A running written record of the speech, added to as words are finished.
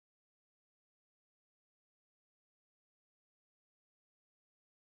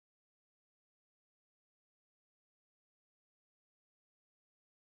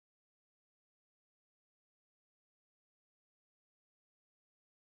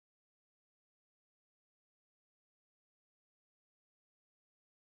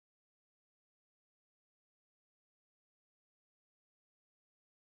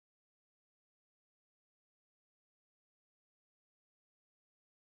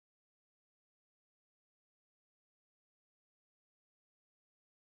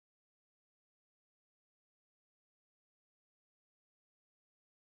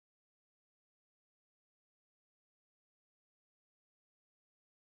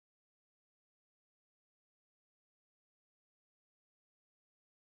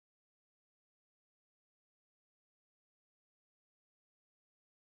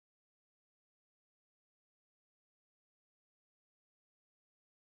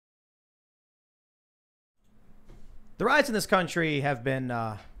The riots in this country have been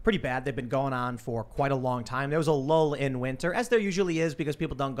pretty bad. They've been going on for quite a long time. There was a lull in winter, as there usually is because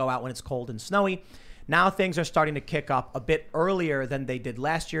people don't go out when it's cold and snowy. Now things are starting to kick up a bit earlier than they did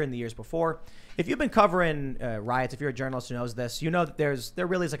last year and the years before. If you've been covering riots, if you're a journalist who knows this, you know that there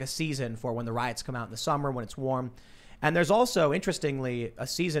really is like a season for when the riots come out in the summer, when it's warm. And there's also, interestingly, a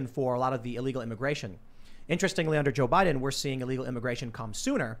season for a lot of the illegal immigration. Interestingly, under Joe Biden, we're seeing illegal immigration come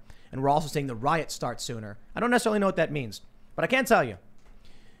sooner, and we're also seeing the riots start sooner. I don't necessarily know what that means, but I can tell you,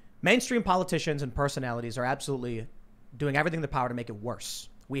 mainstream politicians and personalities are absolutely doing everything in their power to make it worse.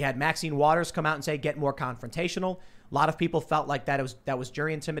 We had Maxine Waters come out and say, get more confrontational. A lot of people felt like that was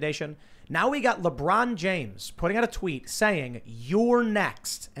jury intimidation. Now we got LeBron James putting out a tweet saying, you're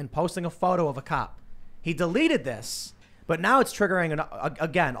next, and posting a photo of a cop. He deleted this, but now it's triggering,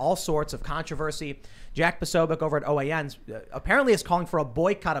 again, all sorts of controversy. Jack Posobiec over at OAN apparently is calling for a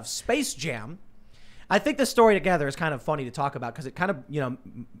boycott of Space Jam. I think this story together is kind of funny to talk about because it kind of,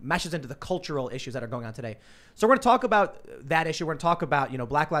 meshes into the cultural issues that are going on today. So we're going to talk about that issue. We're going to talk about,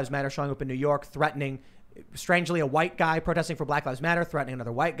 Black Lives Matter showing up in New York, threatening, strangely, a white guy protesting for Black Lives Matter, threatening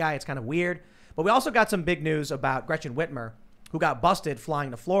another white guy. It's kind of weird. But we also got some big news about Gretchen Whitmer, who got busted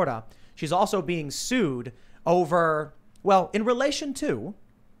flying to Florida. She's also being sued over, in relation to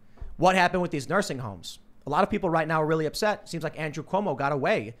what happened with these nursing homes. A lot of people right now are really upset. Seems like Andrew Cuomo got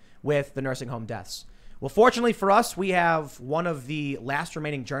away with the nursing home deaths. Well, fortunately for us, we have one of the last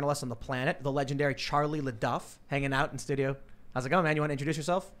remaining journalists on the planet, the legendary Charlie LeDuff, hanging out in studio. How's it going, man? You want to introduce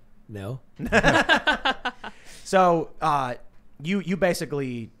yourself? No. So you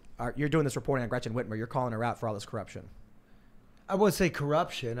basically you're doing this reporting on Gretchen Whitmer. You're calling her out for all this corruption. I wouldn't say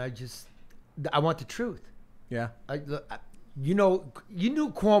corruption. I want the truth. Yeah. You knew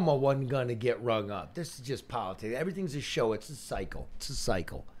Cuomo wasn't going to get rung up. This is just politics. Everything's a show. It's a cycle.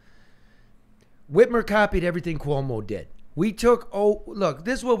 Whitmer copied everything Cuomo did. Look,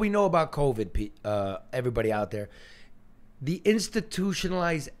 this is what we know about COVID, everybody out there. The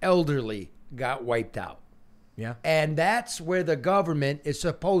institutionalized elderly got wiped out. Yeah. And that's where the government is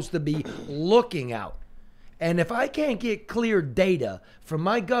supposed to be looking out. And if I can't get clear data from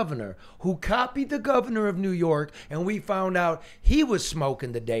my governor, who copied the governor of New York, and we found out he was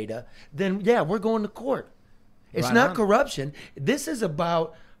smoking the data, then, yeah, we're going to court. It's Right not on. corruption. This is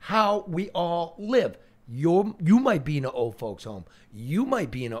about how we all live. You might be in an old folks home. You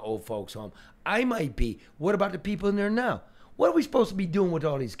might be in an old folks home. I might be. What about the people in there now? What are we supposed to be doing with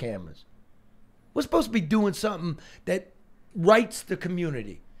all these cameras? We're supposed to be doing something that rights the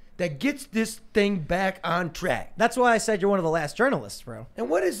community, that gets this thing back on track. That's why I said you're one of the last journalists, bro. And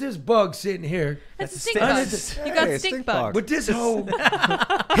what is this bug sitting here? That's a stink bug. You got stink bug. With this whole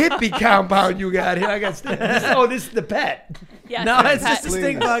hippie compound you got here, I got stink. This is the pet. Yes, No, it's pet. just a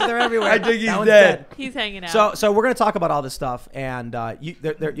stink bug. They're everywhere. I think he's That one's dead. He's hanging out. So we're going to talk about all this stuff, and you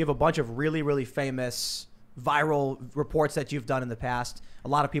have a bunch of really, really famous viral reports that you've done in the past. A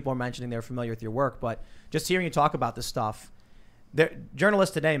lot of people are mentioning they're familiar with your work, but just hearing you talk about this stuff,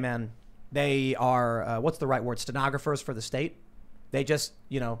 journalists today, man, they are, what's the right word, stenographers for the state. They just,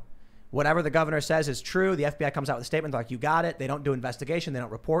 whatever the governor says is true. The FBI comes out with a statement like, you got it. They don't do investigation. They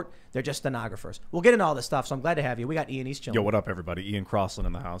don't report. They're just stenographers. We'll get into all this stuff, so I'm glad to have you. We got Ian East chilling. Yo, what up, everybody? Ian Crossland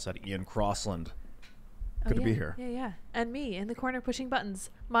in the house. At Ian Crossland. Good to be here. Yeah. And me in the corner pushing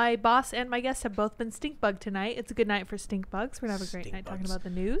buttons. My boss and my guest have both been stink bug tonight. It's a good night for stink bugs. We're going to have a great night talking about the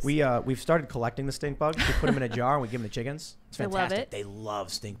news. We've started collecting the stink bugs. We put them in a jar and we give them to chickens. It's They love fantastic. it. They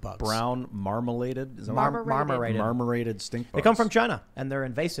love stink bugs. Brown marmorated. Is that Marmorated. marmorated stink bugs. They come from China and they're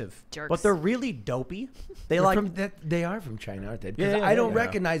invasive, Jerks. but they're really dopey. They They are from China, aren't they? Because Yeah, I don't yeah.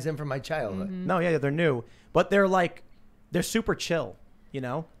 recognize them from my childhood. No, yeah, they're new, but they're super chill.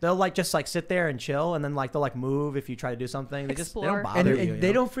 They'll just sit there and chill, and then they'll move if you try to do something. They don't Explore. bother And you.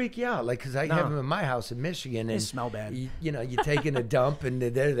 they don't freak you out, because I No. have them in my house in Michigan. They And smell bad. You're taking a dump, and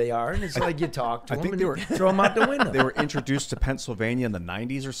there they are, and it's like you talk to I them think and they were- throw them out the window. They were introduced to Pennsylvania in the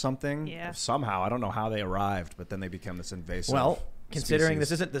 90s or something. Yeah. Somehow. I don't know how they arrived, but then they became this invasive Well, considering species.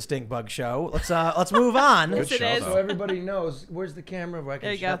 this isn't the stink bug show, let's move on. Yes, it show, is. though. So everybody knows. Where's the camera? Where I can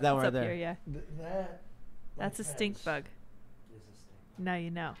There you go. shut that It's one up right here, there. yeah. that? That's a stink bug. Now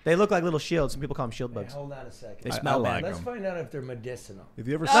you know. They look like little shields. Some people call them shield bugs. Hold on a second. They smell I bad. like Let's 'em. find out if they're medicinal. If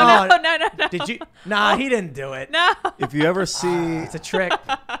you ever Oh, see, no. Did you? Nah, he didn't do it. No. if you ever see, It's a trick.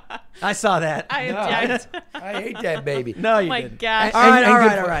 I saw that. I No, object. I hate that baby. No, Oh you my didn't. gosh. All right, And all good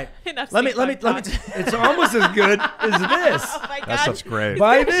right, for- all right. Enough Let me stink bug talk. It's almost as good as this. Oh my that gosh. stuff's great.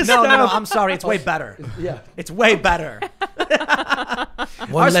 Buy this No, stuff. I'm sorry. It's way better. Yeah. It's way better.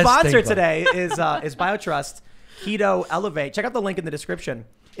 One Our less sponsor stink bug. today is BioTrust Keto Elevate. Check out the link in the description.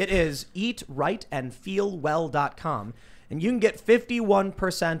 It is eatrightandfeelwell.com. And you can get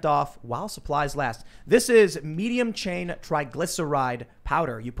 51% off while supplies last. This is medium chain triglyceride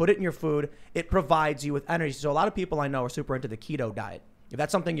powder. You put it in your food. It provides you with energy. So a lot of people I know are super into the keto diet. If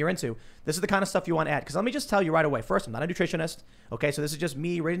that's something you're into, this is the kind of stuff you want to add. Because let me just tell you right away. First, I'm not a nutritionist. Okay, so this is just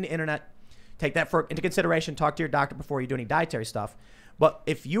me reading the internet. Take that into consideration. Talk to your doctor before you do any dietary stuff. But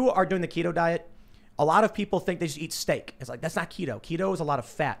if you are doing the keto diet, a lot of people think they just eat steak. It's like, that's not keto. Keto is a lot of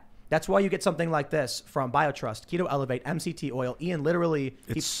fat. That's why you get something like this from BioTrust, Keto Elevate, MCT oil. Ian literally,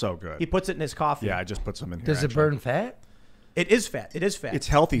 it's so good. He puts it in his coffee. Yeah, I just put some in here. Does it burn fat? It is fat. It is fat. It's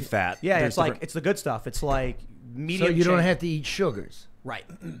healthy fat. Yeah, There's it's like, it's the good stuff. It's like medium So you don't chain. have to eat sugars. Right.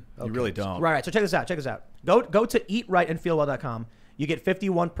 You really don't. Right. So check this out. Go to eatrightandfeelwell.com. You get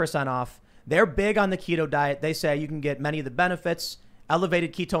 51% off. They're big on the keto diet. They say you can get many of the benefits,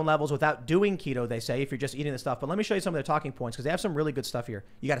 elevated ketone levels without doing keto, they say, if you're just eating the stuff. But let me show you some of their talking points because they have some really good stuff here.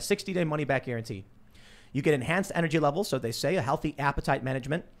 You got a 60-day money-back guarantee. You get enhanced energy levels, so they say a healthy appetite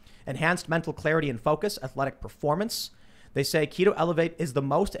management, enhanced mental clarity and focus, athletic performance. They say Keto Elevate is the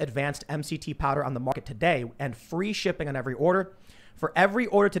most advanced MCT powder on the market today and free shipping on every order. For every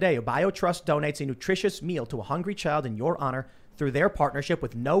order today, BioTrust donates a nutritious meal to a hungry child in your honor through their partnership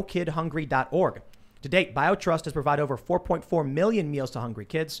with NoKidHungry.org. To date, BioTrust has provided over 4.4 million meals to hungry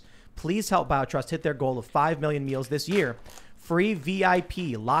kids. Please help BioTrust hit their goal of 5 million meals this year. Free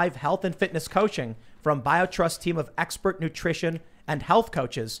VIP live health and fitness coaching from BioTrust team of expert nutrition and health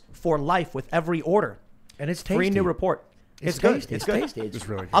coaches for life with every order. And it's tasty. Free new report. It's tasty. good. It's tasty. It's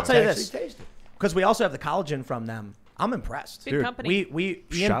really good. I'll tell you It's this, actually tasty. because we also have the collagen from them. I'm impressed. Big company.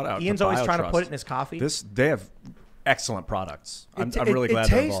 Shout out to Ian's always trying to BioTrust. put it in his coffee. They have excellent products. I'm really glad it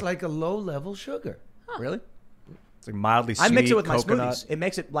they're tastes involved. like a low-level sugar. Really? It's like mildly sweet. I mix it with my coconut. smoothies. It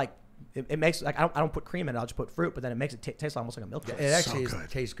makes it like it makes like I don't put cream in it. I'll just put fruit, but then it makes it taste almost like a milk. It Chocolate. actually good.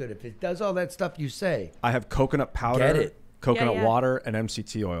 tastes good. If it does all that stuff you say, I have coconut powder, Get it. coconut Yeah, yeah. water, and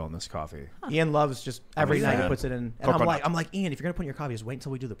MCT oil in this coffee. Ian loves just every a night he fan. puts it in, and Coconut. I'm like Ian, if you're gonna put in your coffee, just wait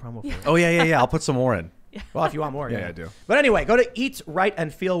until we do the promo for it. Oh yeah. I'll put some more in. Well, if you want more, Yeah, I do. But anyway, go to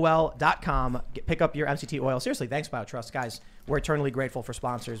eatrightandfeelwell.com. Pick up your MCT oil. Seriously, thanks, BioTrust, guys. We're eternally grateful for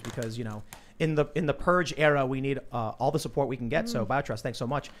sponsors because in the purge era, we need all the support we can get. So BioTrust, thanks so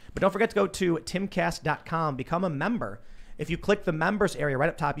much. But don't forget to go to timcast.com, become a member. If you click the members area right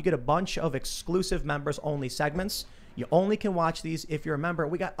up top, you get a bunch of exclusive members only segments. You only can watch these if you're a member.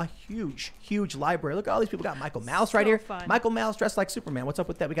 We got a huge, huge library. Look at all these people. We got Michael Mouse right So here. fun. Michael Mouse dressed like Superman. What's up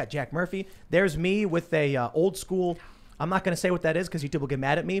with that? We got Jack Murphy. There's me with a old school. I'm not going to say what that is because YouTube will get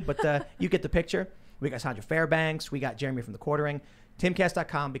mad at me, but you get the picture. We got Sandra Fairbanks. We got Jeremy from the Quartering.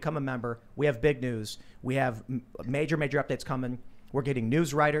 Timcast.com. Become a member. We have big news. We have major updates coming. We're getting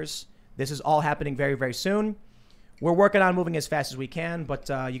news writers. This is all happening very, very soon. We're working on moving as fast as we can, but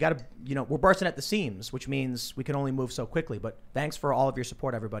you got to, we're bursting at the seams, which means we can only move so quickly. But thanks for all of your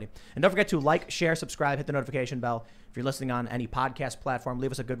support, everybody. And don't forget to like, share, subscribe, hit the notification bell. If you're listening on any podcast platform,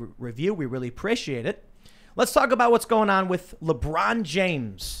 leave us a good review. We really appreciate it. Let's talk about what's going on with LeBron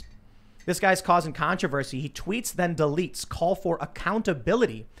James. This guy's causing controversy. He tweets, then deletes, call for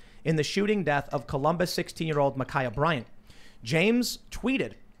accountability in the shooting death of Columbus 16-year-old Ma'Khia Bryant. James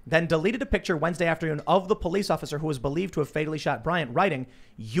tweeted, then deleted a picture Wednesday afternoon of the police officer who was believed to have fatally shot Bryant, writing,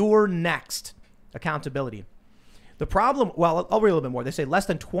 "You're next." Accountability. The problem, well, I'll read a little bit more. They say less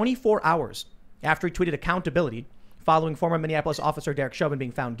than 24 hours after he tweeted accountability, following former Minneapolis officer Derek Chauvin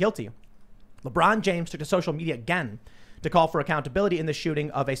being found guilty, LeBron James took to social media again to call for accountability in the shooting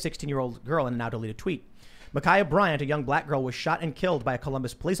of a 16-year-old girl in a now deleted tweet. Ma'Khia Bryant, a young black girl, was shot and killed by a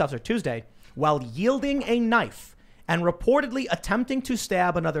Columbus police officer Tuesday while yielding a knife and reportedly attempting to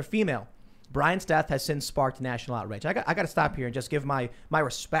stab another female. Bryant's death has since sparked national outrage. I got to stop here and just give my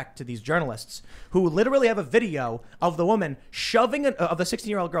respect to these journalists who literally have a video of the woman of the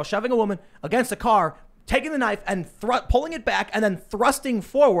 16-year-old girl shoving a woman against a car, taking the knife and pulling it back and then thrusting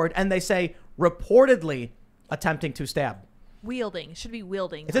forward, and they say reportedly attempting to stab. Wielding. Should be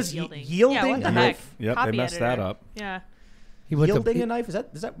wielding. It says yielding. yielding Yeah, what a the knife. heck? Yep, Copy they messed that editor. up. Yeah. he went Yielding to. a knife?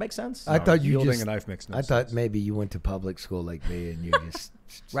 Does that make sense? I thought you yielding just. a knife makes no I thought sense. maybe you went to public school like me and you just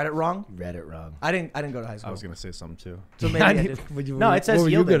Read it wrong? read it wrong. I didn't go to high school. I was going to say something too. So maybe I did. No, it says what were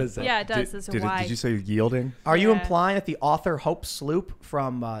you yielding. gonna say? Yeah, it does. This is why. Did you say yielding? Are you Yeah. implying that the author Hope Sloop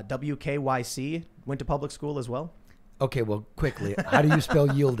from WKYC went to public school as well? Okay, well, quickly, how do you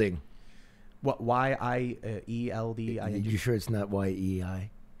spell yielding? What, Y-I-E-L-D-I-N-G? You sure it's not Y-E-I?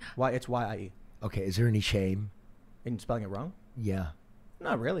 Why, it's Y-I-E. Okay, is there any shame? In spelling it wrong? Yeah,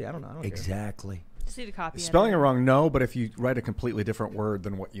 Not really. I don't know. I don't care. exactly. Just need a copy. Spelling it editor. wrong, no, but if you write a completely different word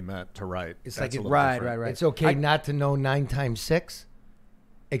than what you meant to write, It's that's like a it- little Right, different. right. It's okay not to know 9 times 6?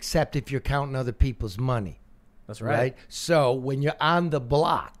 except if you're counting other people's money. That's right. So when you're on the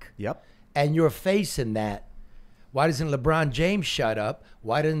block Yep. and you're facing that, why doesn't LeBron James shut up?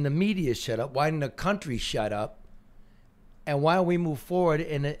 Why doesn't the media shut up? Why didn't the country shut up? And why don't we move forward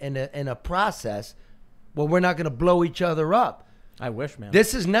in a process where we're not going to blow each other up? I wish, man.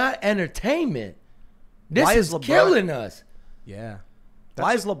 This is not entertainment. This Why is is LeBron- killing us. Yeah.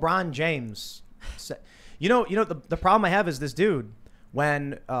 Why is LeBron James? You know the problem I have is this dude.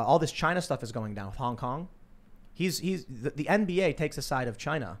 When all this China stuff is going down with Hong Kong, the NBA takes the side of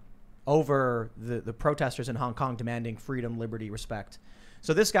China over the protesters in Hong Kong demanding freedom, liberty, respect.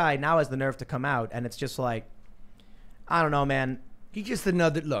 So this guy now has the nerve to come out, and it's just like, I don't know, man. He's just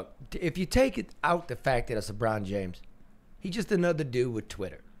another look. If you take it out the fact that it's LeBron James, he's just another dude with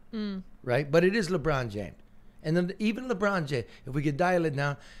Twitter, right? But it is LeBron James, and then even LeBron James, if we could dial it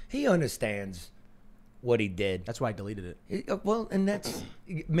down, he understands what he did. That's why I deleted it. Well, and that's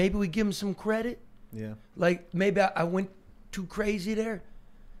maybe we give him some credit. Yeah. Like maybe I went too crazy there.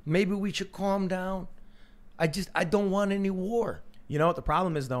 Maybe we should calm down. I don't want any war. You know what the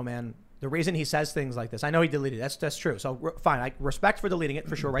problem is, though, man? The reason he says things like this, I know he deleted it. That's true. So fine, I respect for deleting it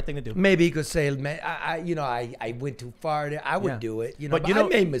for sure. Right thing to do. Maybe he could say, "Man, I went too far there. I would do it." But I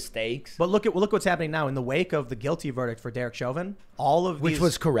made mistakes. But look what's happening now in the wake of the guilty verdict for Derek Chauvin. Which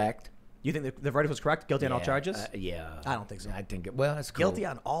was correct. You think the verdict was correct? Guilty on all charges? Yeah. I don't think so. I think that's cool. Guilty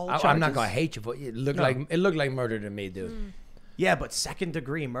on all charges. I'm not gonna hate you for it. Looked like murder to me, dude. Yeah, but second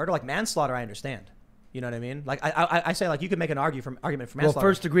degree murder, like manslaughter, I understand. You know what I mean? Like I say, like you could make an argument for manslaughter. Well,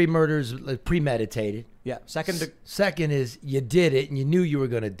 first degree murder is premeditated. Yeah. Second is you did it and you knew you were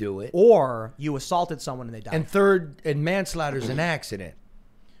gonna do it. Or you assaulted someone and they died. And third, and manslaughter is an accident.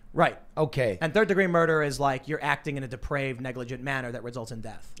 Right. Okay. And third degree murder is like you're acting in a depraved, negligent manner that results in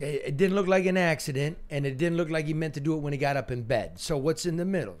death. It didn't look like an accident, and it didn't look like he meant to do it when he got up in bed. So what's in the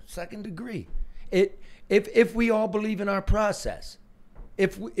middle? Second degree. If we all believe in our process,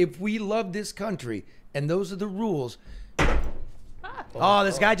 if we love this country and those are the rules. Oh,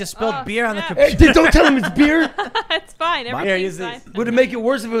 this guy just spilled beer on the snap. computer. Hey, don't tell him it's beer. It's fine. Here, Everything's use fine. this. Would it make it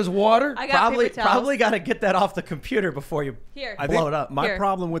worse if it was water? I got paper towels. Probably got to get that off the computer before you Here. I blow think it up. My Here.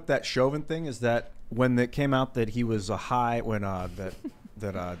 problem with that Chauvin thing is that when it came out that he was a high, when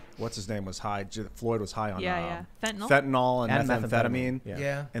that what's his name was high, Floyd was high on Fentanyl and methamphetamine,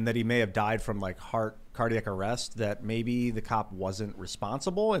 Yeah. and that he may have died from like cardiac arrest, that maybe the cop wasn't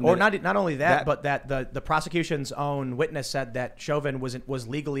responsible, and Or that, not only that, but that the prosecution's own witness said that Chauvin was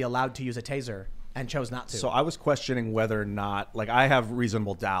legally allowed to use a taser and chose not to. So I was questioning whether or not, like, I have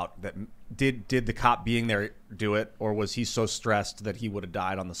reasonable doubt that did the cop being there do it, or was he so stressed that he would have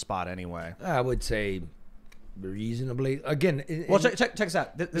died on the spot anyway? I would say reasonably. Again, well, check this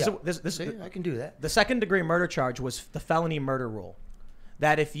out. I can do that. The second degree murder charge was the felony murder rule.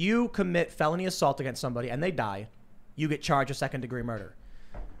 That if you commit felony assault against somebody and they die, you get charged with second degree murder.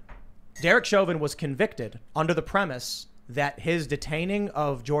 Derek Chauvin was convicted under the premise that his detaining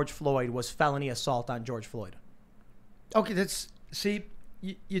of George Floyd was felony assault on George Floyd. Okay,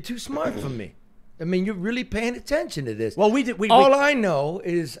 you're too smart for me. I mean, you're really paying attention to this. Well, I know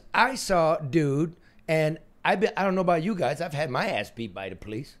is I saw a dude, and I don't know about you guys. I've had my ass beat by the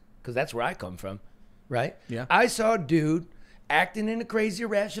police because that's where I come from, right? Yeah. I saw a dude acting in a crazy,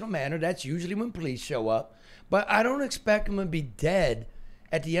 irrational manner. That's usually when police show up. But I don't expect him to be dead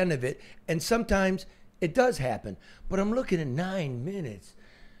at the end of it. And sometimes it does happen. But I'm looking at 9 minutes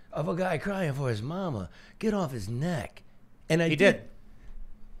of a guy crying for his mama. Get off his neck. And he did.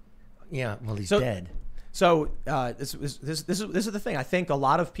 Yeah, well, he's dead. So this is the thing. I think a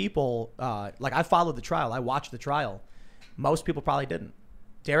lot of people, like I followed the trial. I watched the trial. Most people probably didn't.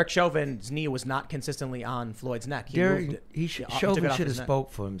 Derek Chauvin's knee was not consistently on Floyd's neck. Chauvin should have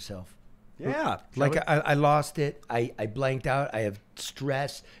spoke for himself. Yeah. Like I lost it. I blanked out. I have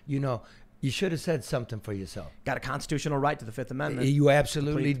stress. You should have said something for yourself. Got a constitutional right to the Fifth Amendment. You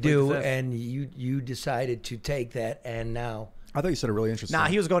absolutely Plead do. the Fifth. And you decided to take that. And now I thought you said a really interesting. Nah,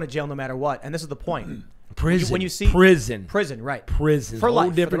 he was going to jail no matter what. And this is the point. prison. When you see prison, right? Prison For life, for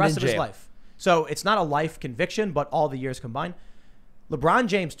the different rest than of his jail. life. So it's not a life conviction, but all the years combined. LeBron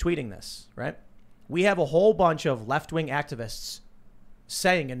James tweeting this, right? We have a whole bunch of left-wing activists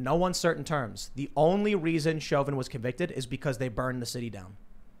saying in no uncertain terms, the only reason Chauvin was convicted is because they burned the city down.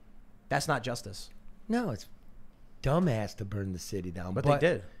 That's not justice. No, it's dumbass to burn the city down. But they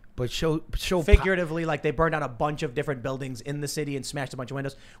did. But show Figuratively, like they burned down a bunch of different buildings in the city and smashed a bunch of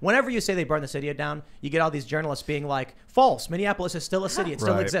windows. Whenever you say they burned the city down, you get all these journalists being like, false. Minneapolis is still a city. It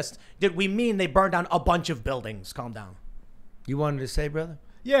still Right. exists. Did we mean they burned down a bunch of buildings? Calm down. You wanted to say, brother?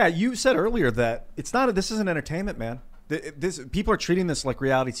 Yeah, you said earlier that it's not. This isn't entertainment, man. People are treating this like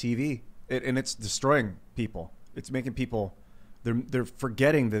reality TV, and it's destroying people. It's making people they're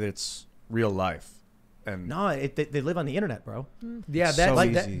forgetting that it's real life. And No, they live on the internet, bro. Yeah, So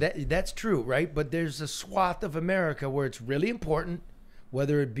that's easy. that's true, right? But there's a swath of America where it's really important,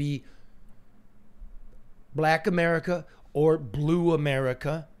 whether it be Black America or Blue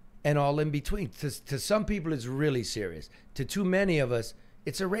America and all in between. To some people, it's really serious. To too many of us,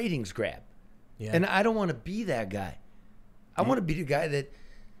 it's a ratings grab. Yeah. And I don't want to be that guy. I want to be the guy that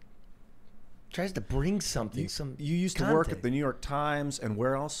tries to bring something. You used to work at the New York Times, and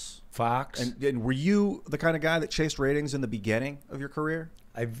where else? Fox. And were you the kind of guy that chased ratings in the beginning of your career?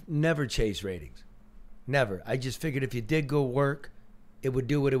 I've never chased ratings. Never. I just figured if you did go work, it would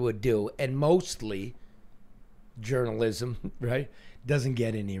do what it would do. And mostly journalism, right, doesn't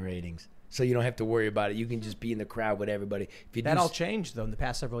get any ratings. So you don't have to worry about it. You can just be in the crowd with everybody. If you That do all changed, though, in the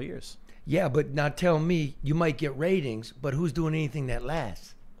past several years. Yeah, but now tell me, you might get ratings, but who's doing anything that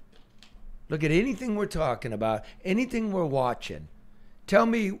lasts? Look at anything we're talking about, anything we're watching. Tell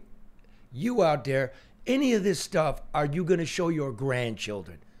me, you out there, any of this stuff, are you going to show your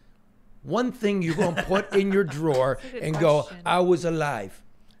grandchildren? One thing you're going to put in your drawer That's a good and go, question. I was alive.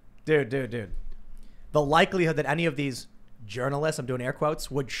 Dude. The likelihood that any of these journalists, I'm doing air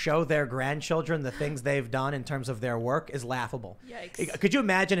quotes, would show their grandchildren the things they've done in terms of their work is laughable. Yikes. Could you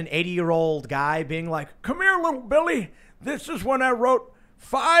imagine an 80-year-old guy being like, "Come here, little Billy. This is when I wrote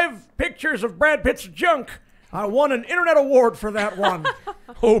 5 pictures of Brad Pitt's junk. I won an internet award for that one."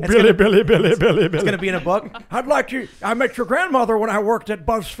 Oh, Billy. It's going to be in a book. I met your grandmother when I worked at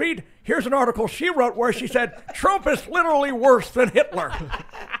BuzzFeed. Here's an article she wrote where she said, Trump is literally worse than Hitler.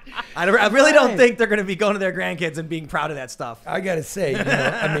 I really don't think they're going to be going to their grandkids and being proud of that stuff. I got to say,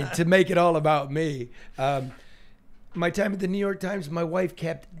 I mean, to make it all about me, my time at the New York Times, my wife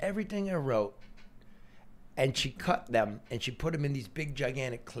kept everything I wrote, and she cut them, and she put them in these big,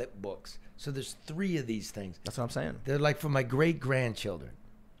 gigantic clip books. So there's 3 of these things. That's what I'm saying. They're like for my great-grandchildren.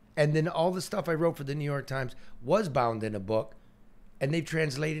 And then all the stuff I wrote for the New York Times was bound in a book, and they've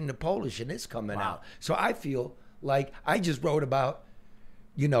translated into Polish, and it's coming out. So I feel like I just wrote about,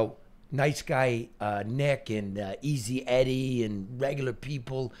 nice guy Nick and Easy Eddie and regular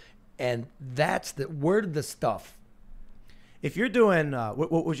people, and that's the word of the stuff. If you're doing,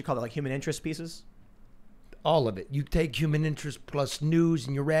 what would you call it, like human interest pieces? All of it. You take human interest plus news,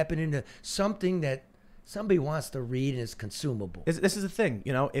 and you wrap it into something that somebody wants to read and is consumable. This is the thing,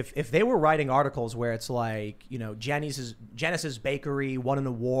 if they were writing articles where it's like, Janice's Bakery won an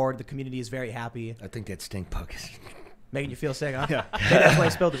award, the community is very happy. I think that stink bug is... Making you feel sick, huh? Yeah. Maybe that's why I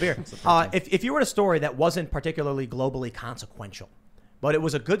spilled the beer. If you were in a story that wasn't particularly globally consequential, but it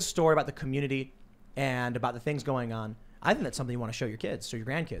was a good story about the community and about the things going on, I think that's something you want to show your kids or your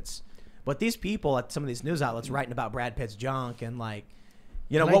grandkids. But these people at some of these news outlets writing about Brad Pitt's junk and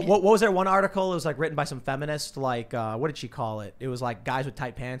what was there one article? It was like written by some feminist, what did she call it? It was like guys with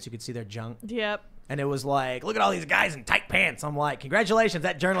tight pants, you could see their junk. Yep. And it was like, look at all these guys in tight pants. I'm like, congratulations,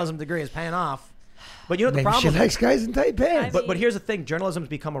 that journalism degree is paying off. But the Maybe problem. she likes guys in tight pants. But here's the thing: journalism's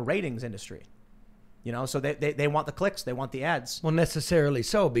become a ratings industry. So they want the clicks, they want the ads. Well, necessarily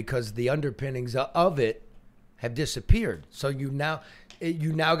so, because the underpinnings of it have disappeared. So you now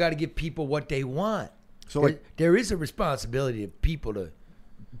got to give people what they want. So there is a responsibility of people to.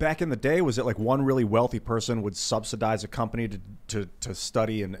 Back in the day, was it like one really wealthy person would subsidize a company to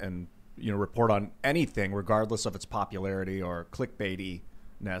study and report on anything, regardless of its popularity or clickbaitiness?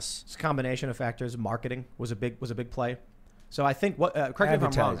 It's a combination of factors. Marketing was a big play. So I think correct me if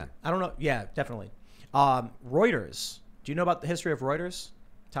I'm wrong. I don't know. Yeah, definitely. Reuters. Do you know about the history of Reuters?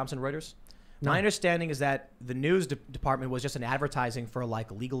 Thomson Reuters? No. My understanding is that the news department was just an advertising for like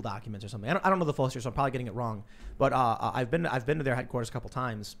legal documents or something. I don't know the full history, so I'm probably getting it wrong. But I've been to their headquarters a couple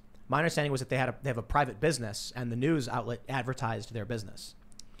times. My understanding was that they have a private business, and the news outlet advertised their business.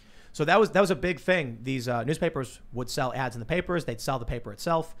 So that was a big thing. These newspapers would sell ads in the papers. They'd sell the paper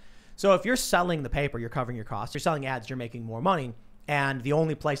itself. So if you're selling the paper, you're covering your costs. You're selling ads, you're making more money. And the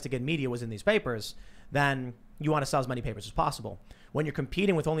only place to get media was in these papers. Then you want to sell as many papers as possible. When you're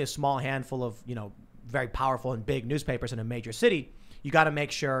competing with only a small handful of, very powerful and big newspapers in a major city, you got to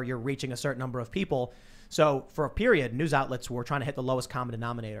make sure you're reaching a certain number of people. So for a period, news outlets were trying to hit the lowest common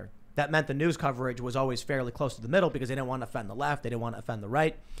denominator. That meant the news coverage was always fairly close to the middle because they didn't want to offend the left. They didn't want to offend the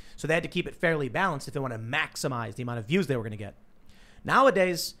right. So they had to keep it fairly balanced if they want to maximize the amount of views they were going to get.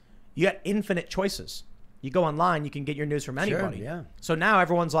 Nowadays, you got infinite choices. You go online, you can get your news from anybody. Sure, yeah. So now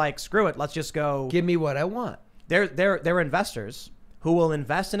everyone's like, screw it, let's just go. Give me what I want. They're investors who will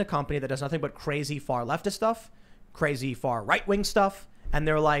invest in a company that does nothing but crazy far leftist stuff, crazy far right-wing stuff, and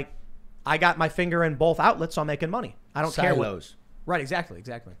they're like, I got my finger in both outlets, so I'm making money. I don't care what. Silos. Right, exactly.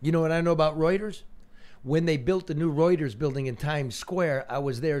 You know what I know about Reuters? When they built the new Reuters building in Times Square, I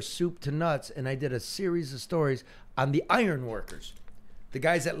was there soup to nuts, and I did a series of stories on the iron workers, the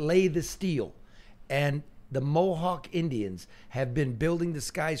guys that lay the steel. And the Mohawk Indians have been building the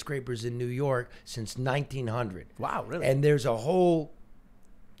skyscrapers in New York since 1900. Wow, really? And there's a whole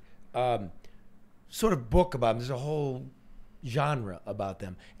sort of book about them. There's a whole genre about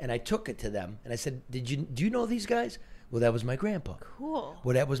them. And I took it to them, and I said, do you know these guys? Well, that was my grandpa. Cool.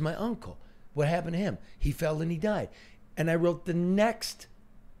 Well, that was my uncle. What happened to him? He fell and he died. And I wrote the next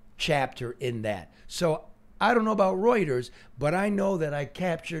chapter in that. So I don't know about Reuters, but I know that I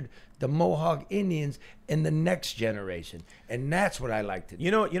captured the Mohawk Indians in the next generation. And that's what I like to do.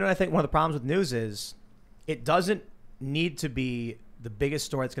 You know what I think one of the problems with news is it doesn't need to be the biggest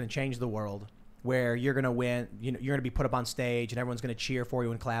story that's going to change the world, where you're going to win, you're going to be put up on stage and everyone's going to cheer for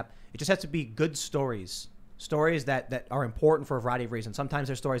you and clap. It just has to be good stories that are important for a variety of reasons. Sometimes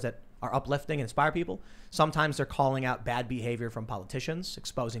they're stories that are uplifting and inspire people. Sometimes they're calling out bad behavior from politicians,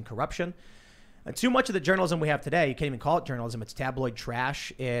 exposing corruption. And too much of the journalism we have today, you can't even call it journalism. It's tabloid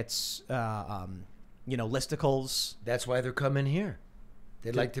trash. It's, listicles. That's why they're coming here.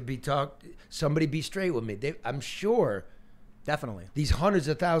 They'd like to be talked. Somebody be straight with me. I'm sure Definitely. these hundreds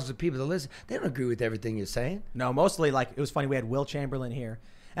of thousands of people that listen, they don't agree with everything you're saying. No, mostly it was funny. We had Will Chamberlain here.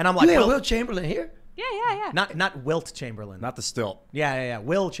 And I'm like, You had Will Chamberlain here? Yeah. Not Wilt Chamberlain. Not the stilt. Yeah.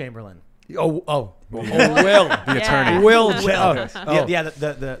 Will Chamberlain. Will. The attorney. Will.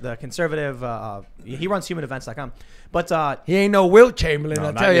 The conservative. He runs humanevents.com. But He ain't no Will Chamberlain, No,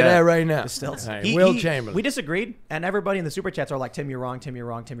 I'll not tell you yet. that right now. the stilts. All right, Will Chamberlain. We disagreed, and everybody in the super chats are like, Tim, you're wrong. Tim, you're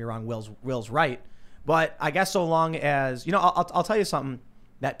wrong. Tim, you're wrong. Will's right. But I guess so long as I'll tell you something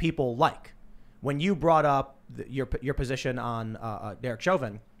that people like. When you brought up your position on Derek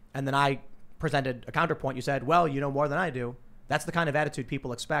Chauvin, and then I presented a counterpoint, you said, well, you know more than I do. That's the kind of attitude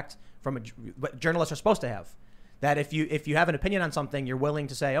people expect from what journalists are supposed to have. That if you have an opinion on something, you're willing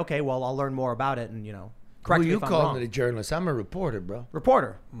to say, okay, well, I'll learn more about it and, correct Who me you if I'm calling wrong. a journalist? I'm a reporter, bro.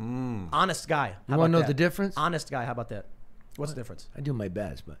 Reporter. Honest guy. You want to know the difference? Honest guy. How about that? What's the difference? I do my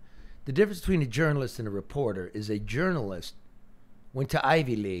best, but the difference between a journalist and a reporter is a journalist went to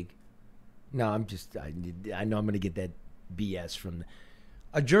Ivy League. No, I know I'm going to get that BS from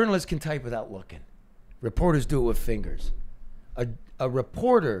a journalist can type without looking. Reporters do it with fingers. A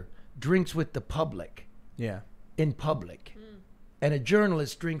reporter drinks with the public. Yeah. In public. And a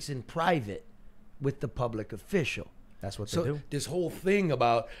journalist drinks in private with the public official. That's what they do. This whole thing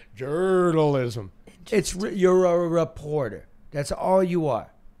about journalism, you're a reporter. That's all you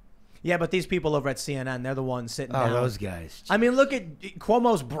are. Yeah, but these people over at CNN, they're the ones sitting down. Those guys. I mean, look at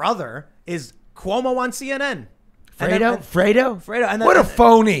Cuomo's brother is Cuomo on CNN. Fredo? And What a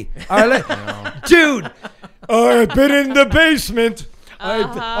phony. All right, dude, I've been in the basement.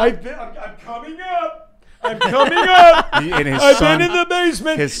 I'm coming up. I'm coming up. I've been in the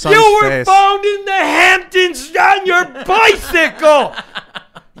basement. His son's You were face. found in the Hamptons on your bicycle.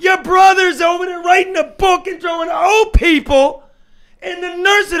 Your brother's over there writing a book and throwing old people in the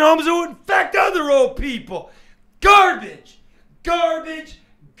nursing homes who infect other old people. Garbage.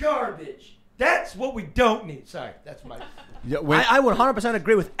 That's what we don't need. Sorry, that's my... Yeah, I would 100%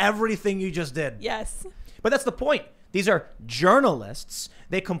 agree with everything you just did. Yes. But that's the point. These are journalists.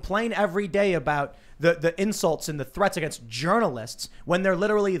 They complain every day about the insults and the threats against journalists when they're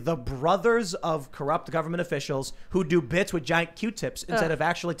literally the brothers of corrupt government officials who do bits with giant Q-tips instead of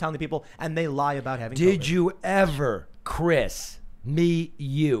actually telling the people, and they lie about having Did COVID. you ever, Chris,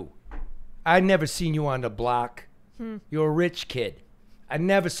 you? I never seen you on the block. You're a rich kid. I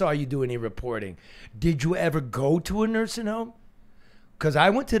never saw you do any reporting. Did you ever go to a nursing home? Because I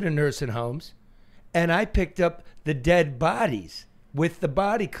went to the nursing homes and I picked up the dead bodies with the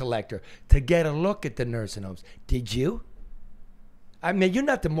body collector to get a look at the nursing homes. Did you? I mean, you're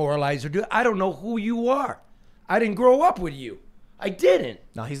not the moralizer, dude. I don't know who you are. I didn't grow up with you. I didn't.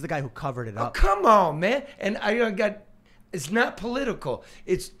 No, he's the guy who covered it Oh, up. come on, man. And I got, it's not political.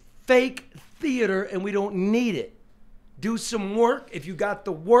 It's fake theater and we don't need it. Do some work. If you got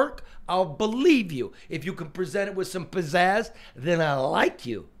the work, I'll believe you. If you can present it with some pizzazz, then I like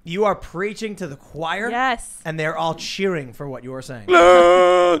you. You are preaching to the choir. Yes. And they're all cheering for what you're saying.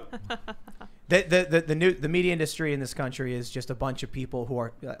 The media industry in this country is just a bunch of people who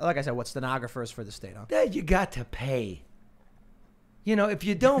are, like I said, what stenographers for the state. Huh? That you got to pay. You know, if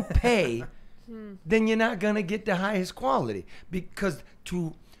you don't pay, then you're not going to get the highest quality. Because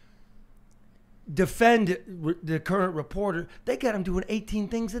to defend the current reporter, they got him doing 18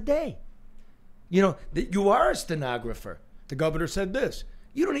 things a day. You know, you are a stenographer. The governor said this.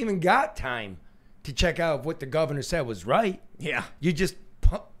 You don't even got time to check out if what the governor said was right. Yeah. You're just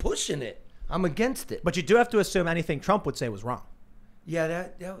pushing it. I'm against it. But you do have to assume anything Trump would say was wrong. Yeah,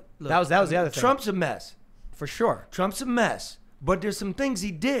 look, That was the other thing. Trump's a mess. For sure. Trump's a mess. But there's some things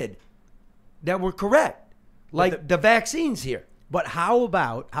he did that were correct, like the vaccines here. But how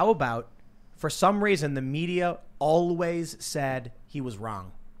about, for some reason, the media always said he was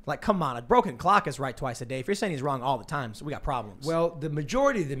wrong? Like, come on, a broken clock is right twice a day. If you're saying he's wrong all the time, so we got problems. Well, the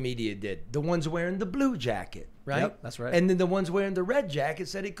majority of the media did. The ones wearing the blue jacket, right? Yep, that's right. And then the ones wearing the red jacket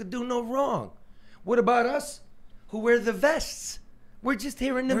said he could do no wrong. What about us who wear the vests? We're just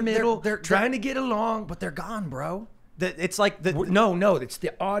here in the middle, they're trying to get along. But they're gone, bro. It's like the No, it's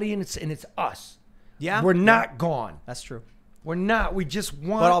the audience and it's us. Yeah, We're not gone. That's true. We're not. We just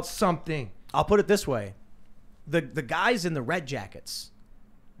want something. I'll put it this way: the guys in the red jackets,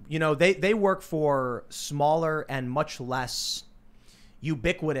 you know, they work for smaller and much less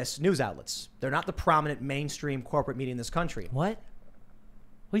ubiquitous news outlets. They're not the prominent mainstream corporate media in this country. What?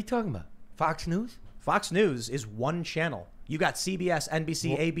 What are you talking about? Fox News? Fox News is one channel. You got CBS,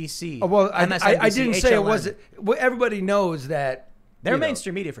 NBC, ABC. Oh, well, MSNBC, I didn't say it HLN. wasn't. Well, everybody knows that. They're you know,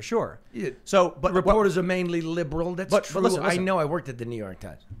 mainstream media for sure. Yeah. So, but reporters are mainly liberal. That's but true. listen. I know. I worked at the New York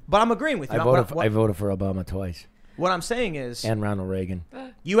Times. But I'm agreeing with you. I voted for Obama twice. What I'm saying is, And Ronald Reagan.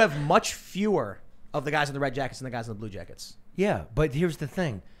 you have much fewer of the guys in the red jackets than the guys in the blue jackets. Yeah, but here's the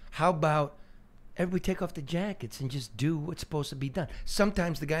thing. How about everybody take off the jackets and just do what's supposed to be done?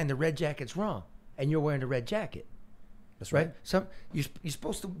 Sometimes the guy in the red jacket's wrong, and you're wearing a red jacket. That's right. You're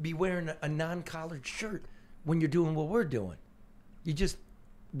supposed to be wearing a non-collared shirt when you're doing what we're doing. You just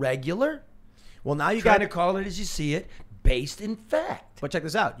regular. Well, now you Try got to call it as you see it, based in fact. But check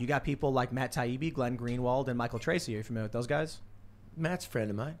this out. You got people like Matt Taibbi, Glenn Greenwald, and Michael Tracy. Are you familiar with those guys? Matt's a friend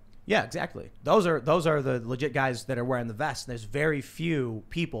of mine. Yeah, exactly. Those are the legit guys that are wearing the vest. There's very few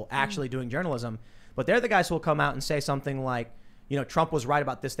people actually doing journalism, but they're the guys who will come out and say something like, you know, Trump was right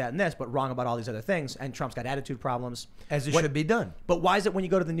about this, that, and this, but wrong about all these other things, and Trump's got attitude problems. As it should be done. But why is it when you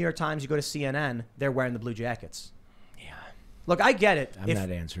go to the New York Times, you go to CNN, they're wearing the blue jackets? Yeah. Look, I get it. I'm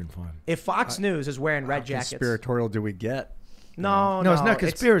not answering for him. If Fox News is wearing red How jackets, conspiratorial do we get? no, it's not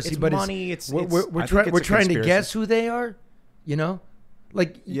conspiracy, it's but money. we're I think it's a trying to conspiracy. guess who they are. You know,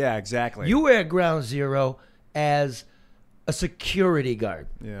 like Yeah, exactly. you were at Ground Zero as a security guard.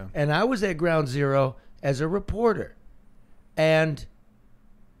 Yeah. And I was at Ground Zero as a reporter. And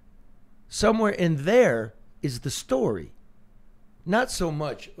somewhere in there is the story. Not so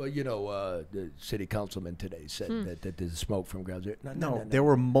much, the city councilman today said that there's smoke from Ground Zero. No. There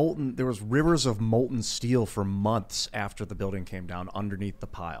was rivers of molten steel for months after the building came down underneath the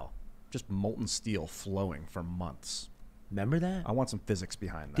pile. Just molten steel flowing for months. Remember that? I want some physics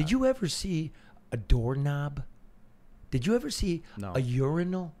behind that. Did you ever see a doorknob? Did you ever see No. a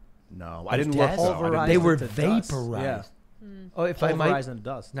urinal? No, I didn't look. Tests? Though. I didn't They look. were into dust. vaporized. Yeah. Oh, if I might, Pulverized into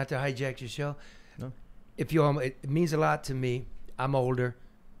dust. not to hijack your show. No. If you, it means a lot to me. I'm older.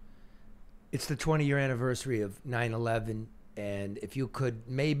 It's the 20-year anniversary of 9/11, and if you could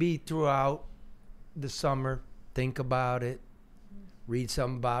maybe throughout the summer think about it, read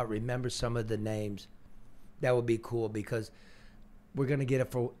some about, remember some of the names, that would be cool because we're gonna get it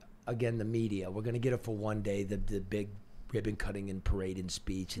for the media. We're gonna get it for one day, the big ribbon cutting and parade and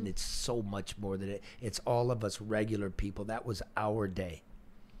speech, and it's so much more than it. It's all of us regular people. That was our day.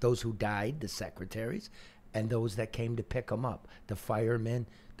 Those who died, the secretaries, and those that came to pick them up, the firemen,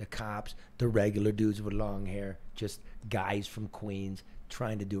 the cops, the regular dudes with long hair, just guys from Queens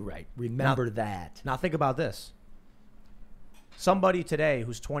trying to do right. Remember that. Now think about this. Somebody today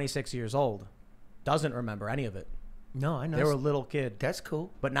who's 26 years old doesn't remember any of it. No, I know. They were a little kid. That's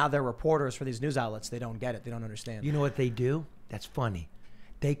cool. But now they're reporters for these news outlets. They don't get it. They don't understand. You know what they do? That's funny.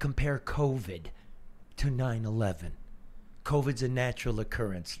 They compare COVID to 9/11. COVID's a natural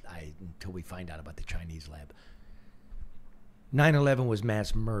occurrence until we find out about the Chinese lab. 9/11 was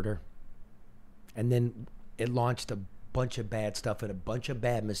mass murder. And then it launched a bunch of bad stuff and a bunch of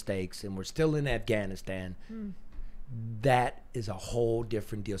bad mistakes, and we're still in Afghanistan. That is a whole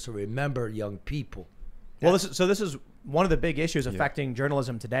different deal. So remember, young people. Well, this is one of the big issues affecting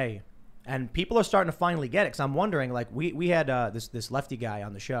journalism today. And people are starting to finally get it. Because I'm wondering, like, we had this lefty guy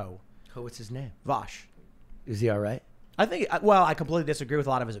on the show. Oh, what's his name? Vosh. Is he all right? I think, well, I completely disagree with a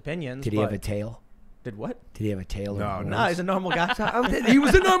lot of his opinions. Did he have a tail? Did what? Did he have a tail? No, No, he's a normal guy. He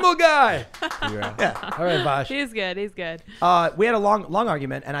was a normal guy. Yeah. All right, Bosh. He's good. He's good. We had a long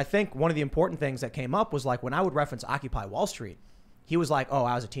argument, and I think one of the important things that came up was, like, when I would reference Occupy Wall Street, he was like, oh,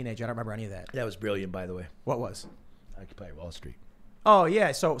 I was a teenager. I don't remember any of that. That was brilliant, by the way. What was? Occupy Wall Street. Oh,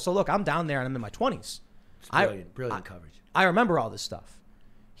 yeah. So look, I'm down there, and I'm in my 20s. It's brilliant. Brilliant coverage. I remember all this stuff.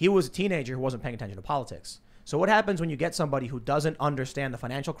 he was a teenager who wasn't paying attention to politics. So what happens when you get somebody who doesn't understand the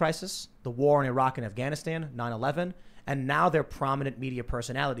financial crisis, the war in Iraq and Afghanistan, 9/11, and now they're prominent media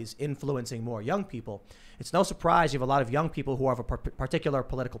personalities influencing more young people? It's no surprise you have a lot of young people who are of a particular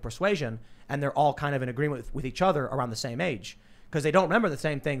political persuasion, and they're all kind of in agreement with each other around the same age, because they don't remember the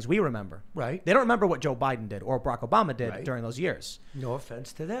same things we remember. Right. They don't remember what Joe Biden did or Barack Obama did during those years. No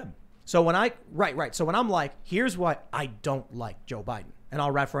offense to them. So when So when I'm like, here's what I don't like Joe Biden, and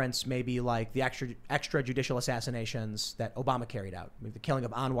I'll reference maybe like the extrajudicial assassinations that Obama carried out. I mean, the killing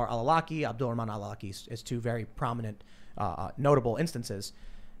of Anwar al-Awlaki, Abdulrahman al-Awlaki is two very prominent, notable instances.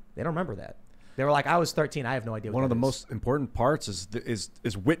 They don't remember that. They were like, I was 13. I have no idea what One of the is. most important parts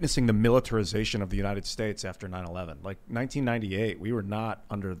is witnessing the militarization of the United States after 9/11. Like 1998, we were not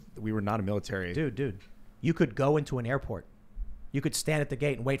a military. Dude, you could go into an airport. You could stand at the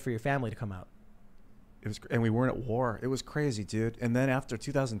gate and wait for your family to come out. And we weren't at war. It was crazy, dude. And then after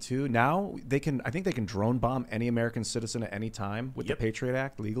 2002, now I think they can drone bomb any American citizen at any time with the Patriot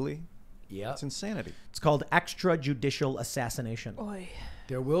Act legally. Yeah. It's insanity. It's called extrajudicial assassination. Oy.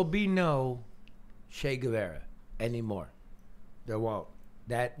 There will be no Che Guevara anymore. There won't.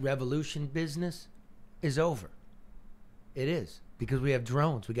 That revolution business is over. It is. Because we have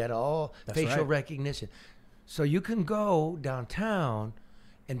drones. We got all facial recognition. So you can go downtown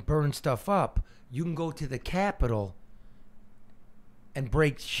and burn stuff up. You can go to the Capitol and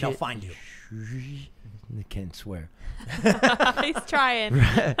break shit. They'll find you. They can't swear. He's trying.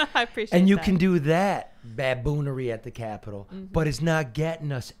 I appreciate And you that. can do that baboonery at the Capitol, but it's not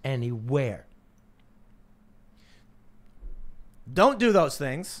getting us anywhere. Don't do those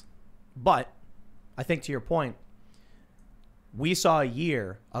things. But I think to your point, we saw a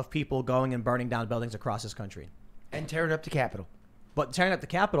year of people going and burning down buildings across this country. And tearing up the Capitol. But tearing up the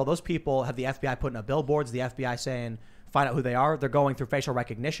Capitol, those people have the FBI putting up billboards, the FBI saying, find out who they are. They're going through facial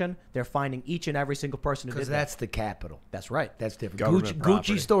recognition. They're finding each and every single person who did Because that's the Capitol. That's right. That's different. Government Gucci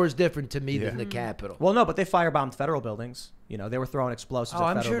property. store is different to me than the Capitol. Well, no, but they firebombed federal buildings. You know, they were throwing explosives at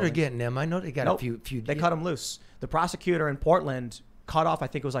I'm federal sure they're buildings. getting them. I know they got Nope. a few. They cut them loose. The prosecutor in Portland cut off, I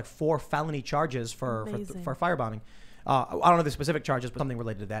think it was like 4 felony charges for firebombing. I don't know the specific charges, but something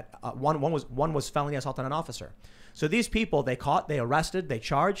related to that. One was felony assault on an officer. So these people, they caught, they arrested, they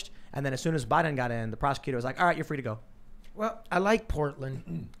charged, and then as soon as Biden got in, the prosecutor was like, all right, you're free to go. Well, I like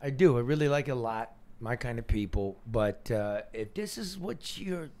Portland. I do. I really like it a lot. My kind of people. But if this is what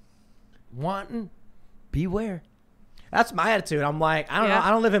you're wanting, beware. That's my attitude. I'm like, I don't know. I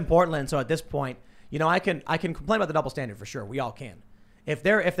don't live in Portland, so at this point, you know, I can complain about the double standard for sure. We all can. If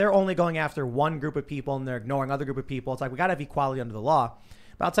they're only going after one group of people and they're ignoring other group of people, it's like we got to have equality under the law.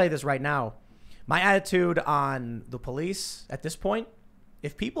 But I'll tell you this right now. My attitude on the police at this point,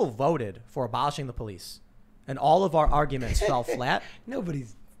 if people voted for abolishing the police and all of our arguments fell flat.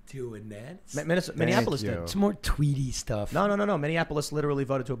 Nobody's doing that. Minneapolis you. did. It's more tweety stuff. No. Minneapolis literally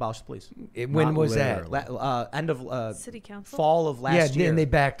voted to abolish the police. When Not was literally. that? End of City council. fall of last year. And they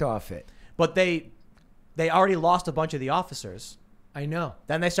backed off it. But they already lost a bunch of the officers. I know.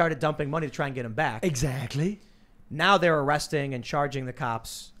 Then they started dumping money to try and get them back. Exactly. Now they're arresting and charging the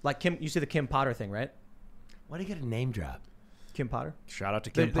cops. Like Kim, you see the Kim Potter thing, right? Why do you get a name drop? Kim Potter. Shout out to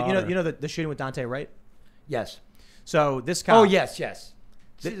Kim Potter. You know the shooting with Dante Wright. Yes. So this cop. Oh, yes.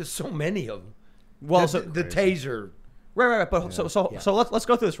 See, there's so many of them. Well, the taser. Right. But so let's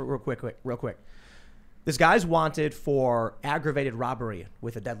go through this real quick. This guy's wanted for aggravated robbery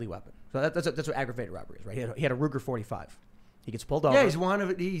with a deadly weapon. So that's what aggravated robbery is, right? He had a Ruger 45. He gets pulled over. Yeah,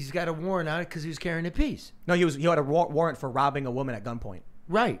 he's got a warrant on it because he was carrying a piece. No, he had a warrant for robbing a woman at gunpoint.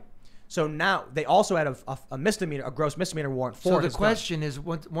 Right. So now they also had a misdemeanor, a gross misdemeanor warrant for So the his question is,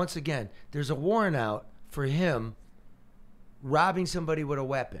 once again, there's a warrant out for him robbing somebody with a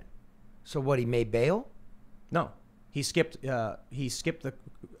weapon. So what? He made bail. No, he skipped.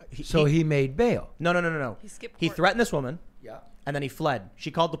 He made bail. No. He skipped He court. threatened this woman, Yeah. and then he fled. She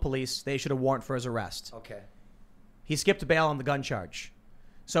called the police. They issued a warrant for his arrest. Okay. He skipped bail on the gun charge.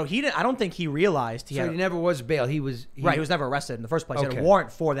 So he didn't. I don't think he realized he So had. he never was bail. He was never arrested in the first place. He had a Okay.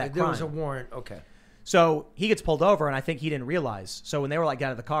 warrant for that There crime. was a warrant. Okay. So he gets pulled over, and I think he didn't realize. So when they were like, get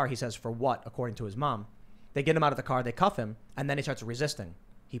out of the car, he says, for what? According to his mom. They get him out of the car, they cuff him, and then he starts resisting.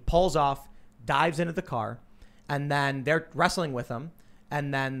 He pulls off, dives into the car, and then they're wrestling with him.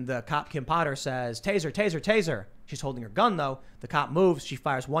 And then the cop, Kim Potter, says, taser, taser, taser. She's holding her gun, though. The cop moves. She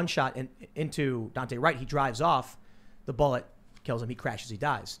fires one shot into Dante Wright. He drives off. The bullet kills him. He crashes. He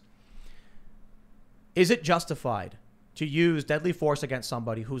dies. Is it justified to use deadly force against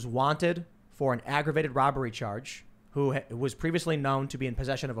somebody who's wanted for an aggravated robbery charge, who was previously known to be in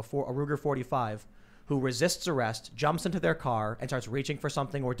possession of a Ruger 45, who resists arrest, jumps into their car, and starts reaching for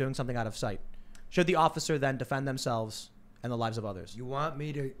something or doing something out of sight, should the officer then defend themselves and the lives of others? You want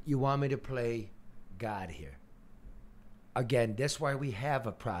me to play God here? Again, that's why we have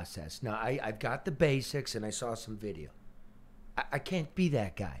a process. Now, I've got the basics, and I saw some video. I can't be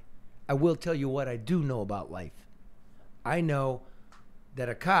that guy. I will tell you what I do know about life. I know that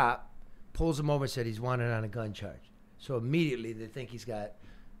a cop pulls him over and said he's wanted on a gun charge. So immediately they think he's got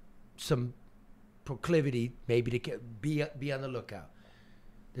some proclivity maybe to be on the lookout.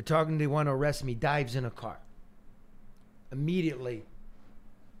 They're talking, they want to arrest him. He dives in a car. Immediately,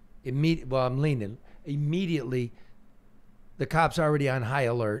 the cop's already on high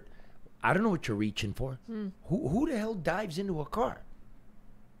alert. I don't know what you're reaching for. Who the hell dives into a car?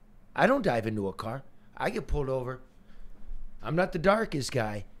 I don't dive into a car. I get pulled over. I'm not the darkest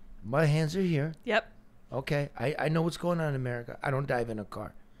guy. My hands are here. Yep. Okay. I know what's going on in America. I don't dive in a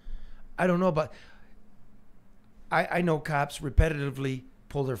car. I don't know about... I know cops repetitively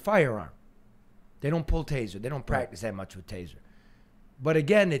pull their firearm. They don't pull taser. They don't practice that much with taser. But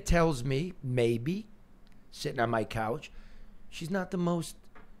again, it tells me, maybe, sitting on my couch, she's not the most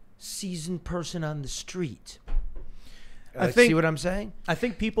seasoned person on the street. See what I'm saying? I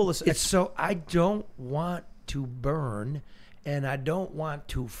think people... It's so I don't want to burn, and I don't want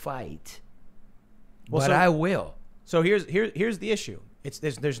to fight, but I will. So here's the issue.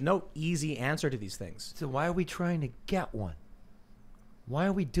 There's no easy answer to these things. So why are we trying to get one? Why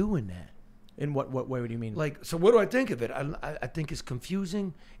are we doing that? In what way do you mean? Like, so what do I think of it? I think it's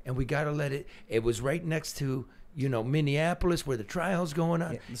confusing, and we got to let it. It was right next to Minneapolis where the trial's going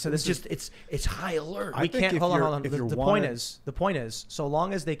on. Yeah, so it's just it's high alert. We can't hold on. The point is, so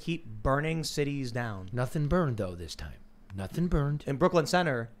long as they keep burning cities down. Nothing burned though this time. Nothing burned. In Brooklyn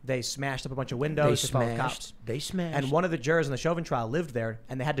Center, they smashed up a bunch of windows. They smashed. And one of the jurors in the Chauvin trial lived there,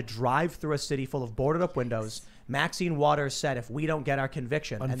 and they had to drive through a city full of boarded up windows. Maxine Waters said, "If we don't get our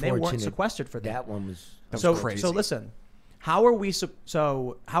conviction," and they weren't sequestered for that. That one was crazy. So listen, how are we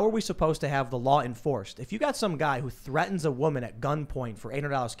supposed to have the law enforced if you got some guy who threatens a woman at gunpoint for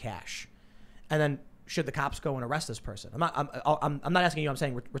 $800 cash, and then should the cops go and arrest this person? I'm not asking you. I'm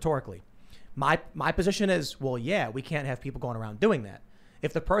saying rhetorically. My position is, well, yeah, we can't have people going around doing that.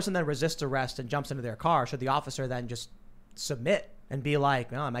 If the person then resists arrest and jumps into their car, should the officer then just submit and be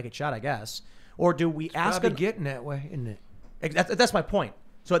like, well, I might get shot, I guess? Or do we ask... Probably getting that way, isn't it? That's my point.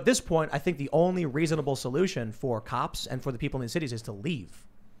 So at this point, I think the only reasonable solution for cops and for the people in the cities is to leave.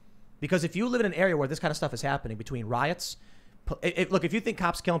 Because if you live in an area where this kind of stuff is happening, between riots... Look, if you think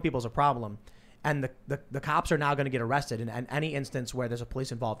cops killing people is a problem, and the cops are now going to get arrested in any instance where there's a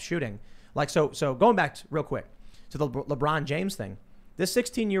police-involved shooting... Like, so going back real quick to the LeBron James thing, this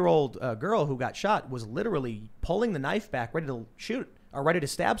 16-year-old girl who got shot was literally pulling the knife back, ready to shoot or ready to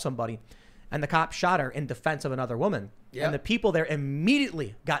stab somebody, and the cop shot her in defense of another woman. Yep. And the people there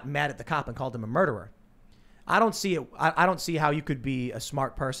immediately got mad at the cop and called him a murderer. I don't see it. I don't see how you could be a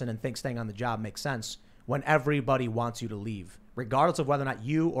smart person and think staying on the job makes sense when everybody wants you to leave, regardless of whether or not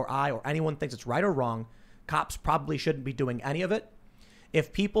you or I or anyone thinks it's right or wrong. Cops probably shouldn't be doing any of it.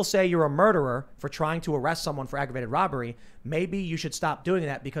 If people say you're a murderer for trying to arrest someone for aggravated robbery, maybe you should stop doing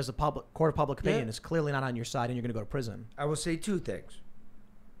that because the court of public opinion is clearly not on your side and you're going to go to prison. I will say two things.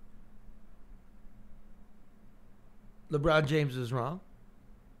 LeBron James was wrong.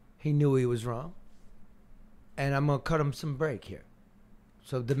 He knew he was wrong. And I'm going to cut him some break here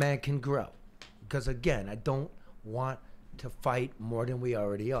so the man can grow. Because, again, I don't want to fight more than we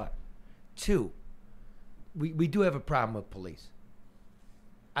already are. Two, we do have a problem with police.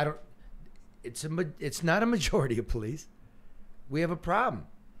 It's not a majority of police. We have a problem.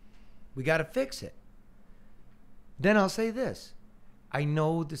 We got to fix it. Then I'll say this. I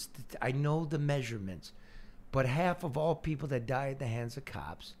know the measurements, but half of all people that die at the hands of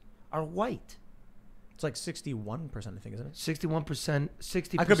cops are white. It's like 61%, I think, isn't it? 61%,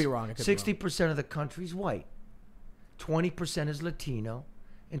 60%. I could be wrong. 60% of the country's white. 20% is Latino,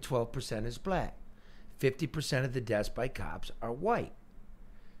 and 12% is black. 50% of the deaths by cops are white.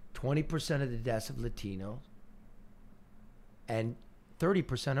 20% of the deaths of Latinos, and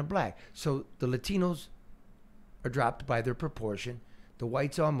 30% are black. So the Latinos are dropped by their proportion, the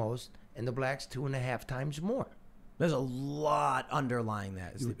whites almost, and the blacks 2.5 times more. There's a lot underlying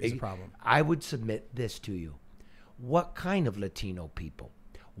that is the problem. I would submit this to you. What kind of Latino people?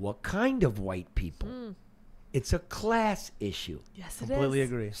 What kind of white people? It's a class issue. Yes, it is. Completely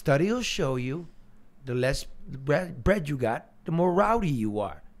agree. Study will show you the less bread you got, the more rowdy you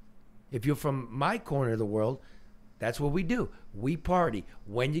are. If you're from my corner of the world, that's what we do. We party.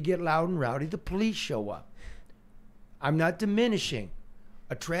 When you get loud and rowdy, the police show up. I'm not diminishing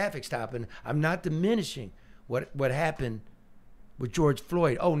a traffic stop, and I'm not diminishing what happened with George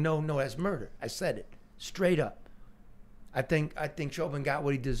Floyd. Oh, no, that's murder. I said it straight up. I think Chauvin got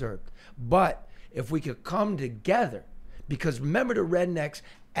what he deserved. But if we could come together, because remember the rednecks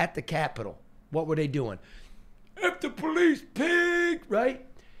at the Capitol, what were they doing? If the police pig, right?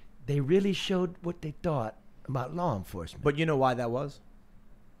 They really showed what they thought about law enforcement. But you know why that was?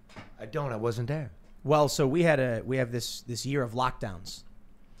 I wasn't there. Well, so we have this year of lockdowns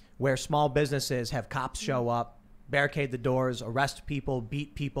where small businesses have cops show up, barricade the doors, arrest people,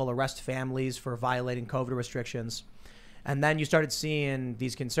 beat people, arrest families for violating COVID restrictions. And then you started seeing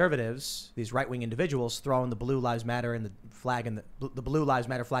these conservatives, these right-wing individuals, throwing the Blue Lives Matter and the flag in the Blue Lives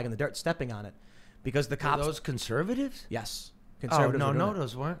Matter flag in the dirt, stepping on it, because the cops. Were those conservatives? Yes, Conservatives. were doing No, it.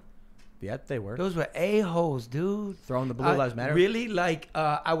 those weren't. Yeah, they were. Those were a-holes, dude. Throwing the Blue Lives Matter. Really? Like,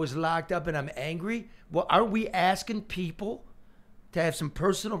 I was locked up and I'm angry? Well, aren't we asking people to have some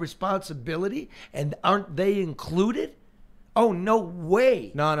personal responsibility? And aren't they included? Oh, no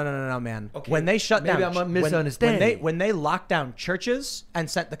way. No, man. Okay, When they shut maybe down, I'm misunderstanding. when they locked down churches and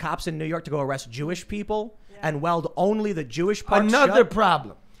sent the cops in New York to go arrest Jewish people and weld only the Jewish parts Another shut,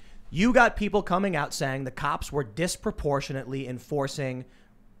 problem. you got people coming out saying the cops were disproportionately enforcing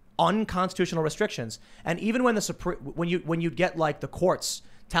unconstitutional restrictions. And even when when you get like the courts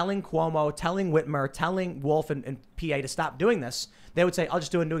telling Cuomo, telling Whitmer, telling Wolf and PA to stop doing this, they would say, I'll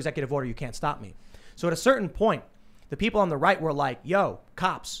just do a new executive order. You can't stop me. So at a certain point, the people on the right were like, yo,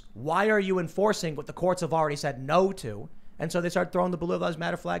 cops, why are you enforcing what the courts have already said no to? And so they started throwing the Blue Lives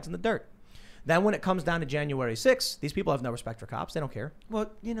Matter flags in the dirt. Then when it comes down to January 6th, these people have no respect for cops. They don't care.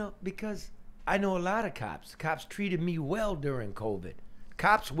 Well, because I know a lot of cops. Cops treated me well during COVID.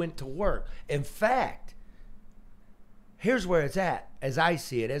 Cops went to work. In fact, here's where it's at, as I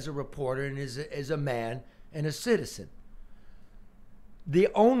see it, as a reporter and as a man and a citizen. The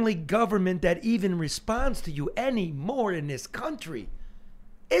only government that even responds to you anymore in this country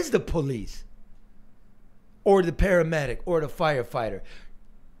is the police or the paramedic or the firefighter.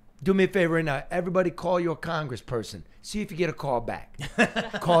 Do me a favor right now. Everybody call your congressperson. See if you get a call back.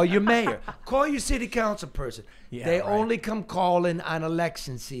 Call your mayor. Call your city council person. Yeah, they right. only come calling on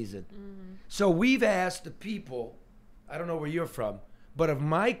election season. Mm-hmm. So we've asked the people, I don't know where you're from, but of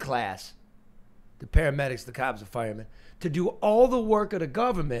my class, the paramedics, the cops, the firemen, to do all the work of the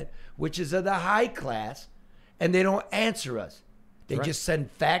government, which is of the high class, and they don't answer us. They Right. just send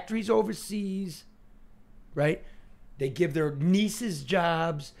factories overseas, right? They give their nieces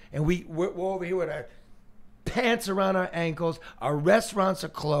jobs, and we're over here with our pants around our ankles. Our restaurants are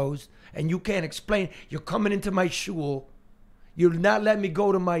closed, and you can't explain. You're coming into my shul. You're not letting me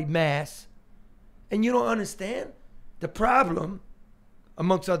go to my mass. And you don't understand. The problem,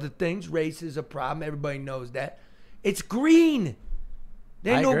 amongst other things, race is a problem. Everybody knows that. It's green.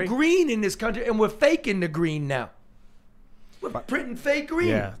 There ain't I no agree. green in this country, and we're faking the green now. We're printing fake green.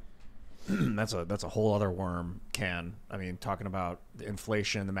 Yeah. That's a whole other worm can. I mean, talking about the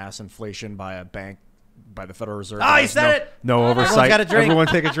inflation, the mass inflation by a bank, by the Federal Reserve. Oh, he said it. No Everyone's oversight. got a drink. Everyone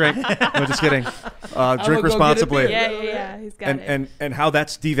take a drink. No, just kidding. Drink go get a responsibly. beer. Yeah. He's got it. And how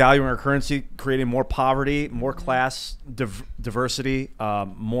that's devaluing our currency, creating more poverty, more class diversity,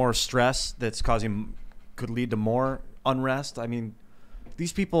 more stress that's could lead to more unrest. I mean,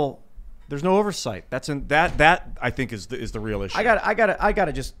 these people, there's no oversight. That I think is the real issue. I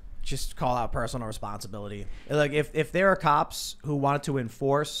gotta just call out personal responsibility. Like if there are cops who wanted to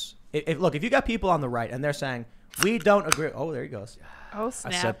enforce, if you got people on the right and they're saying we don't agree. Oh, there he goes. Oh, I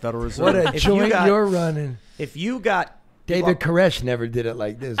snap. said Federal Reserve. What a If you joint got- you're running. If you got David Koresh never did it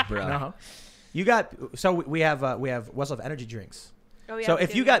like this, bro. no, you got so we have Westlaw energy drinks. Oh, yeah, So we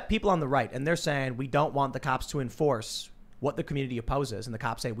if do, you yeah. got people on the right and they're saying we don't want the cops to enforce what the community opposes, and the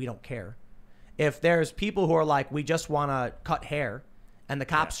cops say we don't care. If there's people who are like we just want to cut hair, and the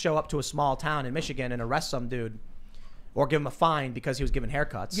cops show up to a small town in Michigan and arrest some dude, or give him a fine because he was giving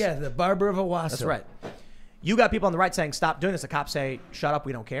haircuts. Yeah, the barber of Owasso. That's right. You got people on the right saying stop doing this. The cops say shut up,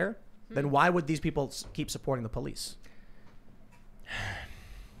 we don't care. Then why would these people keep supporting the police?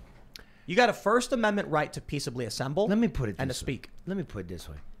 You got a First Amendment right to peaceably assemble. Let me put it and to this way. speak. Let me put it this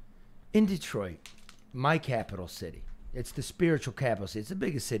way. In Detroit, my capital city, it's the spiritual capital city. It's the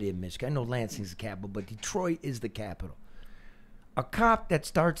biggest city in Michigan. I know Lansing's the capital, but Detroit is the capital. A cop that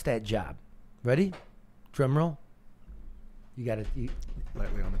starts that job, ready? Drum roll. You got it.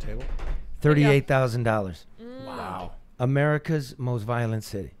 Lightly on the table. $38,000. Wow. America's most violent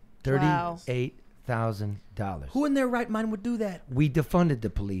city. Wow. $38,000. Who in their right mind would do that? We defunded the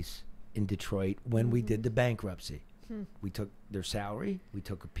police in Detroit when we did the bankruptcy. We took their salary. We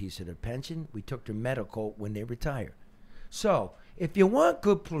took a piece of their pension. We took their medical when they retire. So if you want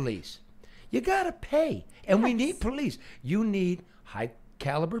good police, you got to pay. And we need police. You need high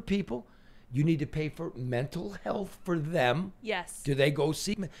caliber people. You need to pay for mental health for them. Yes. Do they go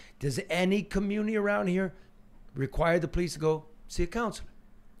see? Does any community around here require the police to go see a counselor?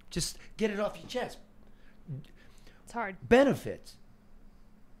 Just get it off your chest. It's hard. Benefits.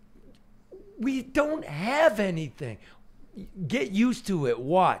 We don't have anything. Get used to it.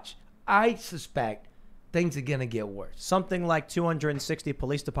 Watch. I suspect things are going to get worse. Something like 260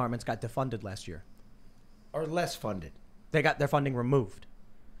 police departments got defunded last year. Or less funded. They got their funding removed.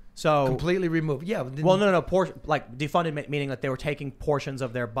 So Completely removed. Yeah. well, no. Like defunded meaning that they were taking portions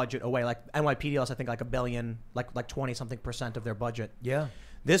of their budget away. Like NYPD lost, I think, like $1 billion, like 20-something% of their budget. Yeah.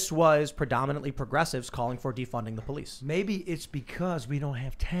 This was predominantly progressives calling for defunding the police. Maybe it's because we don't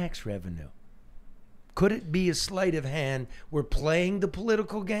have tax revenue. Could it be a sleight of hand? We're playing the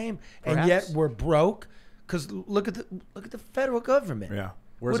political game, and Perhaps. yet we're broke. Because look at the federal government. Yeah.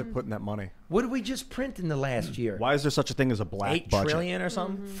 Where's it putting that money? What did we just print in the last year? Why is there such a thing as a black $8 budget? trillion or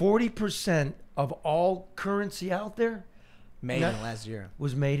something 40% of all currency out there made in the last year.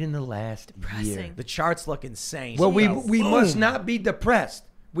 was made in the last year. Depressing. The charts look insane. Well, we So, must not be depressed.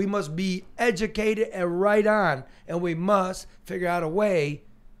 We must be educated and right on, and we must figure out a way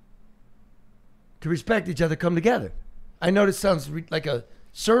to respect each other, come together. I know this sounds like a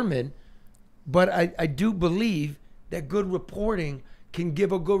sermon, but I do believe that good reporting can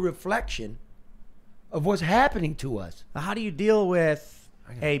give a good reflection of what's happening to us. how do you deal with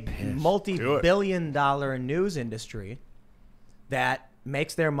a piss. multi-billion-dollar news industry that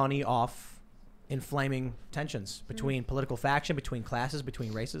makes their money off inflaming tensions between political faction, between classes,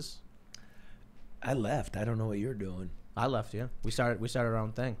 between races? I left. I don't know what you're doing. I left, yeah. We started our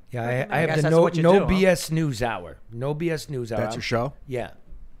own thing. Yeah, I I guess have the that's no what you do, huh? BS news hour. No BS news hour. That's your show? Yeah.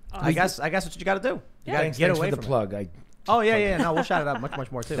 I guess that's what you got to do. You got to Thanks, get thanks away for the from plug. it. Oh yeah. No, we'll shout it out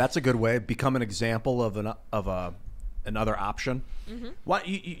much more too. That's a good way. Become an example of another option. What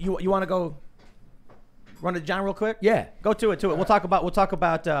you want to go run to John real quick? Yeah. Go to it. We'll talk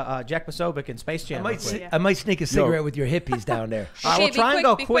about Jack Posobiec and Space Jam. real quick. I might sneak a cigarette with your hippies down there. All right, we'll Okay, try and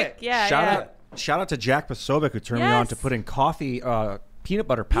go be quick. Yeah, Shout out to Jack Posobiec who turned me on to Yes. putting coffee, peanut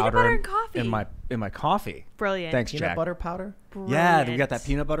butter powder butter and coffee. in my coffee. Brilliant. Thanks, Peanut Jack. butter powder. Yeah, we got that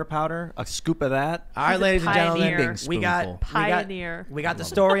peanut butter powder, a scoop of that. All right, He's a ladies and gentlemen, pioneer. we got Spoonful. Pioneer. We got the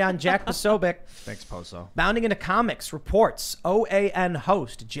story on Jack Posobiec. Thanks, Poso. Bounding into comics reports OAN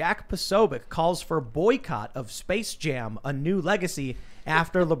host Jack Posobiec calls for boycott of Space Jam: A New Legacy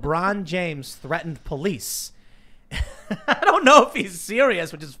after LeBron James threatened police. I don't know if he's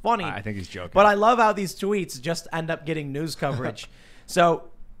serious, which is funny. I think he's joking. But I love how these tweets just end up getting news coverage. So,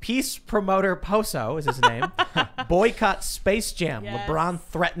 Peace Promoter Poso is his name. Boycott Space Jam. Yes. LeBron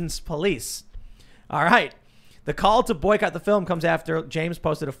threatens police. All right. The call to boycott the film comes after James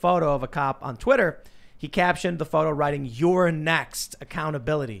posted a photo of a cop on Twitter. He captioned the photo writing, "You're next,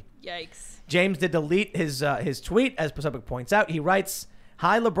 accountability." Yikes. James did delete his tweet, as Posobiec points out. He writes,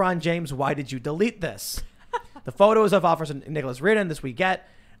 "Hi, LeBron James. Why did you delete this?" The photo is of Officer Nicholas Reardon. This we get.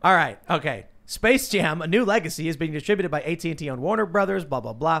 All right. Okay. Space Jam: A New Legacy is being distributed by AT&T and Warner Brothers, blah,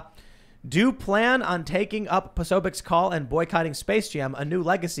 blah, blah. Do plan on taking up Posobiec's call and boycotting Space Jam: A New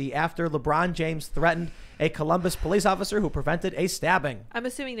Legacy after LeBron James threatened a Columbus police officer who prevented a stabbing. I'm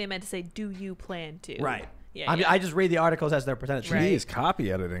assuming they meant to say, do you plan to? Right. Yeah. I just read the articles as they're presented. to me. Right. Jeez,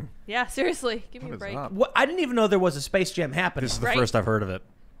 copy editing. Yeah, seriously. Give me a What is break. up? I didn't even know there was a Space Jam happening. This is the Right. first I've heard of it.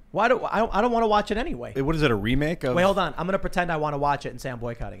 Why do I don't want to watch it anyway. What is it, a remake of? Wait, hold on. I'm going to pretend I want to watch it and say I'm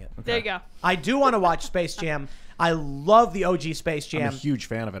boycotting it. There you go. I do want to watch Space Jam. I love the OG Space I'm a Jam. huge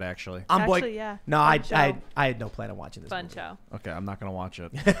fan of it, actually. Actually, yeah. No, Fun show. I had no plan on watching this. Fun movie. show. Okay, I'm not going to watch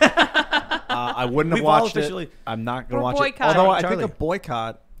it. I wouldn't have We've all watched officially- it. I'm not going to We're watch it. boycotting. Although I Charlie. think a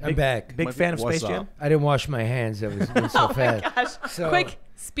boycott. I'm back. Big Might fan be- of what's Space Jam. up? I didn't wash my hands. It was so fast. Gosh. So- Quick.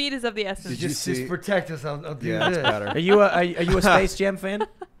 Speed is of the essence. Did you Just see? protect us. I'll do Yeah, this. that's better. Are you a Space Jam fan?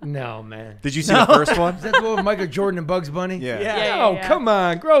 No, man. Did you see the first one? Is that the one with Michael Jordan and Bugs Bunny? Yeah. Yeah. Oh, come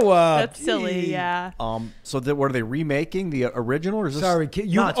on. Grow up. That's silly, Jeez. yeah. So were they remaking the original? Or is this? Sorry, kid.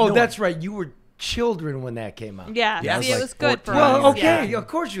 You, No, it's a oh, new that's right. You were children when that came out. Yeah, Yeah, I see, was it like was good for 14. us. Well, okay. Yeah. Of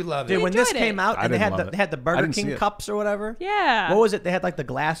course you love Dude, it. when this enjoyed came it. out I and they didn't had love the it. I Burger didn't see King it. cups or whatever. Yeah. What was it? They had like the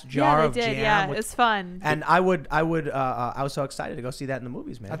glass jar yeah, they of did. jam. Yeah, with- it was fun. and I was so excited to go see that in the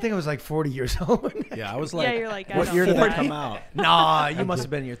movies, man. I think I was like 40 years old. Yeah, I was like. yeah, you're like, I What don't year did know that come out? Nah, you must have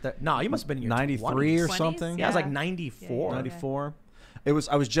been in your you must have been in your 93 or 20s? something. Yeah, it was like Yeah. 94. Yeah. 94. I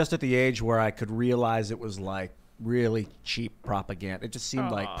was just at the age where I could realize it was like really cheap propaganda. It just seemed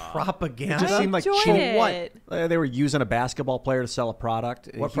like Propaganda. It just seemed like enjoyed cheap. it. What? They were using a basketball player to sell a product.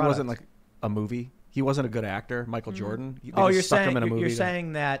 What He wasn't like product? a movie. He wasn't a good actor, Michael Jordan. They Oh, just you're stuck him saying in a movie you're to-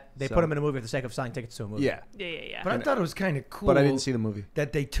 saying that they put him in a movie for the sake of selling tickets to a movie. Yeah, Yeah. But I thought it was kind of cool. but I didn't see the movie.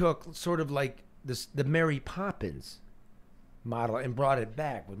 that they took sort of like the Mary Poppins model and brought it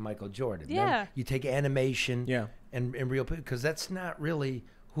back with Michael Jordan. Yeah. Then you take animation Yeah. and real, because that's not really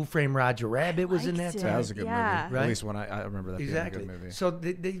Who Framed Roger Rabbit was in that liked it. time. That was a good Yeah. movie. Right? At least when I remember that Exactly. being a good movie. So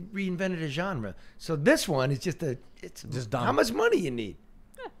they reinvented a genre. So this one is it's Just dumb. how much money you need.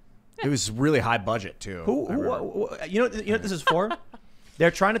 It was really high budget too. You know what this is for?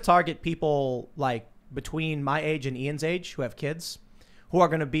 They're trying to target people like between my age and Ian's age who have kids, who are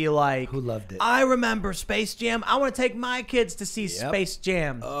going to be like, Who loved it. I remember Space Jam. I want to take my kids to see Space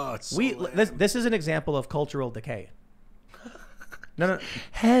Jam. Oh, it's so lame. this is an example of cultural decay. No.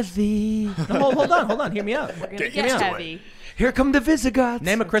 Heavy. No, hold on. Hear me out. We're gonna Hear me get out. heavy. Here come the Visigoths.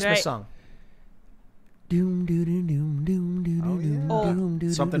 Name a Christmas right. song. Doom, doom, doom, doom, doom, doom, doom,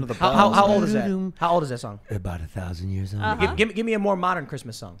 doom, Something to the How bells. old is that? How old is that song? About 1,000 years old. Uh-huh. Give me a more modern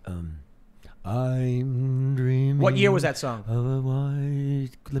Christmas song. I'm dreaming. What year was that song? Of a white,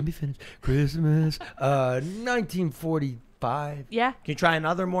 let me finish. Christmas, 1945. Yeah. Can you try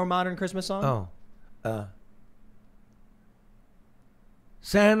another more modern Christmas song?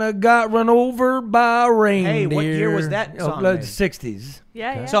 Santa got run over by a reindeer. Hey, what year was that song the made? 60s.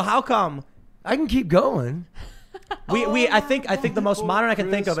 Yeah. So how come I can keep going. I think the most modern I can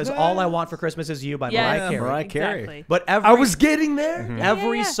think of is "All I Want for Christmas Is You" by Yes. Mariah Carey. Mariah Carey. Exactly. But I was getting there.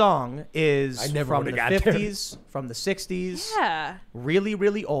 every Yeah. song is I never from the would've got there. 50s, from the 60s, Yeah. really,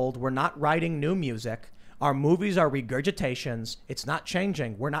 really old. We're not writing new music. Our movies are regurgitations. It's not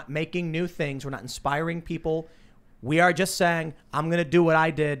changing. We're not making new things. We're not inspiring people. We are just saying, I'm going to do what I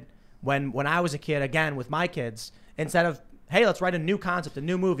did when I was a kid, again, with my kids, instead of, hey, let's write a new concept, a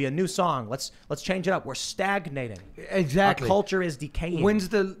new movie, a new song. Let's change it up. We're stagnating. Exactly. Our culture is decaying. When's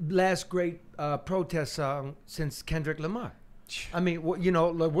the last great protest song since Kendrick Lamar? I mean,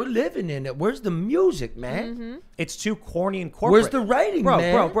 like, we're living in it. Where's the music, man? It's too corny and corporate. Where's the writing,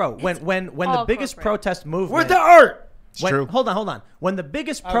 man? Bro. When the all biggest corporate. protest movement. Where's the art? It's true. Hold on. When the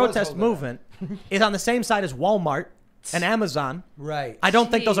biggest was protest holding movement is on the same side as Walmart and Amazon, Right. I don't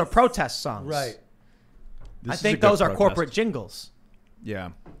think those are Jeez. protest songs. Right. I This is a think good those are protest. corporate jingles. Yeah,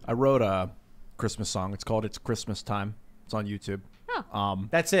 I wrote a Christmas song. It's called "It's Christmas Time." It's on YouTube.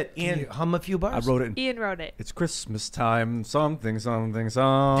 That's it. Can Ian, you hum a few I bars? wrote it. In, Ian wrote it. it's Christmas time. Something song.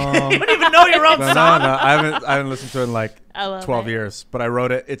 you don't even know your own No, song. I haven't listened to it in like I love 12 it. years. But I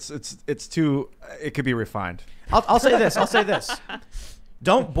wrote it. It's too. It could be refined. I'll say this.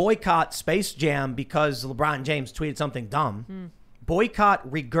 Don't boycott Space Jam because LeBron James tweeted something dumb. Boycott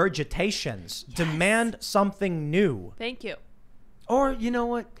regurgitations. Demand something new. Thank you. Or, you know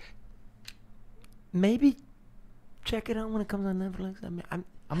what? Maybe check it out when it comes on Netflix. I mean, I'm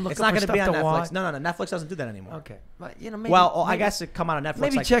looking It's not for going to stuff be on to Netflix. watch. No. Netflix doesn't do that anymore. Okay. But, maybe, Well, I maybe- guess it come out on Netflix.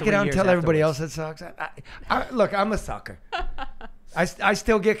 Maybe like check it 3 out and years tell everybody afterwards. else it sucks. Look, I'm a sucker. I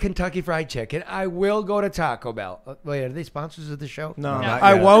still get Kentucky Fried Chicken. I will go to Taco Bell. Wait, are they sponsors of the show? No. Not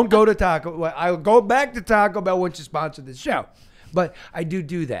I yet. won't go to Taco. Well, I'll go back to Taco Bell once you sponsor the show. But I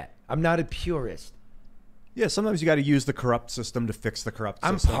do that. I'm not a purist. Yeah, sometimes you got to use the corrupt system to fix the corrupt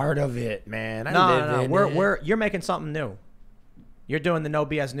I'm system. part of it, man. I No. live in it. You're making something new. You're doing the No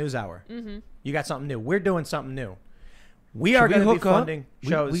BS News Hour. You got something new. We're doing something new. We are Should going to be hook up? funding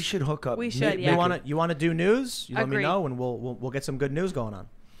shows. We should hook up. We should, You yeah. want to do news? You let me Agreed. know, and we'll get some good news going on.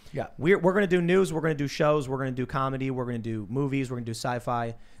 Yeah. We're going to do news. We're going to do shows. We're going to do comedy. We're going to do movies. We're going to do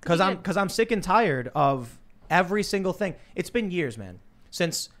sci-fi. Because I'm sick and tired of every single thing. It's been years, man.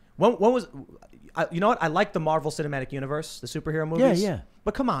 Since when was? You know what? I like the Marvel Cinematic Universe, the superhero movies. Yeah.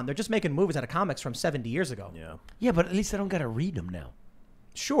 But come on, they're just making movies out of comics from 70 years ago. Yeah. Yeah, but at least I don't got to read them now.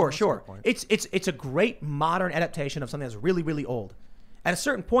 Sure. a good point. It's a great modern adaptation of something that's really, really old. At a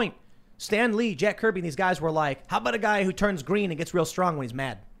certain point, Stan Lee, Jack Kirby, and these guys were like, how about a guy who turns green and gets real strong when he's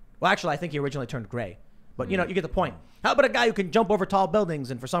mad? Well, actually, I think he originally turned gray. But, you get the point. How about a guy who can jump over tall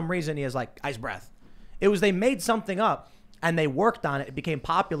buildings and for some reason he has, like, ice breath? They made something up and they worked on it. It became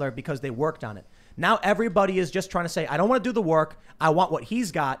popular because they worked on it. Now everybody is just trying to say, I don't want to do the work. I want what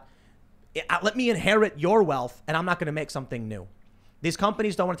he's got. Let me inherit your wealth, and I'm not going to make something new. These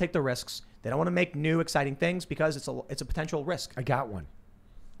companies don't want to take the risks. They don't want to make new, exciting things because it's a potential risk. I got one.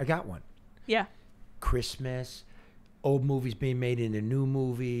 Yeah. Christmas, old movies being made into new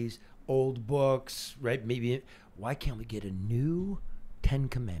movies, old books, right? Maybe. Why can't we get a new 10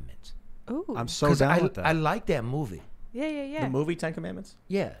 Commandments? Ooh. I'm so 'Cause down with that. I like that movie. Yeah. The movie 10 Commandments?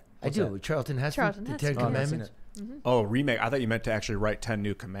 Yeah, What's I do. that? Charlton Heston, Charlton the Heston. 10 Oh, I've seen Commandments. it. Oh, remake. I thought you meant to actually write 10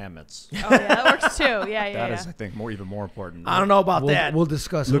 New Commandments. Oh, yeah, that works too. Yeah. That is, I think, even more important. I don't know about that. We'll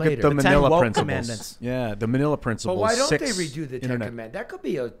discuss Look later. at the 10 Manila woke Principles. commandments. Yeah, the Manila Principles. But why don't they 6 redo the Ten internet. Commandments? That could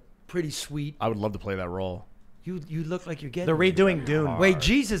be a pretty sweet. I would love to play that role. You look like you're getting. They're redoing Dune. Wait,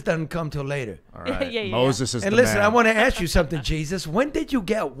 Jesus doesn't come till later. All right. Yeah. Moses is And the listen, man. I want to ask you something, Jesus. When did you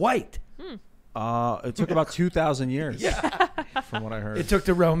get white? It took about 2,000 years. Yeah. From what I heard. It took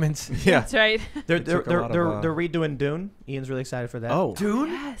the Romans. yeah. That's right. They're took a lot of, they're redoing Dune. Ian's really excited for that. Oh. Dune?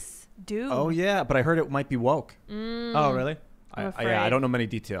 Yes. Dude. Oh, yeah. But I heard it might be woke. Oh, really? I'm I afraid. don't know many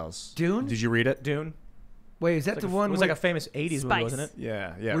details. Dune? Did you read it? Dune. Wait, is that Like the a- one? It was with- like a famous '80s movie, wasn't it?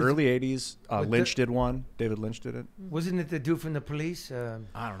 Yeah. Yeah. Was- Early 80s. with Lynch the- did one. David Lynch did it. Wasn't it the dude from the police?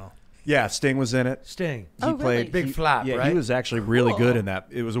 I don't know. Yeah. Sting was in it. Sting. He Oh, really? Big flop, Yeah, right? he was actually really Cool. good in that.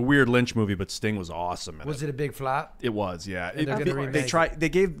 It was a weird Lynch movie, but Sting was awesome in Was it a big flop? It was, yeah. And they're gonna remake it.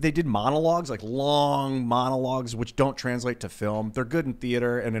 They did monologues, like long monologues, which don't translate to film. They're good in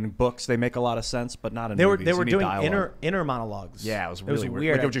theater and in books. They make a lot of sense, but not in movies. They You were need doing dialogue. inner monologues. Yeah, it was really weird.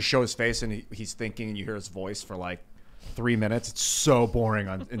 weird. Like, it would just show his face and he's thinking, and you hear his voice for like 3 minutes. It's so boring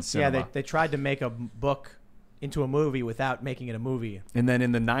in yeah, cinema. they tried to make a book into a movie without making it a movie. And then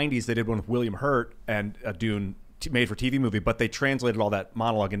in the 90s, they did one with William Hurt and a Dune made-for-TV movie, but they translated all that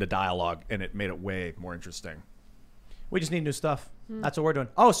monologue into dialogue, and it made it way more interesting. We just need new stuff. That's what we're doing.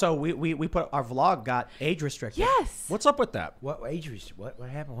 Oh, so we put our vlog got age restricted. Yes. What's up with that? What age? What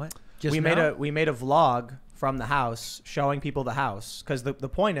happened? What? Just we now? made a vlog from the house showing people the house because the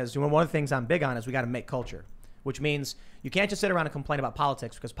point is, one of the things I'm big on is we got to make culture, which means you can't just sit around and complain about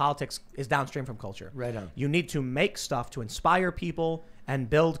politics because politics is downstream from culture. Right on. You need to make stuff to inspire people and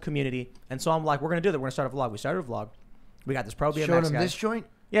build community. And so I'm like, we're gonna do that. We're gonna start a vlog. We started a vlog. We got this Pro BMX Showing them guy. this joint?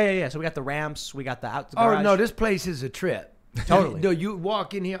 Yeah. So we got the ramps. We got the out. The Oh garage. no, this place is a trip. Totally. No, you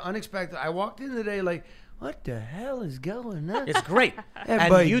walk in here unexpected. I walked in today like, what the hell is going on? It's great.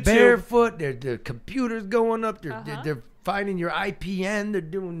 Everybody and YouTube, barefoot. Their computers going up. They're finding your IPN. They're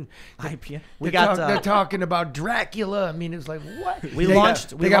doing IPN. They're talking about Dracula. I mean, it's like what? We They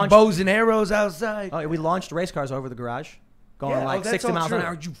launched- Got, we they got launched- bows and arrows outside. we launched race cars over the garage, going Yeah, like that's 60 all miles an true.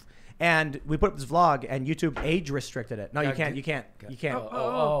 hour. And we put up this vlog, and YouTube age restricted it. No, you Yeah, can't. good. You can't. You can't.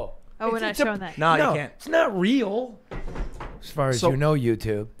 Oh. Oh, we're not showing that. No, you can't. It's not real. As far as So- you know,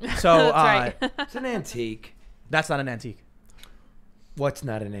 YouTube. So That's right. It's an antique. that's not an antique. What's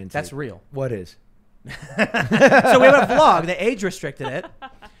not an antique? That's real. What is? So we have a vlog. They age restricted it,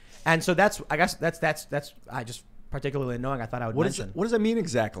 and so that's. I guess that's. I just particularly annoying. I thought I would What mention. does that mean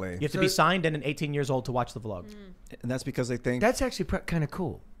exactly? You have to be signed in and 18 years old to watch the vlog. And that's because they think That's actually kind of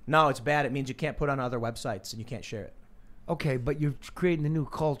cool. No, it's bad. It means you can't put it on other websites and you can't share it. Okay, but you're creating a new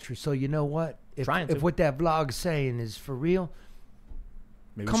culture, so you know what? Trying to. If what that vlog's saying is for real,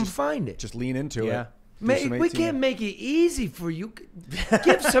 maybe come just, find it. just lean into Yeah. it. Do some We 18. can't make it easy for you.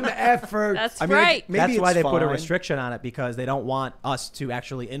 Give some effort. That's I mean, right. maybe That's why it's they put a fine. restriction on it because they don't want us to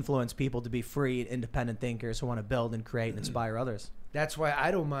actually influence people to be free, independent thinkers who want to build and create and inspire others. That's why I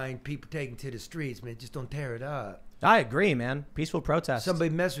don't mind people taking to the streets, man. Just don't tear it up. I agree, man. Peaceful protest.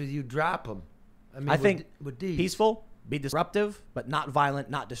 Somebody mess with you, drop them. I think with these. peaceful, be disruptive, but not violent,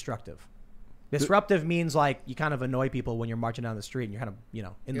 not destructive. Disruptive means like you kind of annoy people when you're marching down the street and you're kind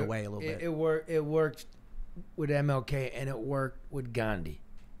of, in the way a little bit. It worked with MLK and it worked with Gandhi.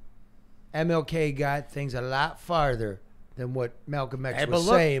 MLK got things a lot farther than what Malcolm X Hey, was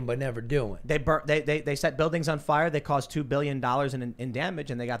but look- saying, but never doing. They set buildings on fire. They caused $2 billion in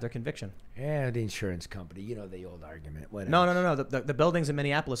damage, and they got their conviction. Yeah, the insurance company. You know the old argument. Whatever. No. The buildings in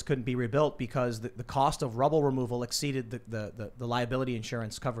Minneapolis couldn't be rebuilt because the cost of rubble removal exceeded the liability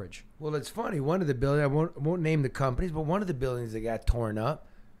insurance coverage. Well, it's funny. One of the buildings, I won't name the companies, but one of the buildings that got torn up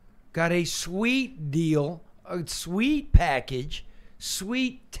got a sweet deal, a sweet package,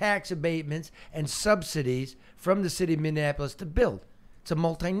 sweet tax abatements and subsidies from the city of Minneapolis to build. It's a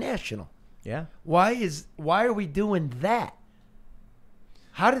multinational. Yeah. Why are we doing that?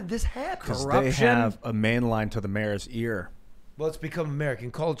 How did this happen? Because they Corruption. have a main line to the mayor's ear. Well, it's become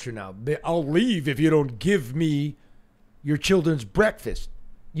American culture now. I'll leave if you don't give me your children's breakfast.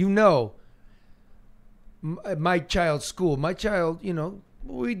 You know, my child's school,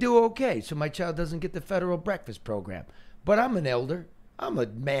 we do okay. So my child doesn't get the federal breakfast program. But I'm an elder. I'm a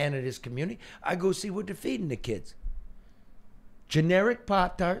man of this community. I go see what they're feeding the kids. Generic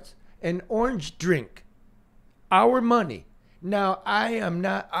Pop-Tarts and orange drink. Our money. Now,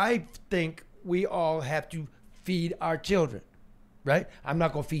 I think we all have to feed our children, right? I'm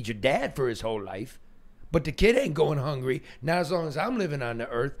not going to feed your dad for his whole life, but the kid ain't going hungry, not as long as I'm living on the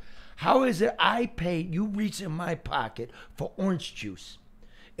earth. How is it I pay, you reach in my pocket for orange juice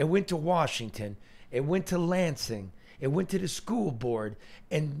and went to Washington It went to Lansing. It went to the school board.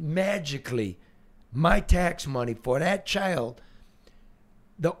 And magically, my tax money for that child,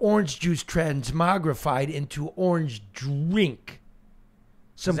 the orange juice transmogrified into orange drink.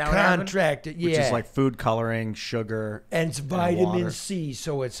 Some that what happened? contractor. Yeah. Which is like food coloring, sugar, and it's water. vitamin C,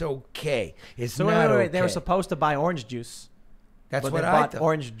 so it's okay. It's So not wait, okay. they were supposed to buy orange juice. That's but what they I bought thought.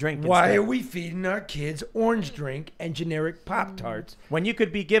 orange drink Why instead. are we feeding our kids orange drink and generic Pop-Tarts? When you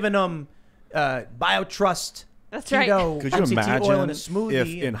could be giving them BioTrust, That's right. keto, Could you MCT oil in a imagine smoothie. if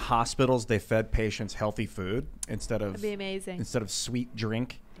in hospitals they fed patients healthy food instead of That'd be amazing. instead of sweet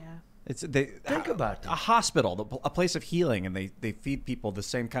drink? Yeah. Think about a that. hospital, a place of healing, and they feed people the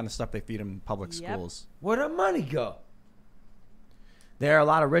same kind of stuff they feed in public Yep. schools. Where'd our money go? There are a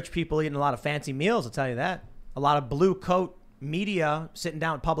lot of rich people eating a lot of fancy meals, I'll tell you that. A lot of blue coat media sitting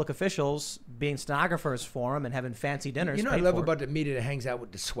down with public officials, being stenographers for them and having fancy dinners. You know what I paid love for. about the media that hangs out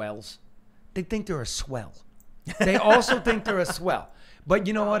with the swells? They think they're a swell. They also think they're a swell. But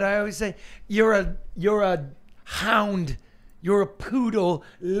you know what I always say? You're a hound. You're a poodle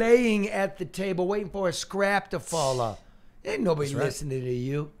laying at the table waiting for a scrap to fall off. Ain't nobody That's right. listening to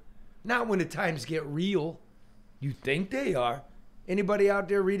you. Not when the times get real. You think they are. Anybody out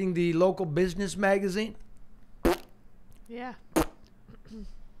there reading the local business magazine? Yeah.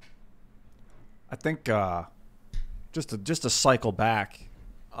 I think just to cycle back,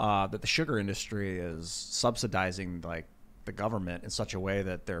 that the sugar industry is subsidizing like the government in such a way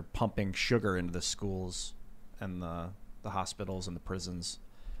that they're pumping sugar into the schools and the hospitals and the prisons,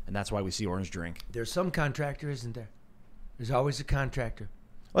 and that's why we see orange drink. There's some contractor, isn't there? There's always a contractor.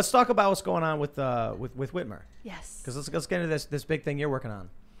 Let's talk about what's going on with Whitmer. Yes. Because let's get into this big thing you're working on.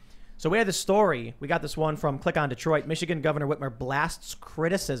 So we had this story. We got this one from Click on Detroit. Michigan Governor Whitmer blasts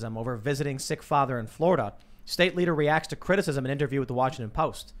criticism over visiting sick father in Florida. State leader reacts to criticism in an interview with the Washington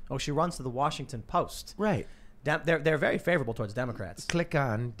Post. Oh, she runs to the Washington Post. Right. They're very favorable towards Democrats. Click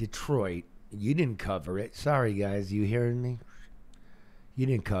on Detroit. You didn't cover it. Sorry, guys. You hearing me? You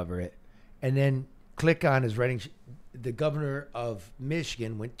didn't cover it. And then click on is writing. The governor of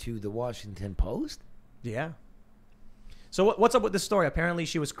Michigan went to the Washington Post. Yeah. So what's up with this story? Apparently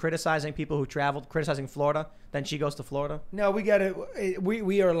she was criticizing people who traveled, criticizing Florida. Then she goes to Florida. No, we got to.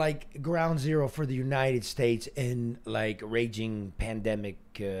 We are like ground zero for the United States in like raging pandemic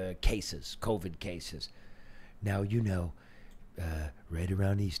cases, COVID cases. Now you know, right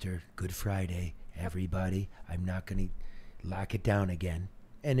around Easter, Good Friday, everybody. I'm not going to lock it down again,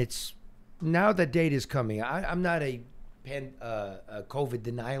 and it's now the date is coming. I'm not a COVID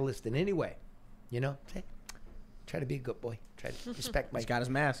denialist in any way. You know, try to be a good boy. Try to respect my. He's got his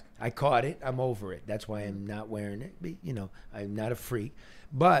mask. I caught it. I'm over it. That's why I'm not wearing it. But, you know, I'm not a freak.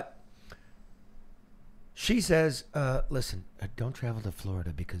 But she says, listen, don't travel to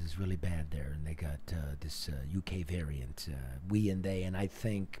Florida because it's really bad there. And they got this UK variant, we and they. And I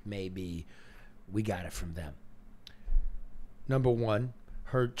think maybe we got it from them. Number one,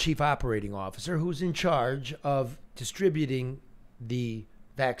 her chief operating officer, who's in charge of distributing the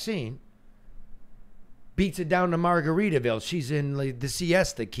vaccine, beats it down to Margaritaville. She's in like the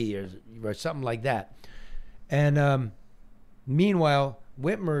Siesta Key or something like that. And meanwhile,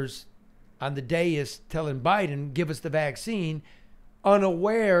 Whitmer's on the dais telling Biden, give us the vaccine,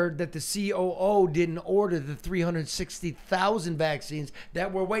 unaware that the COO didn't order the 360,000 vaccines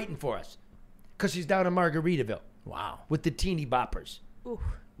that were waiting for us because she's down in Margaritaville. Wow. With the teeny boppers. Ooh.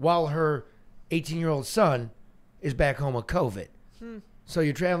 While her 18-year-old son is back home with COVID. So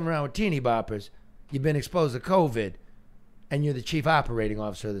you're traveling around with teeny boppers. You've been exposed to COVID, and you're the chief operating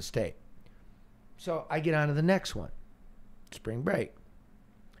officer of the state. So I get on to the next one. Spring break.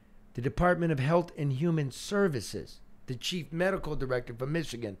 The Department of Health and Human Services, the chief medical director for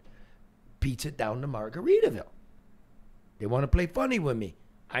Michigan, beats it down to Margaritaville. They want to play funny with me.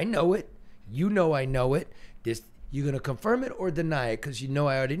 I know it. You know I know it. You going to confirm it or deny it because you know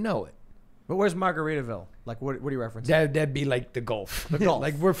I already know it. But where's Margaritaville? Like, what are you referencing? That'd be like the Gulf. The Gulf.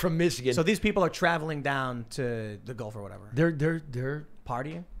 Like we're from Michigan. So these people are traveling down to the Gulf or whatever. They're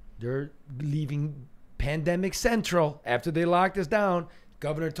Partying? They're leaving Pandemic Central after they locked us down.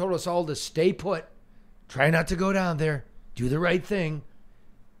 Governor told us all to stay put. Try not to go down there. Do the right thing.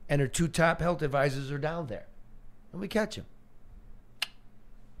 And her two top health advisors are down there. And we catch them.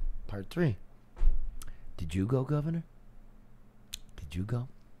 Part 3. Did you go, Governor? Did you go?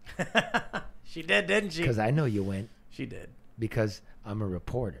 She did, didn't she? Because I know you went. She did. Because I'm a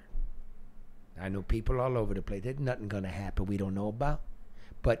reporter. I know people all over the place. There's nothing going to happen we don't know about.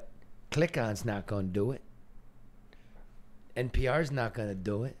 But Click-On's not going to do it. NPR's not going to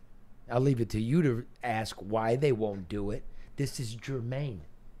do it. I'll leave it to you to ask why they won't do it. This is germane.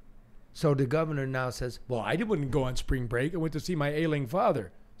 So the governor now says, well, I wouldn't go on spring break. I went to see my ailing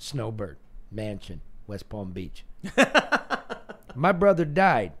father. Snowbird, mansion, West Palm Beach. My brother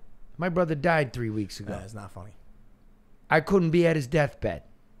died. My brother died 3 weeks ago. That's not funny. I couldn't be at his deathbed.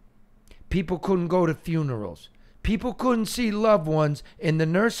 People couldn't go to funerals. People couldn't see loved ones in the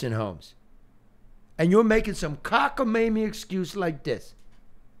nursing homes. And you're making some cockamamie excuse like this.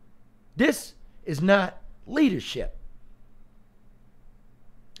 This is not leadership.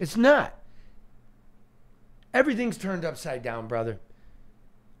 It's not. Everything's turned upside down, brother.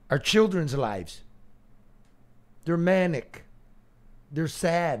 Our children's lives. They're manic. They're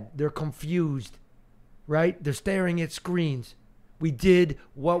sad. They're confused. Right? They're staring at screens. We did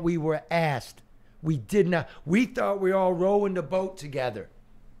what we were asked. We did not. We thought we all rowing the boat together.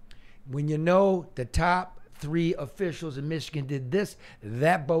 When you know the top 3 officials in Michigan did this,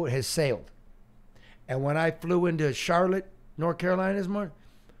 that boat has sailed. And when I flew into Charlotte, North Carolina this morning,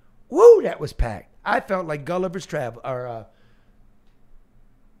 woo, that was packed. I felt like Gulliver's Travel or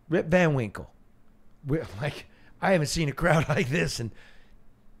Rip Van Winkle. Like, I haven't seen a crowd like this in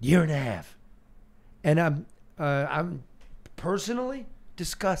a year and a half. And I'm personally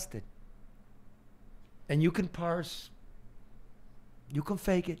disgusted. And you can parse, you can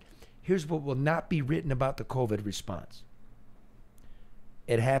fake it. Here's what will not be written about the COVID response.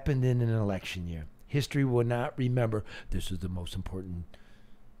 It happened in an election year. History will not remember this is the most important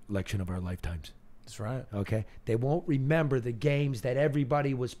election of our lifetimes. That's right. Okay? They won't remember the games that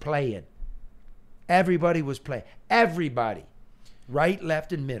everybody was playing. Everybody was playing. Everybody. Right,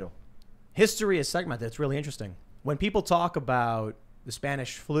 left, and middle. History is segmented. It's really interesting. When people talk about the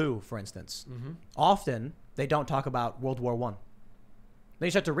Spanish flu, for instance, often they don't talk about World War I. Then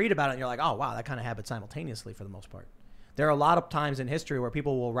you start to read about it and you're like, oh, wow, that kind of happened simultaneously for the most part. There are a lot of times in history where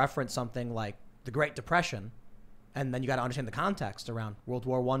people will reference something like the Great Depression, and then you got to understand the context around World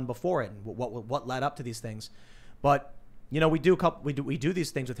War I before it and what led up to these things. But, you know, we do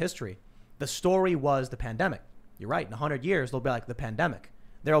these things with history. The story was the pandemic. You're right. In 100 years, they'll be like the pandemic.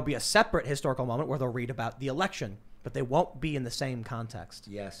 There will be a separate historical moment where they'll read about the election, but they won't be in the same context.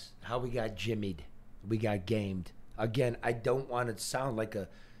 Yes. How we got jimmied. We got gamed. Again, I don't want to sound like a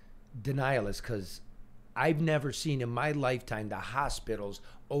denialist because I've never seen in my lifetime the hospitals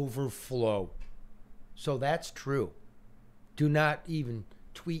overflow. So that's true. Do not even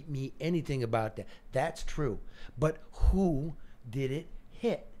tweet me anything about that. That's true. But who did it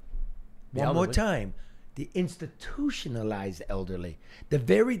hit? One more time. The institutionalized elderly. The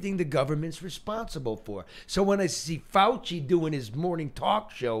very thing the government's responsible for. So when I see Fauci doing his morning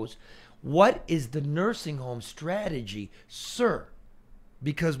talk shows, what is the nursing home strategy, sir?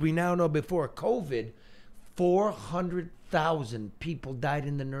 Because we now know before COVID, 400,000 people died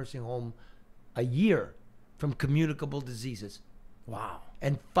in the nursing home a year from communicable diseases. Wow.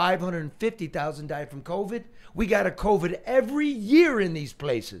 And 550,000 died from COVID. We got a COVID every year in these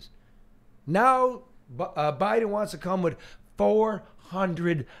places. Now Biden wants to come with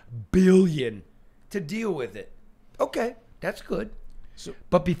 $400 billion to deal with it. Okay, that's good.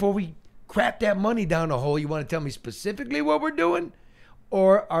 But before we crap that money down the hole, you want to tell me specifically what we're doing?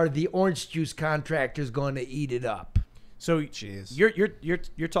 Or are the orange juice contractors going to eat it up? So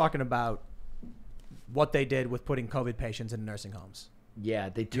you're talking about what they did with putting COVID patients in nursing homes. Yeah,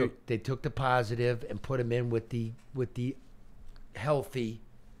 they took the positive and put them in with the healthy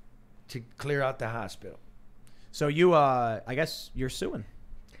to clear out the hospital. So you, I guess you're suing.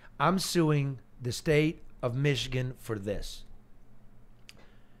 I'm suing the state of Michigan for this.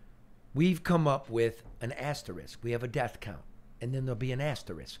 We've come up with an asterisk. We have a death count, and then there'll be an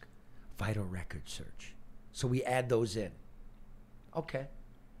asterisk, vital record search. So we add those in. Okay.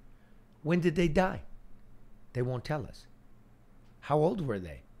 When did they die? They won't tell us. How old were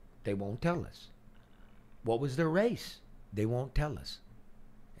they? They won't tell us. What was their race? They won't tell us.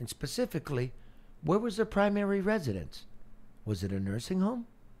 And specifically, where was their primary residence? Was it a nursing home?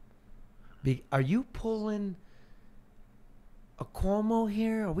 Are you pulling a Cuomo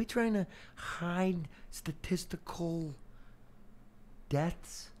here? Are we trying to hide statistical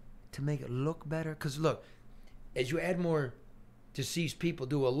deaths to make it look better? Because look, as you add more deceased people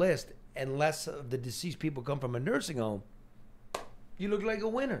to a list and less of the deceased people come from a nursing home, you look like a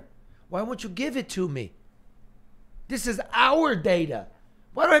winner. Why won't you give it to me? This is our data.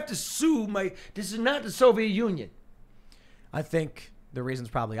 Why do I have to sue this is not the Soviet Union. I think the reason's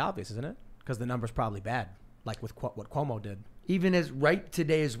probably obvious, isn't it? Because the number's probably bad, like with what Cuomo did. Even as right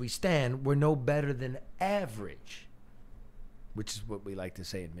today as we stand, we're no better than average, which is what we like to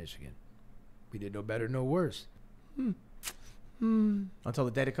say in Michigan. We did no better, no worse. Until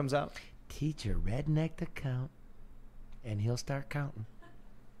the data comes out. Teach your redneck to count, and he'll start counting.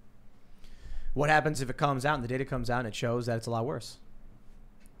 What happens if it comes out and the data comes out and it shows that it's a lot worse?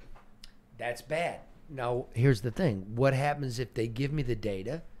 That's bad. Now, here's the thing. What happens if they give me the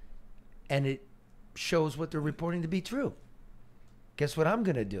data and it shows what they're reporting to be true? Guess what I'm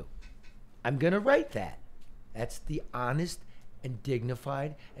going to do? I'm going to write that. That's the honest and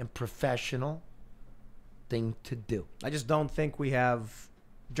dignified and professional thing to do. I just don't think we have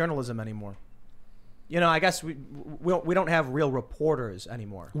journalism anymore. You know, I guess we don't have real reporters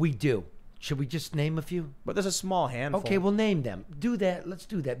anymore. We do. Should we just name a few? But there's a small handful. Okay, we'll name them. Do that. Let's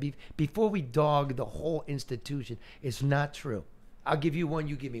do that. Before we dog the whole institution, it's not true. I'll give you one.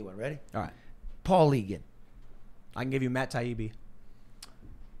 You give me one. Ready? All right. Paul Egan. I can give you Matt Taibbi.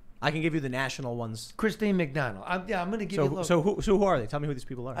 I can give you the national ones. Christine McDonald. I'm going to give you a little. So who are they? Tell me who these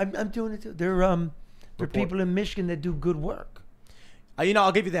people are. I'm doing it too. They're people in Michigan that do good work. You know,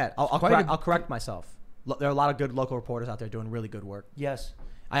 I'll give you that. I'll correct myself. There are a lot of good local reporters out there doing really good work. Yes.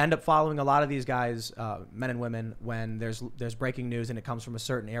 I end up following a lot of these guys, men and women, when there's breaking news and it comes from a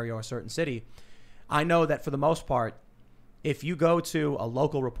certain area or a certain city. I know that for the most part, if you go to a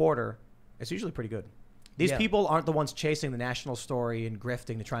local reporter, it's usually pretty good. These people aren't the ones chasing the national story and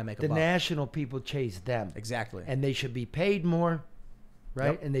grifting to try and make a buck. The national people chase them. Exactly. And they should be paid more,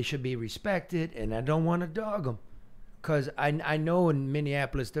 right? Yep. And they should be respected. And I don't want to dog them. Because I know in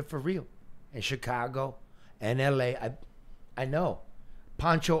Minneapolis, they're for real. In Chicago and L.A., I know.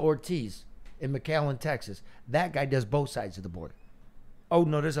 Pancho Ortiz in McAllen, Texas. That guy does both sides of the border. Oh,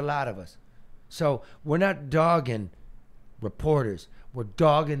 no, there's a lot of us. So we're not dogging reporters. We're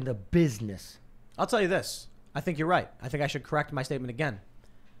dogging the business. I'll tell you this. I think you're right. I think I should correct my statement again.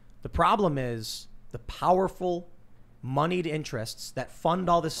 The problem is the powerful, moneyed interests that fund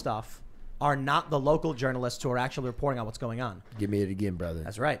all this stuff are not the local journalists who are actually reporting on what's going on. Give me it again, brother.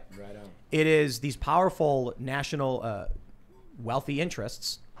 That's right. Right on. It is these powerful national wealthy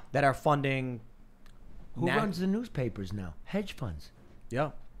interests that are funding. Who runs the newspapers now? Hedge funds.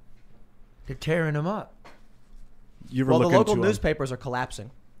 Yeah. They're tearing them up. You ever Well, the look local into, newspapers are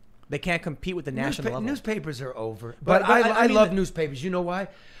collapsing. They can't compete with the national level. Newspapers are over. But But I I mean love newspapers. You know why?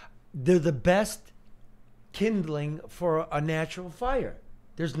 They're the best kindling for a natural fire.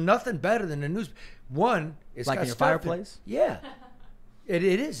 There's nothing better than a news. One, it's Like got in your stuff fireplace? Yeah. It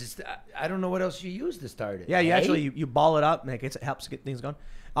is. I don't know what else you use to start it. Yeah, you Hay? actually you ball it up, and it helps get things going.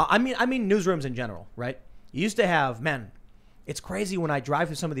 I mean newsrooms in general, right? You used to have It's crazy when I drive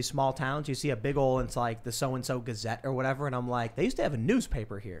through some of these small towns. You see a big old, it's like the so and so Gazette or whatever, and I'm like, they used to have a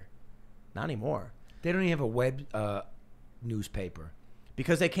newspaper here, not anymore, They don't even have a web newspaper.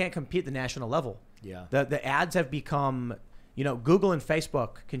 because they can't compete at the national level. Yeah. The ads have become, Google and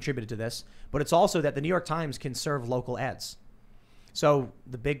Facebook contributed to this, but it's also that the New York Times can serve local ads. So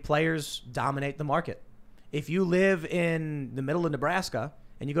the big players dominate the market. If you live in the middle of Nebraska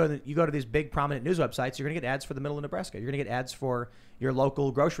and you go to these big prominent news websites, you're going to get ads for the middle of Nebraska. You're going to get ads for your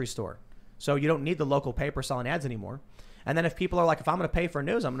local grocery store. So you don't need the local paper selling ads anymore. And then if people are like, if I'm going to pay for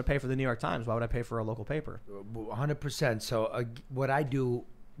news, I'm going to pay for the New York Times. Why would I pay for a local paper? 100%. So what I do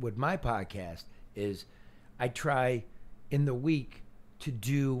with my podcast is I try in the week to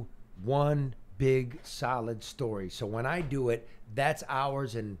do one big solid story. So when I do it, that's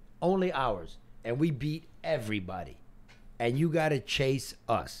ours and only ours. And we beat everybody. And you got to chase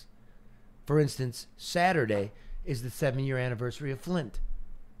us. For instance, Saturday is the 7-year anniversary of Flint.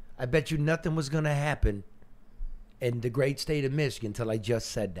 I bet you nothing was going to happen in the great state of Michigan until I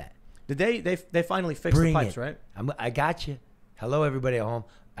just said that. Did they finally fix the pipes, right? I got you. Hello, everybody at home.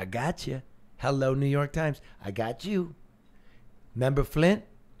 I got you. Hello, New York Times. I got you. Remember Flint?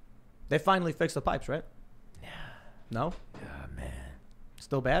 They finally fixed the pipes, right? No? Oh, man.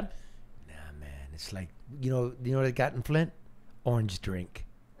 Still bad? Nah, man. It's like, you know what they got in Flint? Orange drink.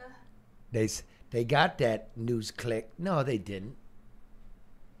 They got that news click. No, they didn't.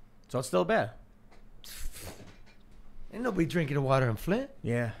 So it's still bad. Ain't nobody drinking the water in Flint.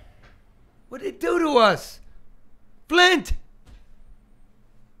 Yeah. What did they do to us? Flint!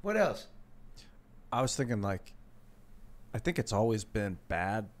 What else? I was thinking, I think it's always been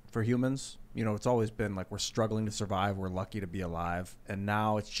bad for humans. It's always been like we're struggling to survive. We're lucky to be alive. And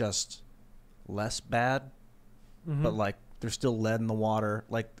now it's just less bad. Mm-hmm. But, there's still lead in the water.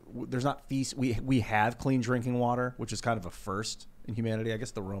 There's not feast. We have clean drinking water, which is kind of a first in humanity. I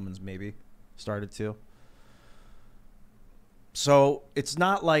guess the Romans maybe started to. So it's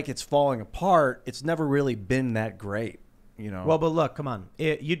not like it's falling apart. It's never really been that great, Well, but look, come on.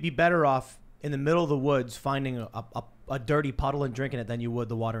 You'd be better off in the middle of the woods finding a dirty puddle and drinking it than you would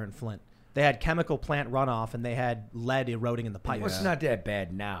the water in Flint. They had chemical plant runoff and they had lead eroding in the pipes. Well, it's not that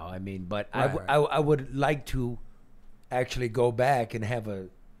bad now. I mean, but Right. I would like to actually go back and have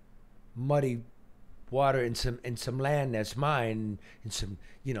muddy water in some land that's mine, in some,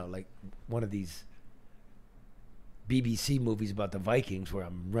 like one of these BBC movies about the Vikings where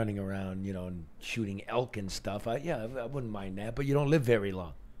I'm running around, and shooting elk and stuff. I wouldn't mind that, but you don't live very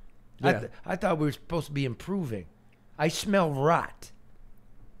long. Yeah. I thought we were supposed to be improving. I smell rot.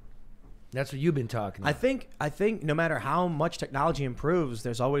 That's what you've been talking about. I think no matter how much technology improves,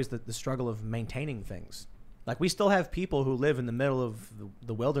 there's always the struggle of maintaining things. Like we still have people who live in the middle of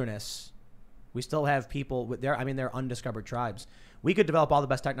the wilderness. We still have people with they're undiscovered tribes. We could develop all the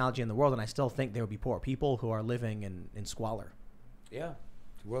best technology in the world, and I still think there would be poor people who are living in squalor. Yeah.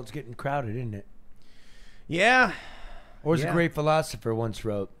 The world's getting crowded, isn't it? Yeah. Or as a great philosopher once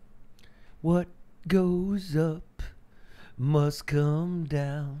wrote, what goes up must come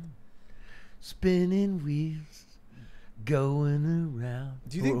down, spinning wheels going around.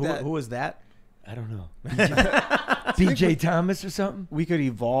 Do you think who was that? I don't know. DJ Thomas or something? We could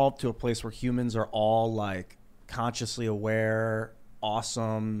evolve to a place where humans are all like consciously aware,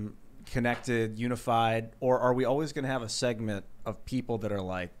 awesome, connected, unified, or are we always going to have a segment of people that are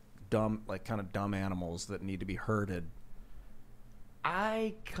like dumb, like kind of dumb animals that need to be herded?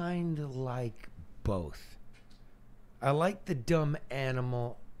 I kind of like both. I like the dumb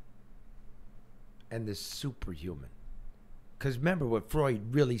animal and the superhuman. Because remember what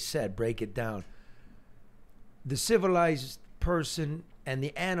Freud really said, break it down. The civilized person and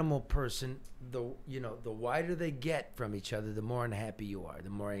the animal person, the wider they get from each other, the more unhappy you are, the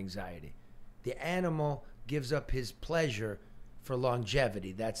more anxiety. The animal gives up his pleasure for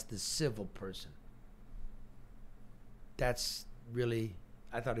longevity. That's the civil person. That's really,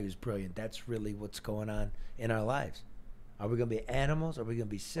 I thought he was brilliant. That's really what's going on in our lives. Are we going to be animals? Are we going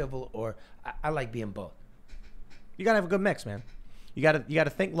to be civil? Or I like being both. You gotta have a good mix, man. You gotta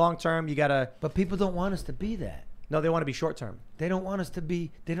think long term. You gotta. But people don't want us to be that. No, they want to be short term. They don't want us to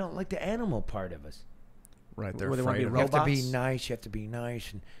be. They don't like the animal part of us. Right, they're Where they wanna afraid be of You have to be robots? nice. You have to be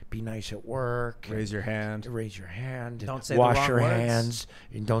nice and be nice at work. raise your hand. Raise your hand. Don't say the wash wrong your words. hands.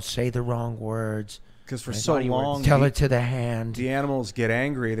 And don't say the wrong words. Because for Right. so Body words. long, Tell it to the hand. the animals get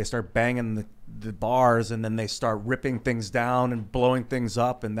angry. They start banging the bars, and then they start ripping things down and blowing things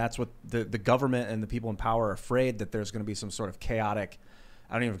up. And that's what the government and the people in power are afraid, that there's going to be some sort of chaotic,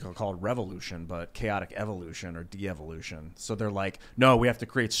 I don't even call it revolution, but chaotic evolution or de-evolution. So they're like, no, we have to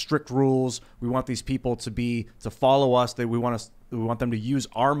create strict rules. We want these people to follow us. We want them to use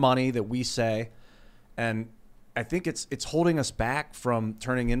our money that we say. And I think it's holding us back from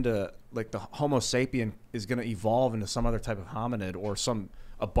turning into, like, the Homo sapien is going to evolve into some other type of hominid or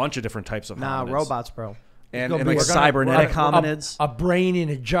a bunch of different types of Nah, hominids. robots, bro. And It's like gonna be- cybernetic a- hominids. A brain in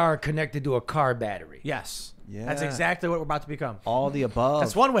a jar connected to a car battery. Yes. Yeah. That's exactly what we're about to become. All the above.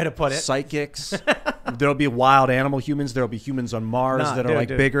 That's one way to put it. Psychics. There'll be wild animal humans. There'll be humans on Mars Nah, that are dude, like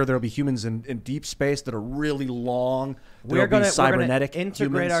dude. bigger. There'll be humans in deep space that are really long. We're There'll be gonna cybernetic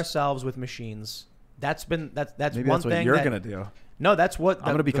integrate humans. ourselves with machines. That's Maybe one that's thing what you're that, gonna do. No, that's what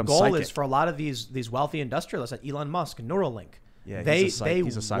I'm gonna become the goal is psychic. for a lot of these wealthy industrialists like Elon Musk and Neuralink. Yeah, they he's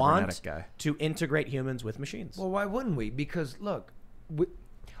a cybernetic want guy. to integrate humans with machines. Well, why wouldn't we? Because look,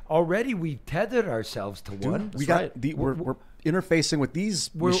 already we've tethered ourselves to one. We That's got right. we're interfacing with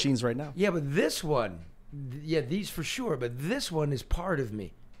these machines right now. Yeah, but this one, yeah, these for sure. But this one is part of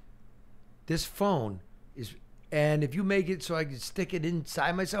me. This phone is, and if you make it so I can stick it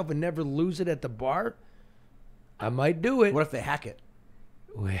inside myself and never lose it at the bar, I might do it. What if they hack it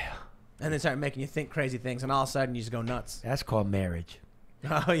Well, and they start making you think crazy things, and all of a sudden you just go nuts? that's called marriage.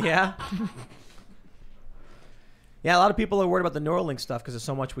 Oh yeah. Yeah, a lot of people are worried about the Neuralink stuff because there's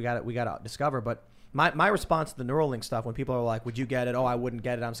so much we got to discover. But my response to the Neuralink stuff, when people are like, "Would you get it?" "Oh, I wouldn't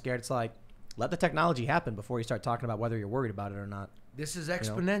get it. I'm scared." It's like, let the technology happen before you start talking about whether you're worried about it or not. This is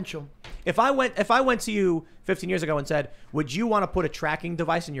exponential. If I went to you 15 years ago and said, "Would you want to put a tracking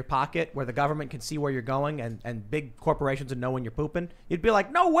device in your pocket where the government can see where you're going and big corporations would know when you're pooping?" You'd be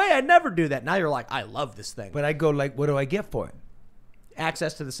like, "No way, I'd never do that." Now you're like, "I love this thing." But I go like, what do I get for it?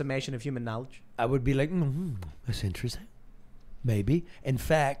 Access to the summation of human knowledge. I would be like, that's interesting. Maybe. In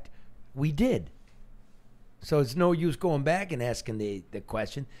fact, we did. So it's no use going back and asking the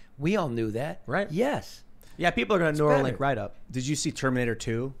question. We all knew that. Right. Yes. Yeah, people are going to It's Neuralink better. right up. Did you see Terminator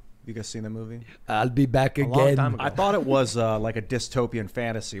 2? You guys seen the movie? I'll be back A long again. time ago. I thought it was like a dystopian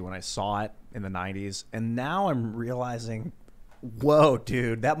fantasy when I saw it in the 90s. And now I'm realizing, whoa,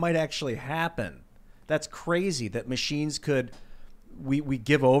 dude, that might actually happen. That's crazy that machines could, we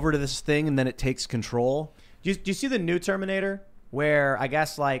give over to this thing and then it takes control. Do you see the new Terminator where I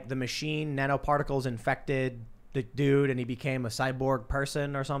guess like the machine nanoparticles infected the dude and he became a cyborg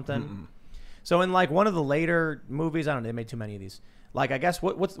person or something? So in like one of the later movies, I don't know, they made too many of these. Like, I guess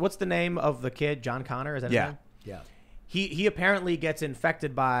what's the name of the kid? John Connor, is that his name? Yeah. He apparently gets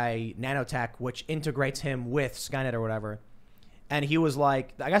infected by nanotech, which integrates him with Skynet or whatever. And he was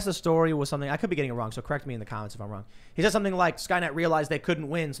like, I guess the story was something, I could be getting it wrong, so correct me in the comments if I'm wrong. He said something like, Skynet realized they couldn't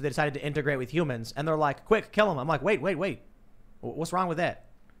win, so they decided to integrate with humans. And they're like, quick, kill him. I'm like, wait. What's wrong with that?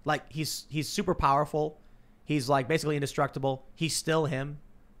 Like, he's super powerful. He's like basically indestructible. He's still him.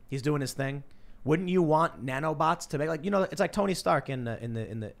 He's doing his thing. Wouldn't you want nanobots to make, like, you know, it's like Tony Stark in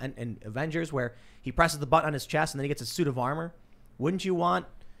Avengers, where he presses the button on his chest and then he gets a suit of armor? Wouldn't you want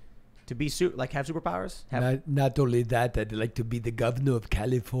to be have superpowers? Not only that, I'd like to be the governor of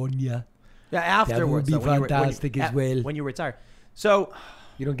California. Yeah, afterwards. That would be fantastic as well. When you retire. So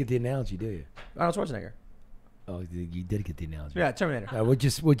you don't get the analogy, do you? Arnold Schwarzenegger. Oh, you did get the analogy. Yeah, Terminator.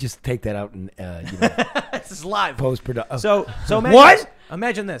 We'll just take that out and This is live. Post production. So imagine, what?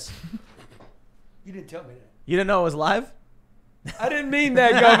 Imagine this. You didn't tell me that. You didn't know it was live? I didn't mean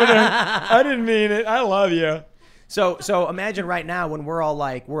that, Governor. I didn't mean it. I love you. So imagine right now when we're all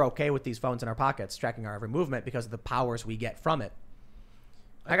like, we're okay with these phones in our pockets, tracking our every movement because of the powers we get from it.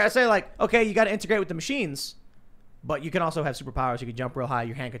 I gotta say, like, okay, you gotta integrate with the machines, but you can also have superpowers. You can jump real high.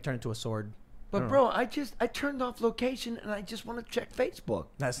 Your hand could turn into a sword. But bro, I turned off location and I just want to check Facebook.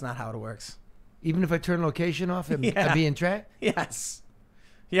 That's not how it works. Even if I turn location off, I'm being tracked? Yes.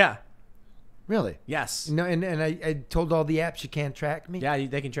 Yeah. Really? Yes. No, and I told all the apps you can't track me? Yeah,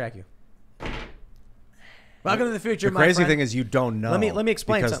 they can track you. Welcome to the future, The my crazy friend. thing is you don't know. Let me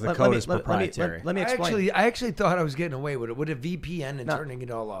explain because something. the code is proprietary. Let me explain. I actually thought I was getting away with it with a VPN and turning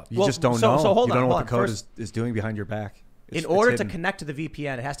it all off. You Well, just don't so- know. so hold you on, don't know hold what the on. code First- is doing behind your back. In order to hidden. connect to the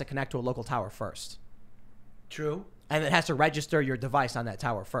VPN, it has to connect to a local tower first. True. And it has to register your device on that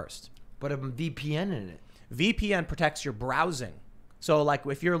tower first. But I'm VPN in it. VPN protects your browsing. So, like,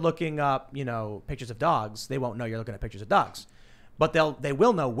 if you're looking up, pictures of dogs, they won't know you're looking at pictures of dogs. But they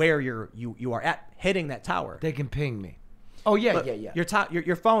will know where you are at hitting that tower. They can ping me. Oh, yeah, But yeah.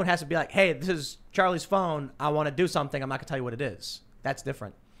 Your phone has to be like, hey, this is Charlie's phone. I want to do something. I'm not going to tell you what it is. That's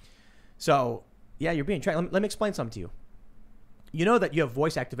different. So, yeah, you're being tracked. Let me explain something to you. You know that you have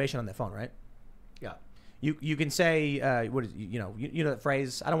voice activation on that phone, right? Yeah. You can say, what is, you know that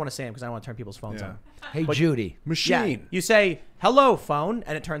phrase? I don't want to say it because I don't want to turn people's phones on. Hey, But- Judy. Machine. Yeah, you say, hello, phone,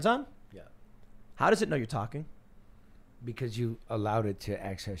 and it turns on. Yeah. How does it know you're talking? Because you allowed it to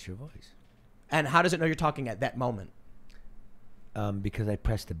access your voice. And how does it know you're talking at that moment? Because I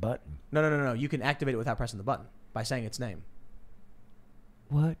pressed the button. No. You can activate it without pressing the button by saying its name.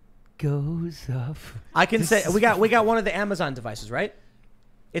 What goes up? I can say we got one of the Amazon devices, right?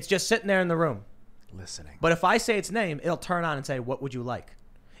 It's just sitting there in the room. Listening. But if I say its name, it'll turn on and say, "What would you like?"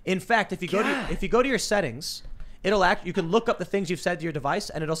 In fact, if you go to your settings, you can look up the things you've said to your device,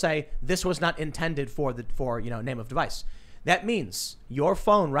 and it'll say this was not intended for name of device. That means your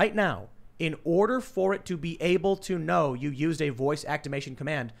phone right now, in order for it to be able to know you used a voice activation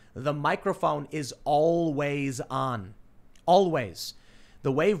command, the microphone is always on, always.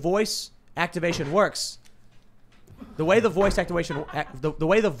 The way voice activation works, the way the voice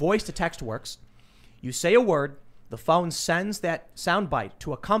to text works. You say a word, the phone sends that sound bite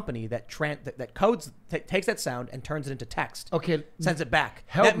to a company that takes that sound and turns it into text. Okay. Sends it back.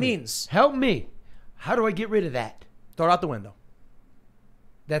 Help me. How do I get rid of that? Throw it out the window.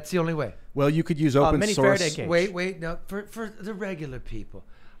 That's the only way. Well, you could use open mini source. Faraday cage. Wait. No, for the regular people,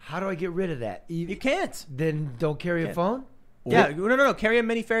 how do I get rid of that? You can't. Then don't carry a Can't. phone? Yeah, no. Carry a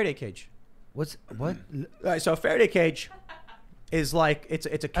mini Faraday cage. What? All right, so a Faraday cage is like it's a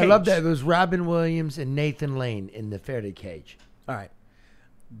cage. I love that. It was Robin Williams and Nathan Lane in the Faraday cage. All right,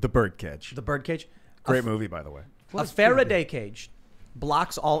 The bird cage. the bird cage. Great movie, by the way. A Faraday cage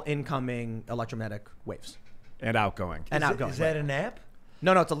blocks all incoming electromagnetic waves And outgoing. and outgoing. Is that an app?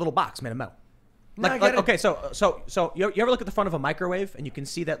 No, it's a little box made of metal. No, I Like, gotta- okay, so you ever look at the front of a microwave and you can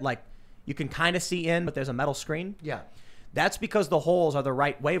see that, like, you can kind of see in, but there's a metal screen? Yeah. That's because the holes are the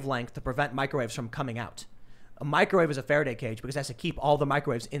right wavelength to prevent microwaves from coming out. A microwave is a Faraday cage because it has to keep all the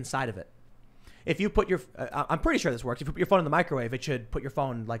microwaves inside of it. If you put your, I'm pretty sure this works. If you put your phone in the microwave, it should put your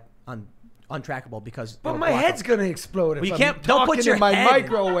phone like on untrackable because. But it'll my block head's out. gonna explode if Well, you I'm can't- don't put talking your in my head-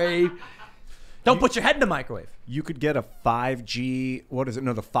 microwave. Don't put your head in the microwave. You could get a 5G, what is it?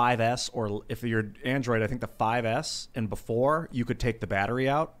 No, the 5S, or if you're Android, I think the 5S and before, you could take the battery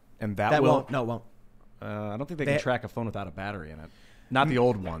out, and that will. Won't. No, it won't. I don't think they They- can track a phone without a battery in it. Not the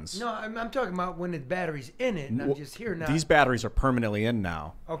old ones. No, I'm talking about when the battery's in it. And I'm Well, just here now. These batteries are permanently in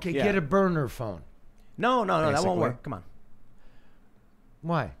now. Okay, Yeah. get a burner phone. No, that won't Basically. work. Come on.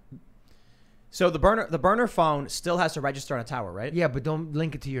 Why? So the burner phone still has to register on a tower, right? Yeah, but don't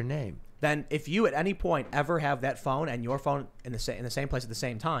link it to your name. then if you at any point ever have that phone and your phone in the same place at the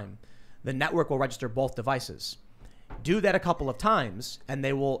same time, the network will register both devices. Do that a couple of times, and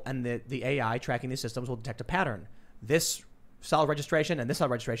the AI tracking these systems will detect a pattern. This cell registration and this cell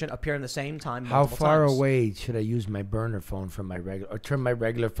registration appear in the same time. How multiple far times. away should I use my burner phone from my regular, or turn my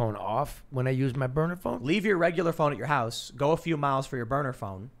regular phone off when I use my burner phone? Leave your regular phone at your house. Go a few miles for your burner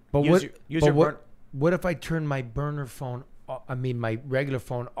phone. But use your what if I turn my burner phone? My regular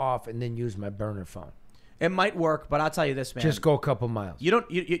phone off and then use my burner phone. It might work, but I'll tell you this, man. Just go a couple miles. You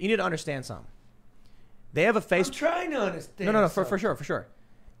need to understand something. They have a Facebook. I'm trying to understand. No, for sure.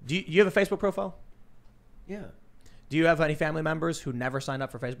 Do you have a Facebook profile? Yeah. Do you have any family members who never signed up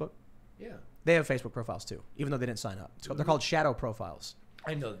for Facebook? Yeah. They have Facebook profiles too, even though they didn't sign up. They're called shadow profiles.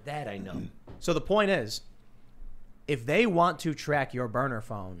 I know that. I know. So the point is, if they want to track your burner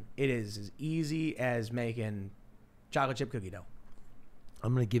phone, it is as easy as making chocolate chip cookie dough.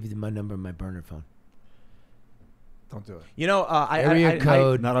 I'm gonna give you my number on my burner phone. Don't do it. You know, Area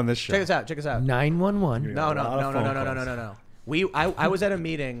code. Not on this show. Check this out. 911. No. A lot of phone calls. I was at a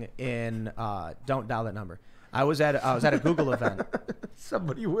meeting in don't dial that number. I was at a Google event.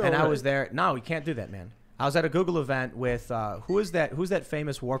 Somebody will. And I was there. No, we can't do that, man. I was at a Google event with who's that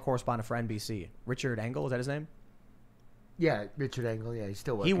famous war correspondent for NBC? Richard Engel, is that his name? Yeah, Richard Engel. Yeah, he's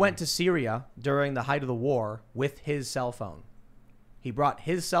still working. He went to Syria during the height of the war with his cell phone. He brought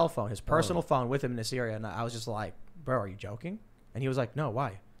his cell phone, his personal phone, with him into Syria, and I was just like, "Bro, are you joking?" And he was like, "No,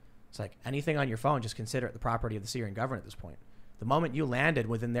 why?" It's like, anything on your phone, just consider it the property of the Syrian government at this point. The moment you landed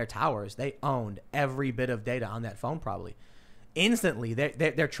within their towers, they owned every bit of data on that phone probably. Instantly,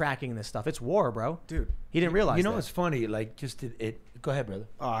 they're tracking this stuff. It's war, bro. Dude. He didn't realize You know that. what's funny? Like, go ahead, brother.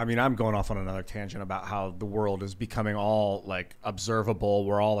 I mean, I'm going off on another tangent about how the world is becoming all like observable.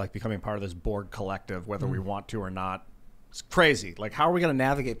 We're all like becoming part of this Borg collective, whether we want to or not. It's crazy. Like, how are we going to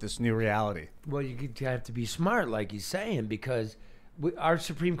navigate this new reality? Well, you have to be smart, like he's saying, because our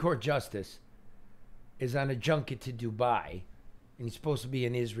Supreme Court justice is on a junket to Dubai, and he's supposed to be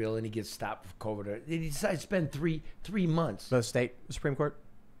in Israel, and he gets stopped for COVID. He decides to spend three months. The state Supreme Court?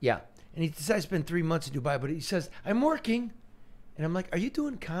 Yeah. And he decides to spend 3 months in Dubai, but he says, I'm working. And I'm like, are you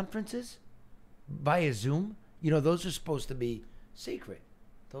doing conferences via Zoom? You know, those are supposed to be secret.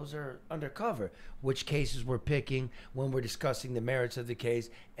 Those are undercover. Which cases we're picking when we're discussing the merits of the case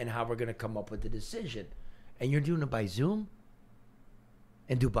and how we're going to come up with the decision. And you're doing it by Zoom?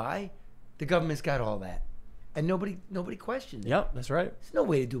 In Dubai? The government's got all that. And nobody questioned it. Yep, that's right. There's no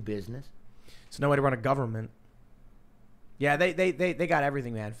way to do business. There's no way to run a government. Yeah, they got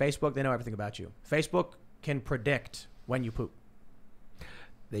everything, man. Facebook, they know everything about you. Facebook can predict when you poop.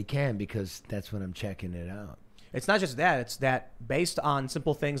 They can, because that's when I'm checking it out. It's not just that. It's that based on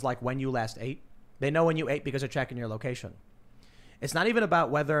simple things like when you last ate, they know when you ate because they're checking your location. It's not even about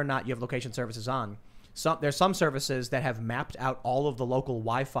whether or not you have location services on. There's some services that have mapped out all of the local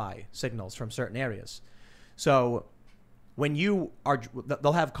Wi-Fi signals from certain areas. So when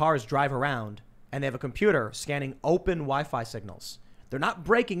they'll have cars drive around and they have a computer scanning open Wi-Fi signals. They're not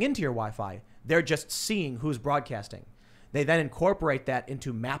breaking into your Wi-Fi. They're just seeing who's broadcasting. They then incorporate that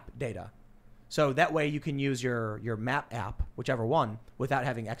into map data. So that way you can use your map app, whichever one, without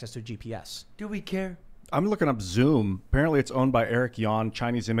having access to GPS. Do we care? I'm looking up Zoom. Apparently, it's owned by Eric Yuan,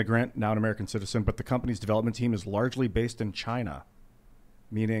 Chinese immigrant, now an American citizen, but the company's development team is largely based in China,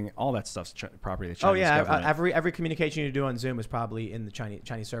 meaning all that stuff's property of the Chinese government. Every communication you do on Zoom is probably in the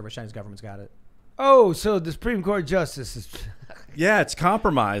Chinese server. Chinese government's got it. Oh, so the Supreme Court justice is... Yeah, it's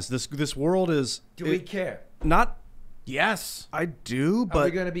compromised. This world is... Do we care? Not... Yes. I do, but... Are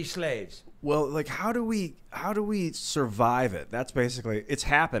we going to be slaves? Well, like, how do we survive it? That's basically... It's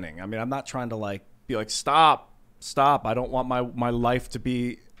happening. I mean, I'm not trying to, like, be like, stop. I don't want my life to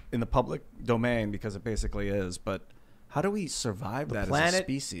be in the public domain, because it basically is, but how do we survive that as a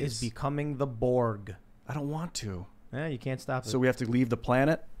species? The planet is becoming the Borg. I don't want to. Yeah, you can't stop it. So we have to leave the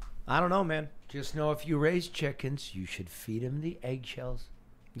planet? I don't know, man. Just know if you raise chickens, you should feed them the eggshells.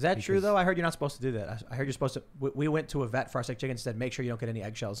 Is that true, though? I heard you're not supposed to do that. I heard you're supposed to... We went to a vet for our sick chickens and said, make sure you don't get any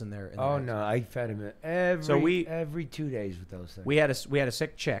eggshells in there. Oh, no. I fed them every 2 days with those things. We had a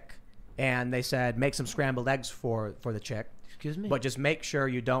sick chick, and they said, make some scrambled eggs for the chick. Excuse me? But just make sure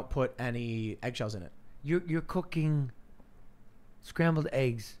you don't put any eggshells in it. You're cooking scrambled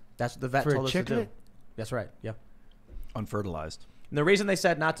eggs. That's what the vet for told us to do. chicklet? That's right, yeah. Unfertilized. And the reason they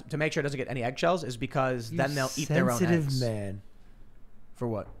said not to make sure it doesn't get any eggshells is because then they'll eat their own sensitive eggs. Man. For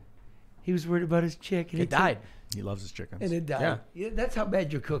what? He was worried about his chick. And It died. He loves his chickens. And it died. Yeah. Yeah, that's how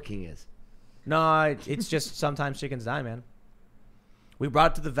bad your cooking is. No, it's just sometimes chickens die, man. We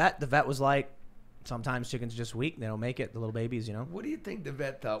brought it to the vet. The vet was like, Sometimes chickens are just weak. They don't make it. The little babies, you know. What do you think the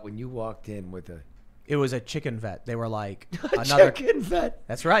vet thought when you walked in with a It was a chicken vet. They were like another. chicken vet?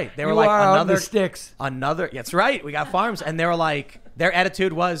 That's right. They were You like are on another the sticks. Another. That's right. We got farms, and they were like their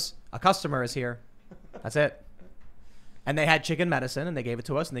attitude was a customer is here. That's it. And they had chicken medicine, and they gave it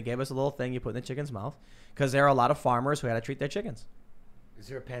to us, and they gave us a little thing you put in the chicken's mouth because there are a lot of farmers who had to treat their chickens. Is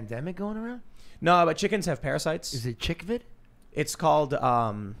there a pandemic going around? No, but chickens have parasites. Is it chickvid? It's called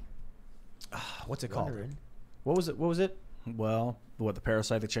what's it called? Wondering. What was it? Well, what the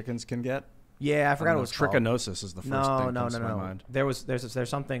parasite the chickens can get? Yeah, I forgot what it was called. Trichinosis is the first thing that comes to my mind. There's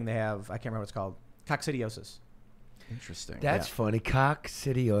something they have. I can't remember what it's called. Coccidiosis. Interesting. That's funny.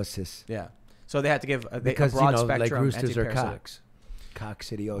 Coccidiosis. Yeah. So they had to give a Because broad like spectrum roosters are antiparasitic. cocks.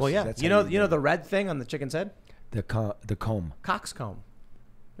 Coccidiosis. Well, yeah. That's You how know the red thing on the chicken's head? the comb. Coxcomb.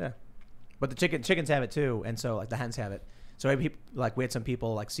 Yeah. But the chickens have it too, and so like the hens have it. So we had some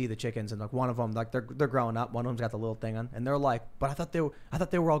people like see the chickens, and like one of them, like they're growing up. One of them's got the little thing on, and they're like, "But I thought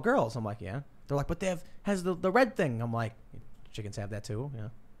they were all girls." I'm like, "Yeah." They're like, "But has the red thing." I'm like, "Chickens have that too, yeah.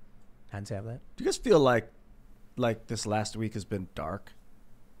 Hens have that." Do you guys feel like this last week has been dark?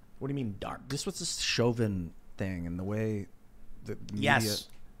 What do you mean dark? This was this Chauvin thing and the way the media. Yes.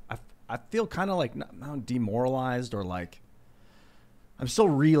 I feel kind of like not demoralized or like I'm still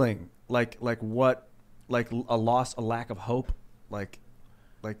reeling. Like what? Like a lack of hope. Like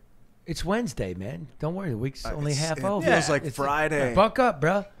It's Wednesday, man. Don't worry. The week's only half it over. feels like It's- Friday. Buck up,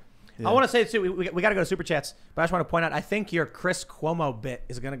 bro. Yeah. I want to say too. We got to go to super chats, but I just want to point out. I think your Chris Cuomo bit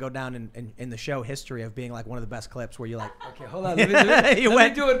is going to go down in the show history of being like one of the best clips where you like. Okay, hold on. Let You me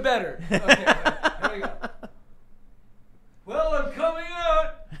went- do it better. Okay, here we go. Well, I'm coming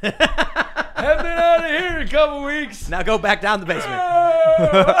out. Have been out of here in a couple weeks. Now go back down the basement.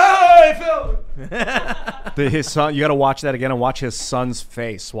 I felt His son, you got to watch that again and watch his son's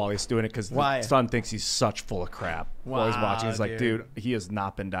face while he's doing it because Why? the son thinks he's such full of crap while he's Wow, watching. He's like, dude. dude, he has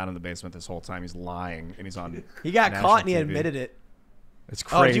not been down in the basement this whole time. He's lying and he's on. He got national caught and he TV. admitted it. It's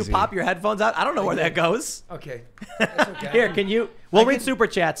Oh, crazy. did you pop your headphones out? I don't know where that goes. Okay. That's okay. Here, can you? We'll I read can- super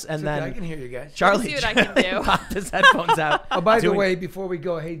chats and It's okay, I then can hear you guys. Charlie, See what I can do. popped his headphones out. Oh, by the Doing- way, before we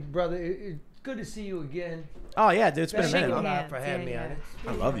go, hey, brother, it's good to see you again. Oh yeah, dude, it's been a Thank you minute. a lot Hands, for having me yeah, on it.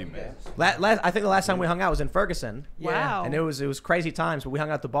 I love you, man. I think the last time we hung out was in Ferguson, Wow. and it was crazy times. But we hung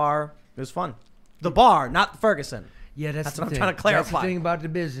out at the bar. It was fun. The bar, not Ferguson. Yeah, that's That's the what I'm thing. trying to That's clarify. the thing about the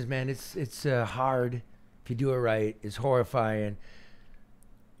business, man. It's hard if you do it right. It's horrifying,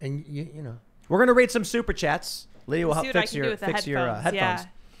 and you know. We're gonna read some super chats. Lydia will See help what I fix can do your with the headphones. headphones, yeah.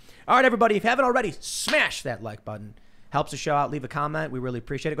 All right, everybody, if you haven't already, smash that like button. Helps the show out. Leave a comment. We really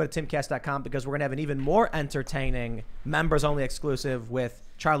appreciate it. Go to timcast.com because we're going to have an even more entertaining, members-only exclusive with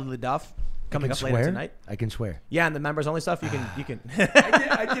Charlie LeDuff coming up later tonight. I can swear. Yeah, and the members-only stuff, you can.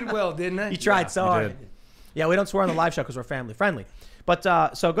 I did well, didn't I? You tried so you hard. did. Yeah, we don't swear on the live show because we're family-friendly. But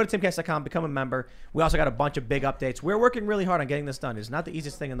so go to timcast.com, become a member. We also got a bunch of big updates. We're working really hard on getting this done. It's not the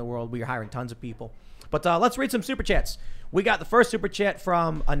easiest thing in the world. We are hiring tons of people. But let's read some super chats. We got the first super chat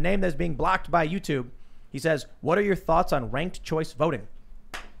from a name that's being blocked by YouTube. He says, "What are your thoughts on ranked choice voting?"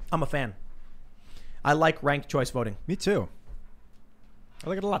 I'm a fan. I like ranked choice voting. Me too. I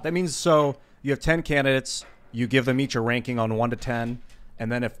like it a lot. That means so you have 10 candidates. You give them each a ranking on 1 to 10.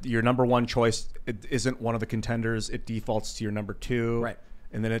 And then if your number one choice isn't one of the contenders, it defaults to your number 2. Right.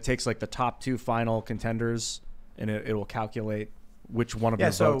 And then it takes like the top 2 final contenders, and it will calculate which one of Yeah,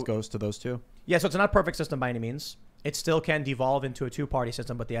 your so- votes goes to those 2. Yeah, so it's not a perfect system by any means. It still can devolve into a two-party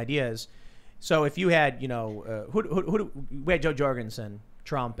system, but the idea is, so if you had, we had Joe Jorgensen,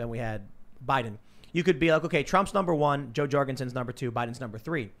 Trump, and we had Biden, you could be like, okay, Trump's number 1, Joe Jorgensen's number 2, Biden's number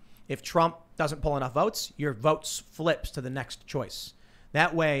 3. If Trump doesn't pull enough votes, your votes flips to the next choice.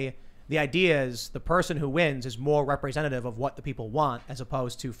 That way, the idea is the person who wins is more representative of what the people want as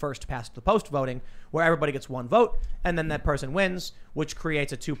opposed to first past the post voting where everybody gets 1 vote and then that person wins, which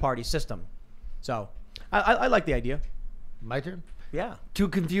creates a two-party system. So I like the idea. My turn. Yeah. Too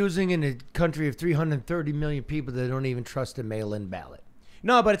confusing in a country of 330 million people that don't even trust a mail-in ballot.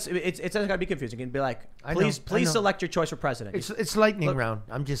 No, but it's got to be confusing. You can be like, I know, please I know. select your choice for president. It's lightning Look- round.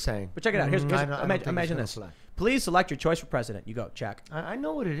 I'm just saying. But check it out. Here's I don't think imagine it's this. gonna fly. Please select your choice for president. You go, check. I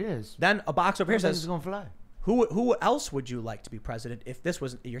know what it is. Then a box over here I don't think says, it's gonna fly. who else would you like to be president if this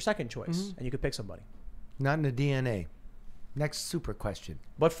was your second choice? Mm-hmm. And you could pick somebody. Not in the DNA. Next super question.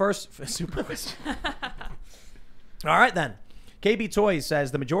 But first, super question. All right, then. KB Toys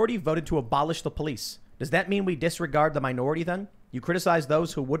says, the majority voted to abolish the police. Does that mean we disregard the minority then? You criticize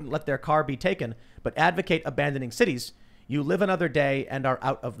those who wouldn't let their car be taken, but advocate abandoning cities. You live another day and are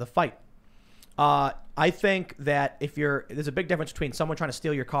out of the fight. I think that there's a big difference between someone trying to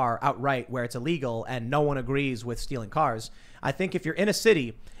steal your car outright where it's illegal and no one agrees with stealing cars. I think if you're in a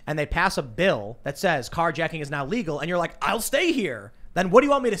city and they pass a bill that says carjacking is now legal and you're like, I'll stay here, then what do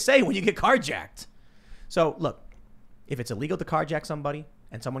you want me to say when you get carjacked? So look, if it's illegal to carjack somebody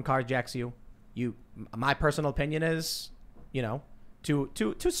and someone carjacks my personal opinion is,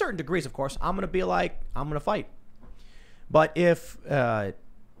 to certain degrees, of course, I'm going to be like, I'm going to fight. But if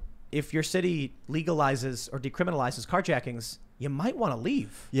your city legalizes or decriminalizes carjackings, you might want to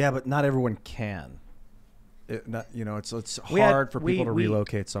leave. Yeah, but not everyone can. It's hard for people to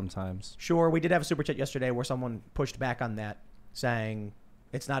relocate sometimes. Sure, we did have a super chat yesterday where someone pushed back on that, saying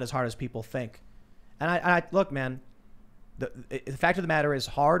it's not as hard as people think. And I look, man, the fact of the matter is,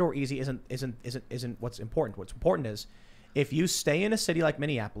 hard or easy isn't what's important. What's important is, if you stay in a city like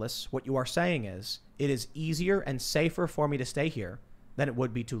Minneapolis, what you are saying is it is easier and safer for me to stay here than it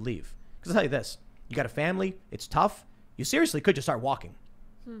would be to leave. Because I'll tell you this, you got a family, it's tough. You seriously could just start walking.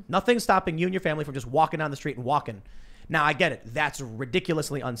 Nothing's stopping you and your family from just walking down the street and walking. Now, I get it. That's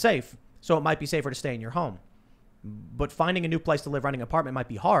ridiculously unsafe, so it might be safer to stay in your home. But finding a new place to live, renting an apartment might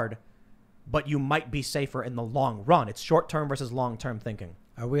be hard, but you might be safer in the long run. It's short-term versus long-term thinking.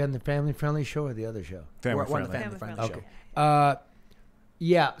 Are we on the family-friendly show or the other show? We're on the family-friendly show. Okay.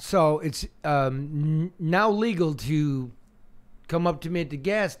 Yeah, so it's now legal to come up to me at the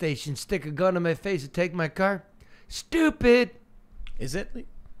gas station, stick a gun in my face and take my car. Stupid. Is it?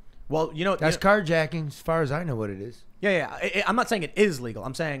 Well, that's carjacking, as far as I know what it is. Yeah. I'm not saying it is legal.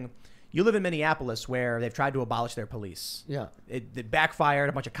 I'm saying you live in Minneapolis where they've tried to abolish their police. Yeah. It backfired.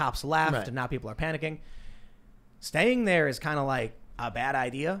 A bunch of cops left, Right. and now people are panicking. Staying there is kind of like a bad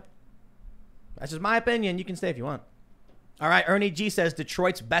idea. That's just my opinion. You can stay if you want. All right. Ernie G says,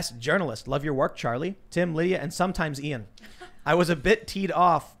 Detroit's best journalist. Love your work, Charlie. Tim, Lydia, and sometimes Ian. I was a bit teed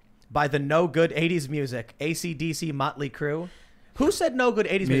off by the no good 80s music, AC/DC, Motley Crue. Who said no good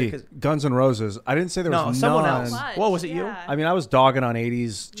 80s music? 'Cause Guns N' Roses. I didn't say there was someone none. else. What was it? You? I mean, I was dogging on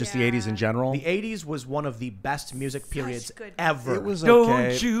 80s, just the 80s in general. The 80s was one of the best music periods good ever. It was okay.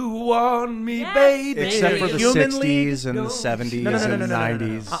 Don't you want me, Yes. baby? Except for the Human 60s and the 70s and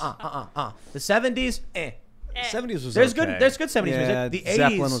 90s. The 70s, The 70s was There's okay. good 70s yeah, music. The 80s,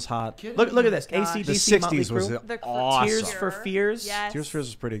 Zeppelin was hot. Look at this. Gosh. AC/DC, The Motley 60s was Crue. awesome. Tears for Fears. Yes. Tears for Fears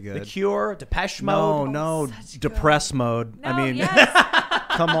was pretty The good. Cure, Depeche Mode. No, Such good. depress mode. No, I mean, yes.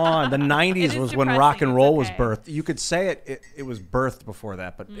 come on. The 90s It is was when depressing. rock and It's roll was okay. birthed. You could say it was birthed before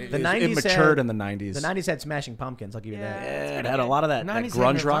that, but The it 90s matured had- in the 90s. The 90s had Smashing Pumpkins. I'll give you Yeah. that. Yeah, it pretty had a good. lot of that 90s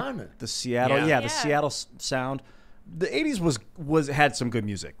grunge had rock. Nirvana. The Seattle, Yeah. the Yeah. Seattle sound. The 80s was had some good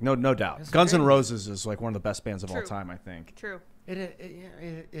music, no doubt. That's Guns N' great. Roses is like one of the best bands of all True. time, I think. True.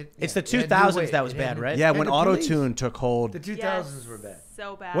 It's the it had new 2000s wave. that was It bad, had new- right? Yeah, and when the auto Police. tune took hold. The 2000s were bad.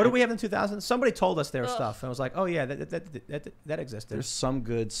 So bad. What did we have in the 2000s? Somebody told us their Ugh. stuff, and I was like, oh yeah, that existed. There's some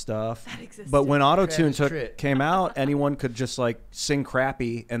good stuff. That existed. But when auto tune Travis Tritt. came out, anyone could just like sing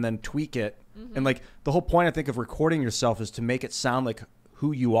crappy and then tweak it. And like the whole point, I think, of recording yourself is to make it sound like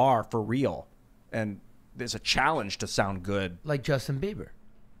who you are for real. And there's a challenge to sound good. Like Justin Bieber.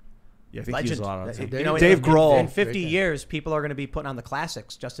 Yeah, I think Legend. he's a lot of There know, you Dave go. Grohl. In 50 Right there. years, people are going to be putting on the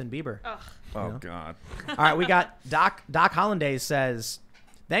classics. Justin Bieber. Ugh. Oh know? God. All right, we got Doc Hollandaise says,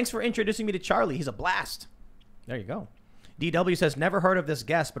 thanks for introducing me to Charlie. He's a blast. There you go. DW says, never heard of this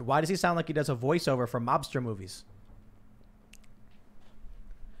guest, but why does he sound like he does a voiceover for mobster movies?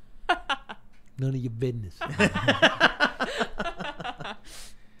 None of your business.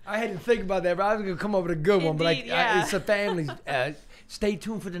 I had to think about that, but I was going to come up with a good one. But Indeed, yeah. it's a family. Stay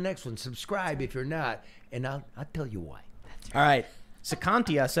tuned for the next one. Subscribe if you're not, and I'll tell you why. All right.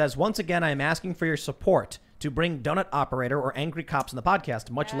 Secontia says, once again, I am asking for your support to bring Donut Operator or Angry Cops in the podcast.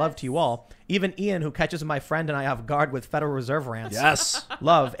 Much love to you all. Even Ian, who catches my friend and I off guard with Federal Reserve rants. Yes.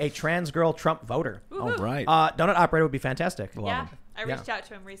 Love, a trans girl Trump voter. All right. Donut Operator would be fantastic. Yeah. him. I reached out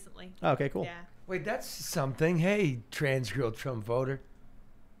to him recently. Okay, cool. Yeah. Wait, that's something. Hey, trans girl Trump voter.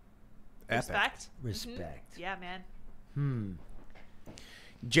 Epic. Respect. Respect. Yeah, man.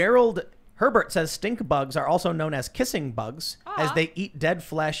 Gerald Herbert says stink bugs are also known as kissing bugs, as Aw. they eat dead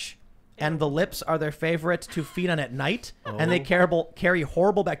flesh, and the lips are their favorite to feed on at night, and they carry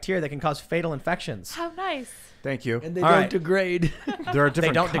horrible bacteria that can cause fatal infections. How nice. Thank you. And they All don't right. degrade. There are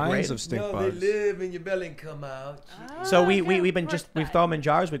different don't kinds degrade. of stink no, bugs. they live in your belly and come out. So we we throw them in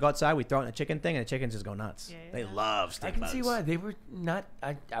jars. We go outside, we throw it in a chicken thing, and the chickens just go nuts. Yeah, yeah. They love I stink can bugs. see why they were not.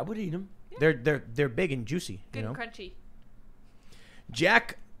 I would eat them. They're big and juicy. Good You know. and crunchy.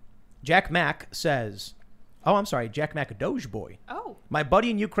 Jack Mack says, oh, I'm sorry, Jack Mack Doge Boy. Oh. My buddy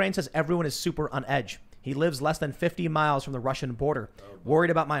in Ukraine says everyone is super on edge. He lives less than 50 miles from the Russian border. Worried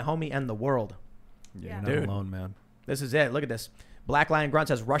about my homie and the world. Yeah, you're not Dude. alone, man. This is it. Look at this. Black Lion Grunt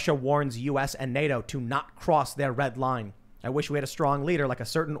says Russia warns U.S. and NATO to not cross their red line. I wish we had a strong leader like a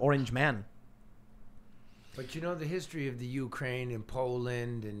certain orange man. But you know the history of the Ukraine and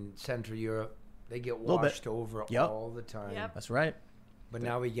Poland and Central Europe, they get Little bit. washed over Yep. all the time. Yep. That's right. But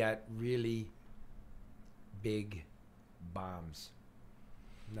now we got really big bombs.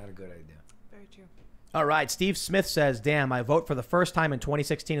 Not a good idea. Very true. All right. Steve Smith says, damn, I vote for the first time in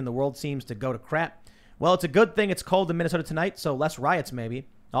 2016 and the world seems to go to crap. Well, it's a good thing it's cold in Minnesota tonight, so less riots maybe.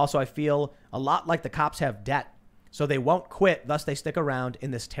 Also, I feel a lot like the cops have debt, so they won't quit, thus they stick around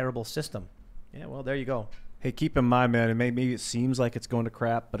in this terrible system. Yeah, well, there you go. Hey, keep in mind, man, maybe it seems like it's going to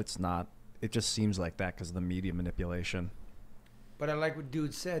crap, but it's not. It just seems like that because of the media manipulation. But I like what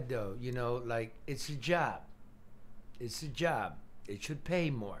dude said, though. You know, like, it's a job. It's a job. It should pay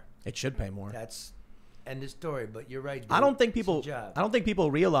more. It should pay more. That's end of story. But you're right, dude. I don't think It's a people. job. I don't think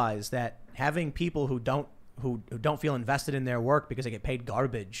people realize that having people who don't feel invested in their work because they get paid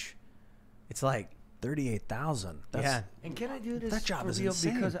garbage, it's like $38,000. yeah. And can I do this That job for is real?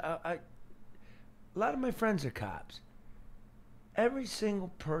 insane. Because a lot of my friends are cops. Every single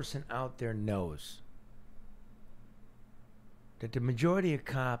person out there knows that the majority of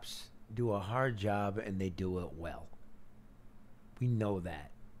cops do a hard job and they do it well. We know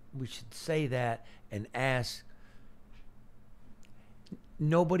that. We should say that and ask.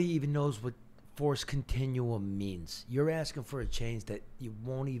 Nobody even knows what force continuum means. You're asking for a change that you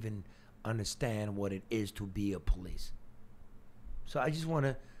won't even understand what it is to be a police. So I just want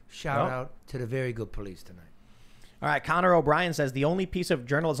to shout out to the very good police tonight. All right, Connor O'Brien says, the only piece of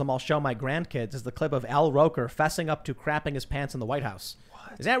journalism I'll show my grandkids is the clip of Al Roker fessing up to crapping his pants in the White House.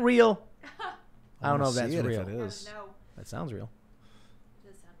 What? Is that real? I don't know if that's real. If it is. No, That sounds real. it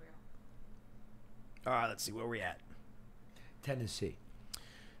does sound real. All right, let's see where we're at. Tennessee.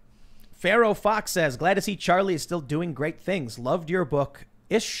 Pharaoh Fox says, glad to see Charlie is still doing great things. Loved your book,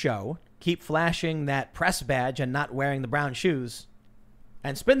 Ish Show. Keep flashing that press badge and not wearing the brown shoes.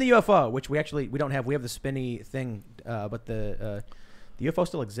 And spin the UFO, which we don't have. We have the spinny thing, but the UFO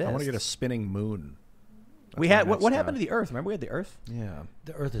still exists. I want to get a spinning moon. We That's had my what next, happened to the Earth? Remember we had the Earth? Yeah.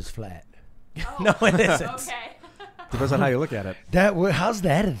 The earth is flat. No, it isn't. Okay. Depends on how you look at it. How's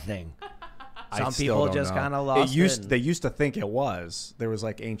that a thing? Some still people don't just know. kind of lost it. They used to think it was. There was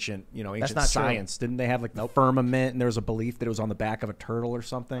like ancient not true. science. Didn't they have like the firmament? And there was a belief that it was on the back of a turtle or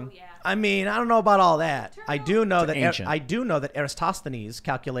something. Oh, yeah. I mean, I don't know about all that. I do know that ancient. I do know that Eratosthenes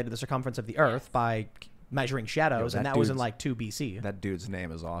calculated the circumference of the Earth by measuring shadows, Yo, and that that was in dude's- like 2 BC. That dude's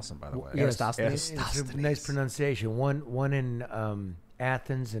name is awesome, by the way. Eratosthenes. It's a nice pronunciation. One in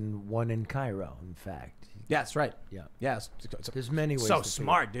Athens and one in Cairo, in fact. Yes, right. Yeah. Yes. There's many ways So to figure.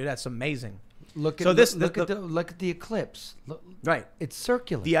 smart, dude. That's amazing. Look at So this- look the- at the eclipse. Look, Right. it's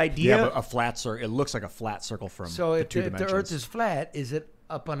circular. The idea. Yeah, but a flat circle. It looks like a flat circle from so the if two the dimensions. Earth is flat, is it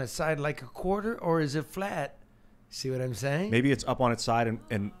up on its side like a quarter, or is it flat? See what I'm saying? Maybe it's up on its side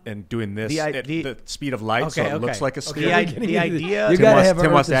and doing this The i- at the- the speed of light, so Okay, it looks okay. like a Okay, sphere. the idea. You Tim gotta wants- have Tim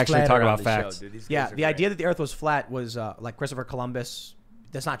Earth wants to is actually flat talk on about the facts. show, dude. These Yeah, guys are the great. idea that the Earth was flat was like Christopher Columbus.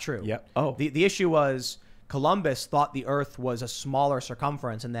 That's not true. Yep. Oh. The issue was Columbus thought the Earth was a smaller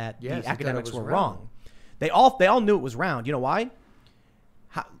circumference and that Yes, he the thought it academics was were round. wrong. They all knew it was round. You know why?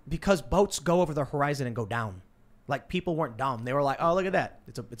 Because boats go over the horizon and go down. Like people weren't dumb. They were like, "Oh, look at that."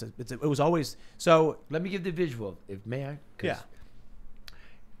 It was always so. Let me give the visual, if may I? 'Cause Yeah.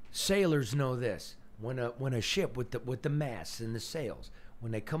 Sailors know this. When a ship with the masts and the sails,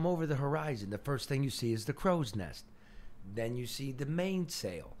 when they come over the horizon, the first thing you see is the crow's nest. Then you see the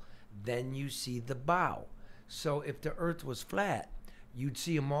mainsail. Then you see the bow. So if the Earth was flat, you'd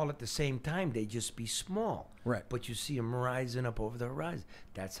see them all at the same time. They'd just be small. Right. But you see them rising up over the horizon.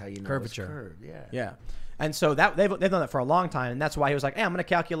 That's how you know Curvature. it's curved. Yeah. Yeah. And so that they've done that for a long time, and that's why he was like, "Hey, I'm going to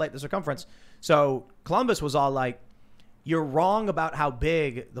calculate the circumference." So Columbus was all like, "You're wrong about how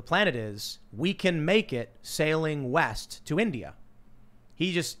big the planet is. We can make it sailing west to India."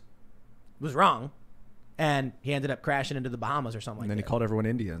 He just was wrong, and he ended up crashing into the Bahamas or something And like then he that. called everyone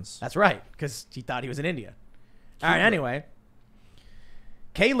Indians. That's right, because he thought he was in India. All right, anyway.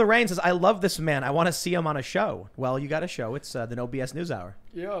 Kay Lorraine says, "I love this man. I want to see him on a show." Well, you got a show. It's the No BS News Hour.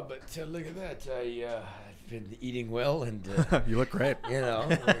 Yeah, but look at that. I've been eating well and, You look great.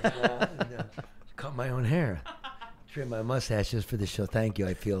 cut my own hair. Trim my mustache just for the show. Thank you.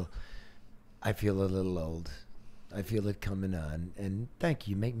 I feel a little old. I feel it coming on. And thank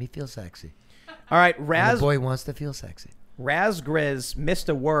you. You make me feel sexy. All right, And Raz. the boy wants to feel sexy. Raz Grizz missed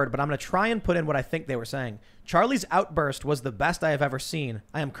a word, but I'm going to try and put in what I think they were saying. Charlie's outburst was the best I have ever seen.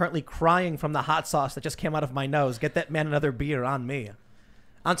 I am currently crying from the hot sauce that just came out of my nose. Get that man another beer on me.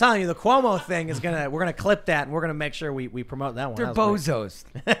 I'm telling you, the Cuomo thing is we're gonna clip that and we're gonna make sure we promote that one. They're That was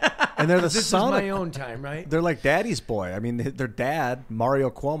great. bozos. And they're the This is son. my own time, right? They're like daddy's boy. I mean, their dad,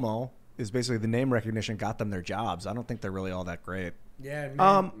 Mario Cuomo, is basically the name recognition got them their jobs. I don't think they're really all that great. Yeah.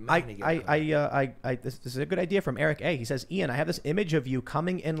 Man, This is a good idea from Eric A. He says, Ian, I have this image of you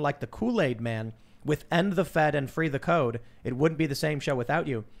coming in like the Kool-Aid man with end the Fed and free the code. It wouldn't be the same show without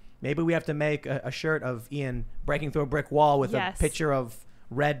you. Maybe we have to make a shirt of Ian breaking through a brick wall with a picture of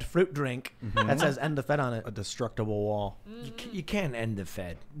red fruit drink that says end the Fed on it. A destructible wall. You can't end the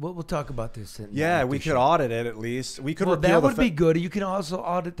Fed. We'll talk about this. Yeah, we could audit it at least. We could Well, repeal that would be good. You can also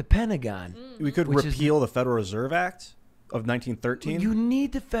audit the Pentagon. We could which is repeal the Federal Reserve Act of 1913. You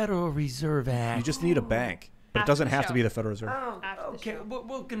need the Federal Reserve Act. You just need a bank, but it After doesn't the have to show. be the Federal Reserve. After the Okay, show.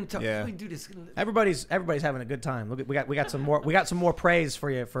 we're gonna talk. Yeah. We do this. Everybody's having a good time. Look, we got some more praise for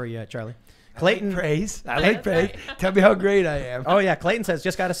you, Charlie. Clayton praise. I like praise. Right. Tell me how great I am. Oh yeah, Clayton says,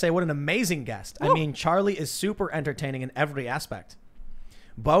 just got to say, what an amazing guest. I mean, Charlie is super entertaining in every aspect.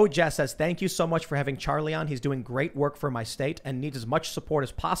 Bo Jess says, thank you so much for having Charlie on. He's doing great work for my state and needs as much support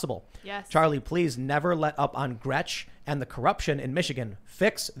as possible. Yes. Charlie, please never let up on Gretsch and the corruption in Michigan.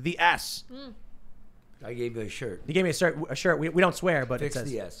 Fix the S. I gave you a shirt. You gave me a shirt. We don't swear, but Fix it says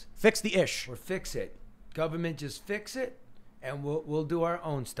the S. fix the ish. Or fix it. Government just fix it, and we'll do our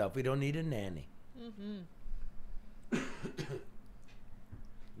own stuff. We don't need a nanny.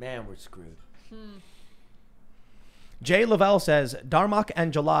 Man, we're screwed. Jay Lavelle says, Darmok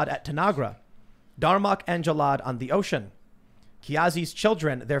and Jalad at Tanagra. Darmok and Jalad on the ocean. Kiazi's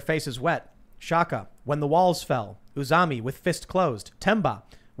children, their faces wet. Shaka, when the walls fell. Uzami with fist closed. Temba,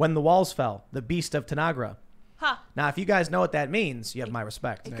 when the walls fell. The beast of Tanagra. Huh. Now, if you guys know what that means, you have my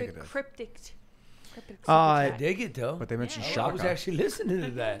respect. A good Negative. cryptic I super chat. dig it, though. But they mentioned Yeah. I Shaka. was actually listening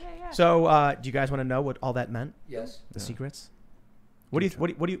to that. Yeah. So, do you guys want to know what all that meant? Yes. The secrets? What do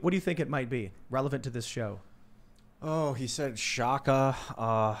you think it might be relevant to this show? Oh, he said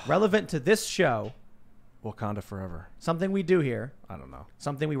Shaka. Relevant to this show, Wakanda forever. something we do here, I don't know.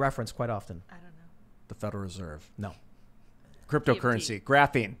 something we reference quite often. I don't know. The Federal Reserve. No. Cryptocurrency.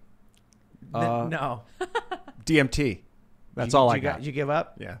 Graphene. No. DMT. That's all I got. Did you give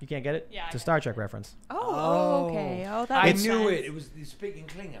up? Yeah. You can't get it? Yeah, I It's a got Star Trek reference. Oh, okay. Oh, that I makes knew sense. it. It was speaking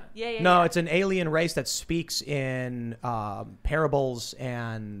Klingon. Yeah. No, it's an alien race that speaks in parables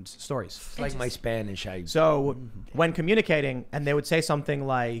and stories. It's like my Spanish. So when communicating, and they would say something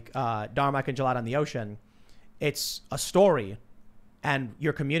like Darmok and Jalad on the ocean, it's a story, and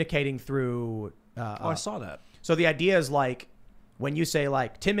you're communicating through. I saw that. So the idea is like when you say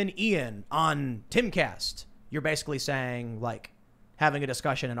like Tim and Ian on Timcast, you're basically saying like having a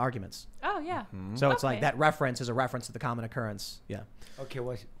discussion and arguments. Oh, yeah. So it's like Okay. that reference is a reference to the common occurrence. Yeah. Okay,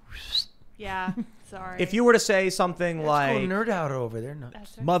 what? Yeah. Sorry. If you were to say something Let's like go nerd out over there. No.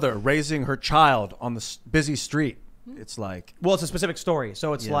 That's right. Mother raising her child on the busy street. It's like well, it's a specific story.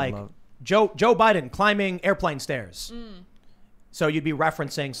 So it's Yeah, like love- Joe Biden climbing airplane stairs. So you'd be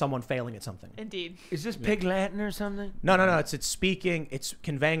referencing someone failing at something. Indeed. Is this Pig Latin or something? No. It's speaking. It's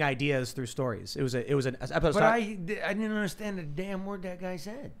conveying ideas through stories. It was an episode. Of But Star- I didn't understand a damn word that guy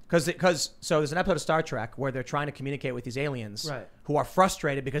said. Because so there's an episode of Star Trek where they're trying to communicate with these aliens Right. who are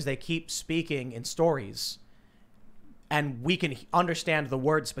frustrated because they keep speaking in stories, and we can understand the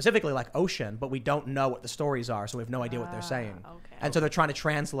word specifically like ocean, but we don't know what the stories are, so we have no idea what they're saying. Okay. And so they're trying to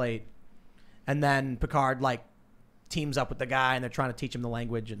translate, and then Picard like teams up with the guy, and they're trying to teach him the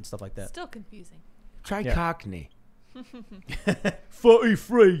language and stuff like that. Still confusing. Try Yeah. Cockney.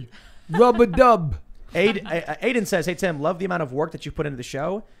 43. Rub a dub. Aiden says, "Hey Tim, love the amount of work that you put into the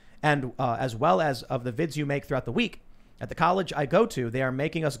show, and as well as of the vids you make throughout the week. At the college I go to, they are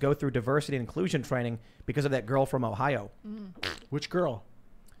making us go through diversity and inclusion training because of that girl from Ohio. which girl?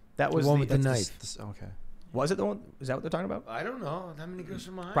 That was one with the that's knife. Okay. Was it the one? Is that what they're talking about? I don't know. How many girls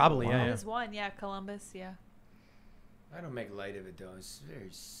from Ohio? Probably, yeah. There's one. Yeah. Columbus. Yeah. I don't make light of it, though. It's very...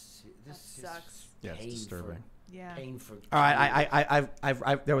 That sucks. Yeah, it's disturbing. Yeah. Pain for... All right,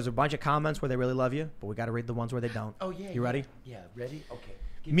 I've there was a bunch of comments where they really love you, but we got to read the ones where they don't. Oh, yeah. You ready? Yeah, ready? Okay.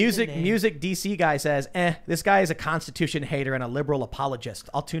 Give me the name. Music DC guy says, this guy is a Constitution hater and a liberal apologist.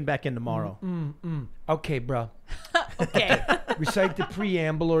 I'll tune back in tomorrow. Okay, bro. Okay. Recite the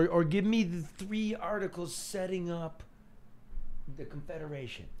preamble or give me the 3 articles setting up the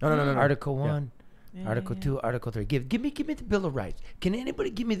Confederation. No. Article 1, Yeah, Article yeah. 2, Article 3. Give me the Bill of Rights. Can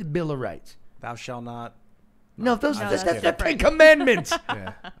anybody give me the Bill of Rights? Thou shalt not. No, those No, that's that's the Ten different. Commandments.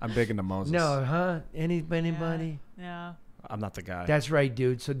 Yeah, I'm big into Moses. No, huh? Anybody? Yeah. I'm not the guy. That's right,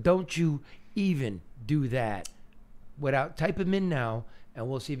 dude. So don't you even do that without type them in now, and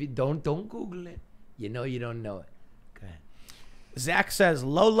we'll see if you don't Google it. You know you don't know it. Go ahead. Zach says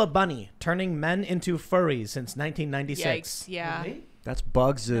Lola Bunny turning men into furries since 1996. Yikes. Yeah. That's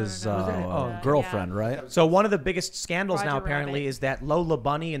Bugs' No. girlfriend, Yeah. right? So one of the biggest scandals now Roger apparently Rabbit. is that Lola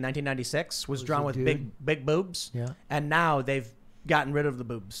Bunny in 1996 was drawn a with dude. big boobs. Yeah. And now they've gotten rid of the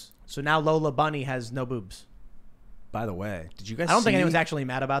boobs. So now Lola Bunny has no boobs. By the way, did you guys? I don't think see- anyone's actually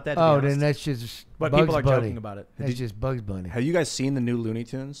mad about that. To Oh, be honest. then that's just But Bugs people are Bunny. joking about it. That's just Bugs Bunny. Have you guys seen the new Looney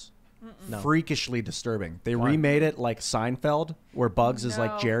Tunes? No. Freakishly disturbing. They Why? remade it like Seinfeld, where Bugs is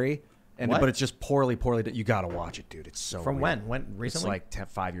like No. Jerry, What? but it's just poorly. You gotta watch it, dude. It's so From weird. when? When It's recently? like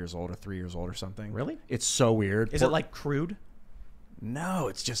 5 years old or 3 years old or something. Really? It's so weird. Is it like crude? No,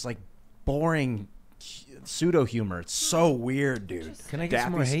 it's just like boring pseudo humor. It's so weird, dude. Can I get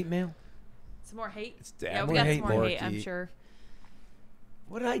some more Daffy's- hate mail? Some more hate? It's Yeah, we more got hate, some more hate, I'm Morky. sure.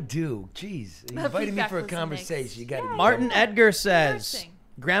 What did I do? Jeez. You The invited me feedback for a was mixed. conversation. You got to Yeah. Martin Edgar says Interesting.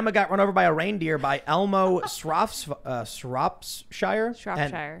 Grandma got run over by a reindeer by Elmo Shropshire Shropshire.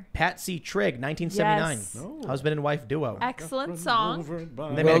 and Patsy Trigg, 1979. Yes. Oh. Husband and wife duo. Excellent song. They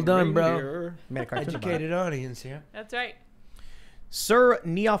Well made a done, bro. Made a cartoon about it. Educated audience here. That's right. Sir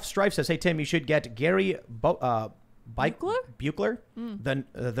Neoff Strife says, "Hey Tim, you should get Gary Buchler, Buchler?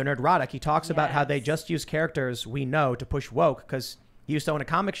 the Nerdrotic. He talks about how they Yes. just use characters we know to push woke because he used to own a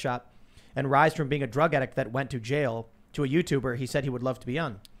comic shop and rise from being a drug addict that went to jail to a YouTuber he said he would love to be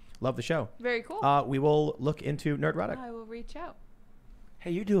on. Love the show. Very cool. We will look into Nerdrotic. I will reach out.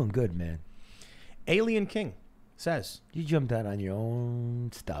 Hey, you're doing good, man. Alien King says, You jumped out on your own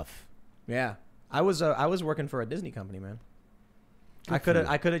stuff. "Yeah, I was working for a Disney company, man. Good I could for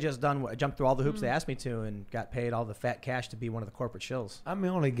you. have just jumped through all the hoops they asked me to and got paid all the fat cash to be one of the corporate shills. I'm the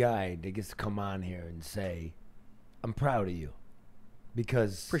only guy that gets to come on here and say, I'm proud of you.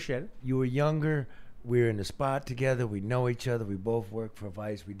 Because Appreciate it. you were younger. We were in the spot together. We know each other. We both worked for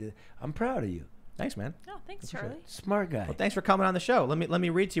Vice. I'm proud of you. Thanks, man. Oh, thanks, Charlie. Smart guy. Well, thanks for coming on the show. Let me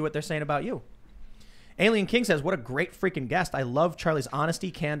read to you what they're saying about you." Alien King says, "What a great freaking guest. I love Charlie's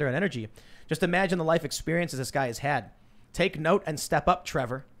honesty, candor, and energy. Just imagine the life experiences this guy has had. Take note and step up,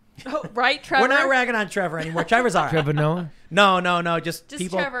 Trevor." Oh, right, Trevor? We're not ragging on Trevor anymore. Trevor's all right. Trevor Noah? No. Just Just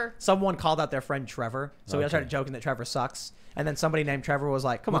people. Trevor. Someone called out their friend Trevor, so we all Okay. started joking that Trevor sucks. And then somebody named Trevor was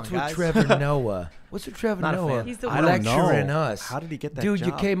like, "Come What's on, with guys." Trevor Noah? What's with Trevor Not a Noah? fan. He's the I don't know. lecturing us. How did he get that Dude, you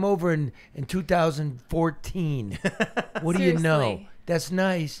job? came over in 2014. What do you know? Seriously. That's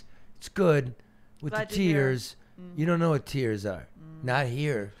nice. It's good. With Glad the to hear. tears. You don't know what tears are. Not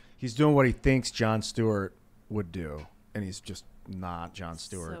here. He's doing what he thinks Jon Stewart would do, and he's just not Jon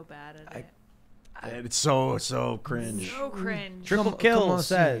Stewart. So bad at it. And it's so cringe. So cringe. Triple Come Kill on,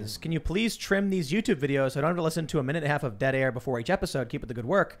 says, Sam. "Can you please trim these YouTube videos so I don't have to listen to a minute and a half of dead air before each episode? Keep up the good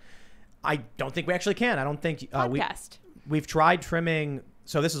work." I don't think we actually can. I don't think Podcast. we've tried trimming.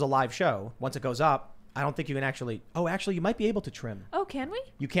 So this is a live show. Once it goes up, I don't think you can actually. Oh, actually, you might be able to trim. Oh, can we?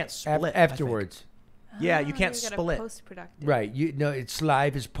 You can't split I think. Afterwards. Yeah, you can't gotta split. Post-productive. Right. You know, it's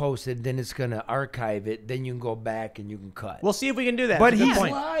live, it's posted, then it's going to archive it, then you can go back and you can cut. We'll see if we can do that. but That's a good he's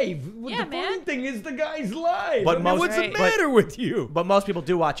point. live. Yeah, the funny man. thing is the guy's live. But I mean, most- what's the but- matter with you? But most people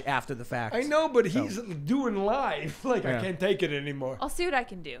do watch after the fact. I know, but he's doing live. Like, Yeah. I can't take it anymore. I'll see what I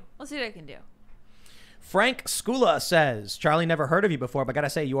can do. Frank Skula says, "Charlie, never heard of you before, but gotta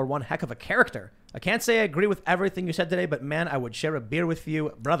say you are one heck of a character. I can't say I agree with everything you said today, but man, I would share a beer with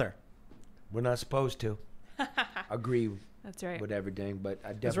you, brother." We're not supposed to agree That's right. with everything, but I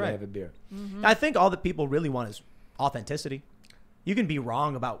right. definitely have a beer. I think all that people really want is authenticity. You can be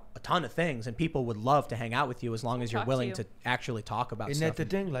wrong about a ton of things, and people would love to hang out with you as long as you're Talk to willing you. to actually talk about Isn't stuff. that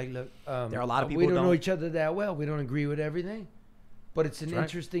the thing? Like, look, There are a lot of people we who don't know don't. each other that well. We don't agree with everything, but it's an That's right.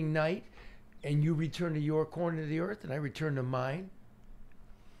 interesting night, and you return to your corner of the earth, and I return to mine,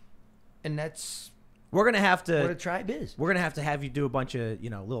 and that's We're gonna have what a to. tribe is. We're gonna have you do a bunch of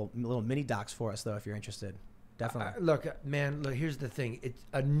little mini docs for us though if you're interested. Definitely. Look, man, look, here's the thing. It's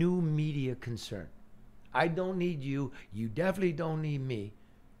a new media concern. I don't need you. You definitely don't need me.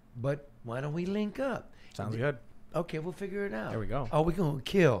 But why don't we link up? Sounds good. Okay, we'll figure it out. There we go. Oh, we're going to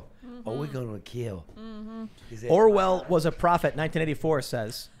kill. Oh, we're going to kill. Is it- Orwell was a prophet. 1984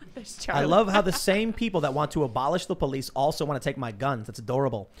 says. There's I Charlie. love how the same people that want to abolish the police also want to take my guns. That's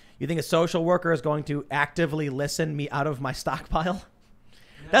adorable. You think a social worker is going to actively listen me out of my stockpile?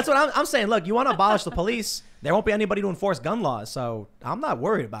 That's what I'm saying. Look, you want to abolish the police, there won't be anybody to enforce gun laws, so I'm not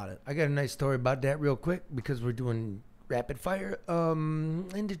worried about it. I got a nice story about that real quick because we're doing rapid fire.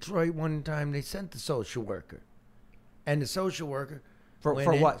 In Detroit one time, they sent the social worker. And the social worker... For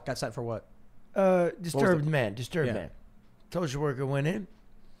went in. what? Got sent for what? Disturbed man. Yeah. Man. Social worker went in.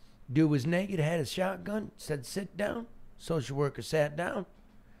 Dude was naked, had a shotgun, said sit down. Social worker sat down.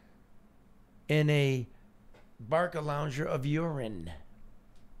 In a Barca lounger of urine,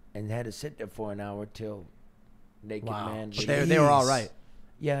 and had to sit there for an hour till naked man. But they were all right.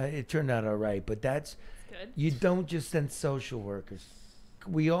 Yeah, it turned out all right. But that's Good. you don't just send social workers.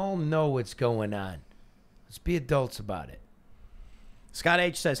 We all know what's going on. Let's be adults about it. Scott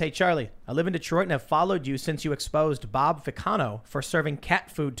H says, "Hey Charlie, I live in Detroit and have followed you since you exposed Bob Ficano for serving cat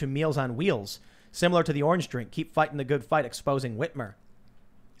food to Meals on Wheels, similar to the orange drink. Keep fighting the good fight, exposing Whitmer."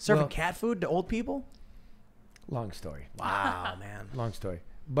 Serving cat food to old people? Long story. Wow, man. Long story.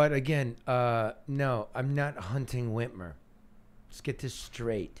 But again, no, I'm not hunting Whitmer. Let's get this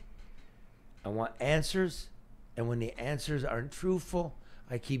straight. I want answers, and when the answers aren't truthful,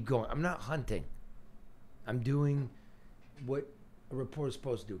 I keep going. I'm not hunting. I'm doing what a reporter's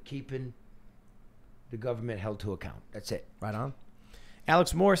supposed to do, keeping the government held to account. That's it. Right on.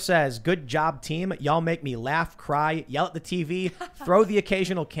 Alex Moore says, "Good job, team. Y'all make me laugh, cry, yell at the TV, throw the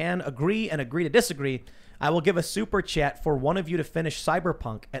occasional can, agree and agree to disagree. I will give a super chat for one of you to finish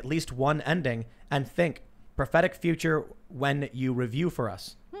Cyberpunk, at least one ending, and think prophetic future when you review for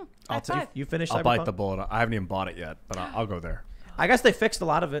us." You finish Cyberpunk? I'll bite the bullet. I haven't even bought it yet, but I'll go there. I guess they fixed a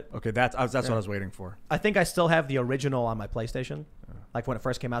lot of it. Okay, that's what I was waiting for. I think I still have the original on my PlayStation, like when it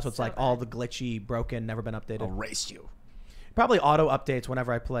first came out. So it's So like all the glitchy, broken, never been updated. I'll race you. Probably auto updates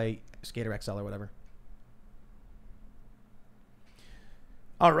whenever I play Skater XL or whatever.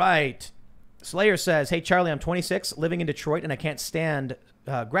 All right. Slayer says, "Hey Charlie, I'm 26, living in Detroit, and I can't stand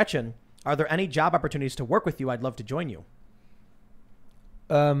Gretchen. Are there any job opportunities to work with you? I'd love to join you."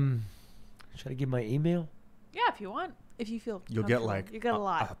 Should I give my email? Yeah, if you want. If you feel You'll get comfortable. like you get a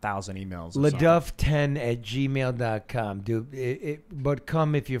lot. 1,000 emails. or something. LeDuff10@gmail.com. Dude, but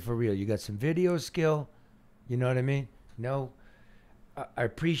come if you're for real. You got some video skill. You know what I mean? No, I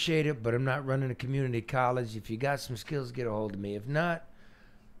appreciate it, but I'm not running a community college. If you got some skills, get a hold of me. If not,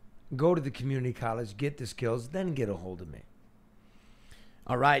 go to the community college, get the skills, then get a hold of me.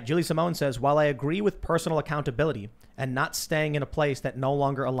 All right. Julie Simone says, "While I agree with personal accountability and not staying in a place that no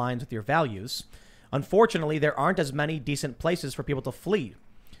longer aligns with your values, unfortunately, there aren't as many decent places for people to flee.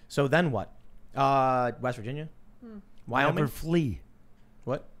 So then what? West Virginia? Wyoming? Never flee.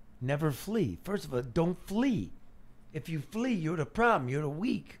 What? Never flee. First of all, don't flee. If you flee, you're the problem. You're the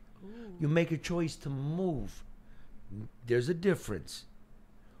weak. You make a choice to move. There's a difference.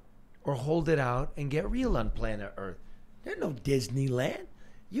 Or hold it out and get real on planet Earth. There's no Disneyland.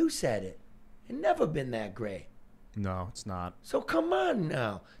 You said it. It's never been that great. No, it's not. So come on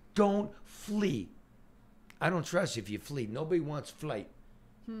now. Don't flee. I don't trust you if you flee. Nobody wants flight.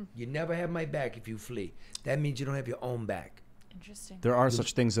 You never have my back if you flee. That means you don't have your own back. Interesting. There are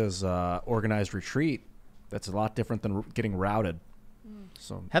such things as organized retreat. That's a lot different than getting routed.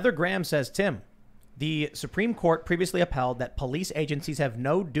 So Heather Graham says, "Tim, the Supreme Court previously upheld that police agencies have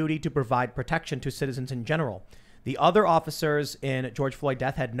no duty to provide protection to citizens in general. The other officers in George Floyd's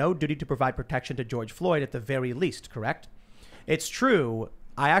death had no duty to provide protection to George Floyd at the very least, correct?" It's true.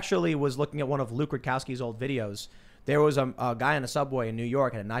 I actually was looking at one of Luke Rutkowski's old videos. There was a guy on a subway in New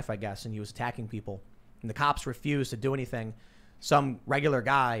York, had a knife, I guess, and he was attacking people. And the cops refused to do anything. Some regular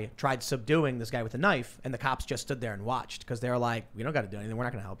guy tried subduing this guy with a knife, and the cops just stood there and watched because they were like, "We don't got to do anything. We're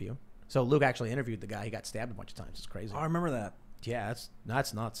not going to help you." So Luke actually interviewed the guy. He got stabbed a bunch of times. It's crazy. I remember that. Yeah,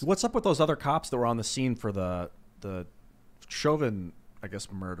 that's nuts. What's up with those other cops that were on the scene for the Chauvin, I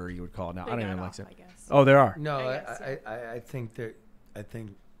guess, murder you would call it now? They I don't got even off, like I it. guess. Oh, there are. No, I guess, I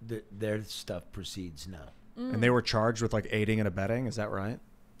think their stuff proceeds now. And they were charged with like aiding and abetting. Is that right?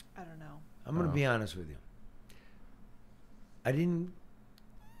 I don't know. I'm going to be honest with you. I didn't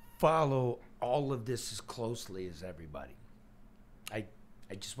follow all of this as closely as everybody. I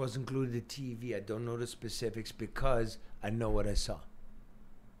just wasn't glued to TV. I don't know the specifics because I know what I saw.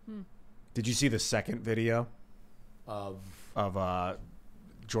 Did you see the second video Of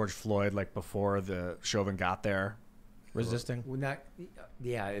George Floyd, like before the Chauvin got there? Resisting. We're not,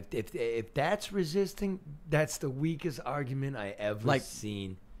 yeah. If that's resisting, that's the weakest argument I ever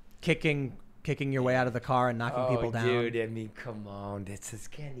seen. Kicking your way out of the car and knocking people down. Dude, I mean, come on, this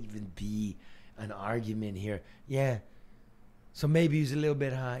can't even be an argument here. Yeah. So maybe he's a little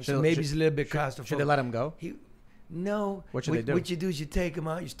bit high. So maybe he's a little bit claustrophobic. Should they let him go? No. What should they do? What you do is you take him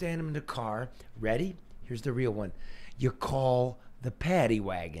out, you stand him in the car. Ready? Here's the real one. You call the paddy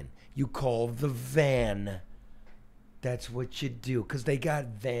wagon. You call the van. That's what you do, because they got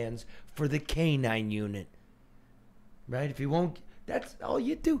vans for the canine unit. Right? If you won't, that's all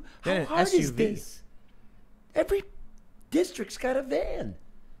you do. Then How an hard is SUV. this? Every district's got a van.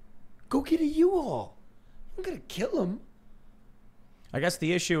 Go get a U-Haul. I'm going to kill them. I guess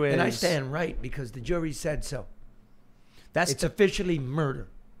the issue is, And I stand right because the jury said so. that's It's officially murder.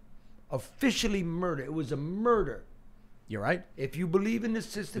 officially murder. It was a murder. You're right. If you believe in the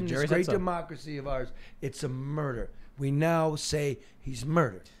system, jury this said great so. democracy of ours, it's a murder. We now say he's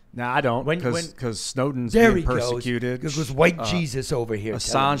murdered. No, I don't. When- Because Snowden's There being he persecuted. goes. There goes white Jesus over here.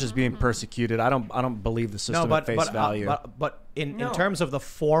 Assange is being persecuted. I don't believe the system at face value. But in No. terms of the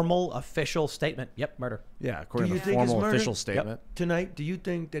formal official statement, yep, murder. Yeah, Do according you to the think it's formal murder? official statement. Tonight, do you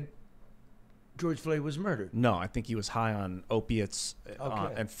think that George Floyd was murdered? No, I think he was high on opiates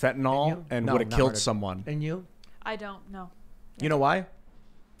Okay. and fentanyl and No, would have not killed murdered. someone. And you? I don't know. You know why?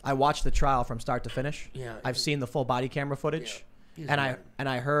 I watched the trial from start to finish. Yeah. I've seen the full body camera footage. Yeah. He's And murdered.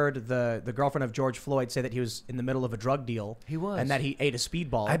 I heard the girlfriend of George Floyd say that he was in the middle of a drug deal. He was. And that he ate a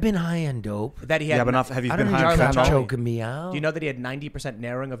speedball. I've been high on dope. That he had. Yeah, but have you I been don't high know on if it's fentanyl? choking me out. Do you know that he had 90%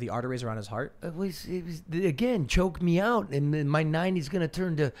 narrowing of the arteries around his heart? It was again choke me out, and then my 90's gonna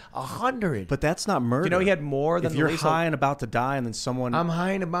turn to 100. But that's not murder. Do you know he had more than if the you're lethal- high and about to die, and then someone I'm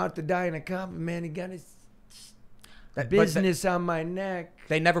high and about to die in a cop, man. He got his But business on my neck.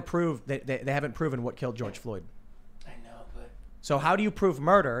 They never proved. They haven't proven what killed George Floyd. I know, but So how do you prove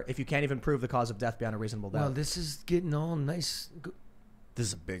murder if you can't even prove the cause of death beyond a reasonable doubt? well, this is getting all nice. this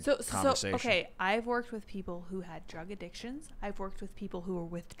is a big So conversation. okay, I've worked with people who had drug addictions. I've worked with people who were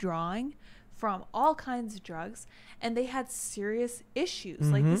withdrawing from all kinds of drugs, and they had serious issues.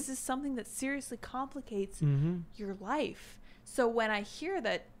 Like this is something that seriously complicates your life. So when I hear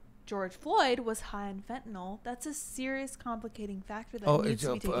that George Floyd was high on fentanyl, that's a serious complicating factor that needs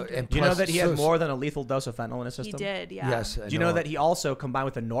to be taken into and do you know plus, that he had so- more than a lethal dose of fentanyl in his He system? did, yeah. Yes. Do you know that he also, combined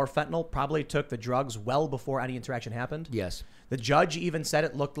with the norfentanyl, probably took the drugs well before any interaction happened? Yes. The judge even said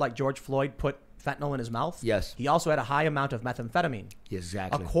it looked like George Floyd put fentanyl in his mouth. Yes. He also had a high amount of methamphetamine.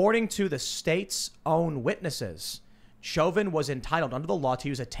 Exactly. According to the state's own witnesses, Chauvin was entitled under the law to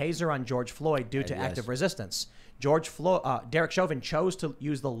use a taser on George Floyd due to Yes. active resistance. Derek Chauvin chose to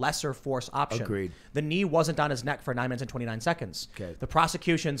use the lesser force option. Agreed. The knee wasn't on his neck for 9 minutes and 29 seconds. Okay. The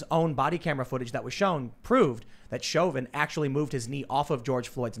prosecution's own body camera footage that was shown proved that Chauvin actually moved his knee off of George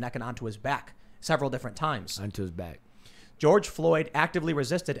Floyd's neck and onto his back several different times. Onto his back. George Floyd actively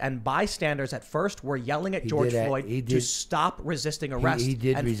resisted, and bystanders at first were yelling at George Floyd he to did- stop resisting arrest. he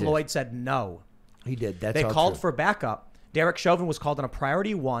did and resist. Floyd said no. He did. That's They all called true. for backup. Derek Chauvin was called on a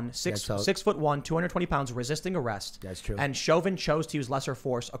priority one, That's all- 6'1", 220 pounds, resisting arrest. That's true. And Chauvin chose to use lesser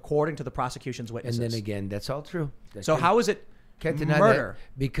force, according to the prosecution's And witnesses. then again, that's all true. That's so true. how is it Can't deny murder,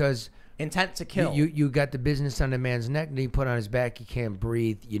 that because intent to kill? you got the business on the man's neck, and you put on his back. He can't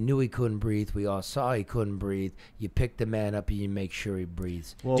breathe. You knew he couldn't breathe. We all saw he couldn't breathe. You pick the man up and you make sure he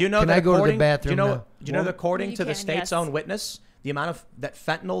breathes. Well, do you know can that I go to the according- bathroom Do you know? now? Do you know that according You to the can, state's yes. own witness, the amount of that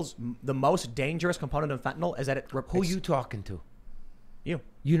fentanyl's the most dangerous component of fentanyl is that it. Who you talking to? You.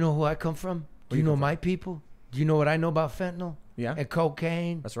 You know who I come from? Do you know my people? Do you know what I know about fentanyl? Yeah. And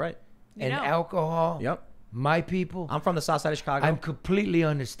cocaine That's right. You and know. alcohol. Yep. My people. I'm from the south side of Chicago. I'm completely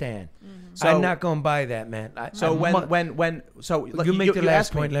understand. So- I'm not gonna buy that, man. so you make the last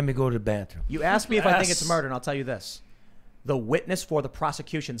asked point, Me, let me go to the bathroom. you asked me if I think it's Yes. murder, and I'll tell you this: the witness for the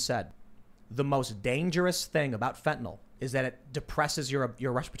prosecution said the most dangerous thing about fentanyl is that it depresses your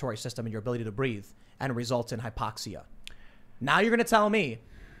respiratory system and your ability to breathe, and results in hypoxia. Now you're going to tell me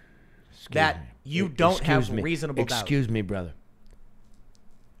that you don't have reasonable doubt. Excuse me, brother.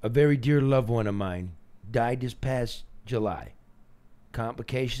 A very dear loved one of mine died this past July.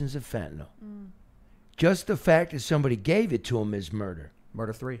 Complications of fentanyl. Just the fact that somebody gave it to him is murder,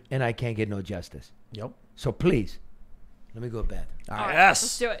 Murder 3. and I can't get no justice. Yep. So please, let me go to the bathroom. All All right. right, Yes.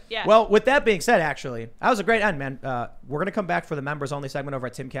 let's do it. Yeah. Well, with that being said, actually, that was a great end, man. We're going to come back for the members only segment over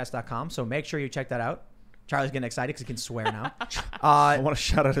at timcast.com, so make sure you check that out. Charlie's getting excited because he can swear now. I want to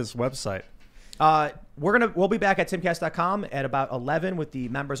shout out his website. We'll be back at timcast.com at about 11 with the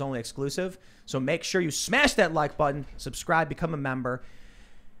members only exclusive. So make sure you smash that like button, subscribe, become a member.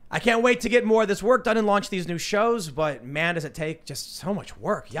 I can't wait to get more of this work done and launch these new shows, but man, does it take just so much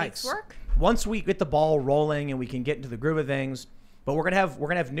work. Yikes. Takes work. Once we get the ball rolling and we can get into the groove of things, but we're gonna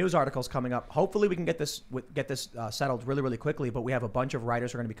have news articles coming up. Hopefully, we can get this settled really, really quickly. But we have a bunch of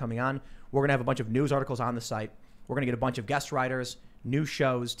writers who are gonna be coming on. We're gonna have a bunch of news articles on the site. We're gonna get a bunch of guest writers, new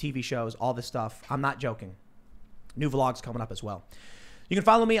shows, TV shows, all this stuff. I'm not joking. New vlogs coming up as well. You can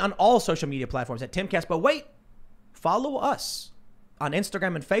follow me on all social media platforms at Timcast. But wait, follow us on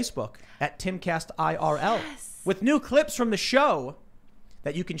Instagram and Facebook at Timcast IRL with new clips from the show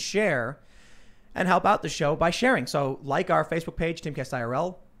that you can share and help out the show by sharing. So like our Facebook page, Timcast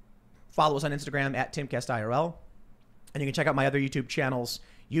IRL. Follow us on Instagram at Timcast IRL. And you can check out my other YouTube channels,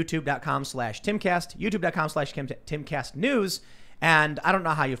 youtube.com/Timcast, youtube.com/Timcast News. And I don't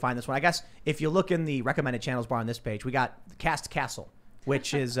know how you find this one. I guess if you look in the recommended channels bar on this page, we got Cast Castle.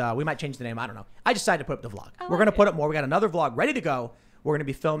 which is we might change the name. I don't know. I decided to put up the vlog. We're like going to put it. up more. We got another vlog ready to go. We're going to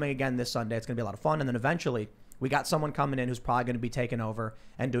be filming again this Sunday. It's going to be a lot of fun. And then eventually we got someone coming in who's probably going to be taking over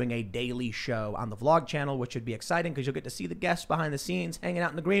and doing a daily show on the vlog channel, which should be exciting because you'll get to see the guests behind the scenes hanging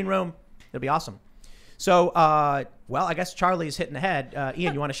out in the green room. It'll be awesome. So, well, I guess Charlie's hitting ahead.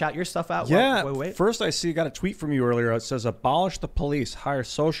 Ian, you want to shout your stuff out? Yeah. Wait. First, I see you got a tweet from you earlier. It says, abolish the police, hire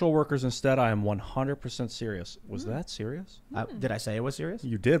social workers instead. I am 100% serious. Was that serious? Did I say it was serious?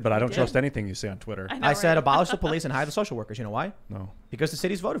 You did, but I don't did. trust anything you say on Twitter. I know, I said right? abolish the police and hire the social workers. You know why? No. Because the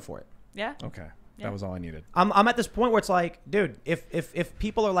city's voted for it. Yeah. Okay. Yeah. That was all I needed. I'm at this point where it's like, dude, if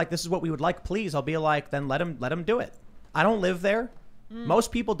people are like, this is what we would like, please, I'll be like, then let them do it. I don't live there.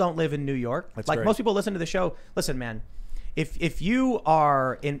 Most people don't live in New York. That's like great. most people listen to the show. Listen, man, if you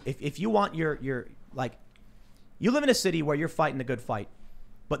are in, if you want your like, you live in a city where you're fighting a good fight,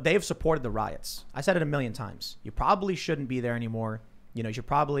 but they've supported the riots. I said it a million times. You probably shouldn't be there anymore. You know, you should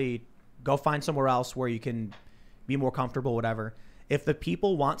probably go find somewhere else where you can be more comfortable, whatever. If the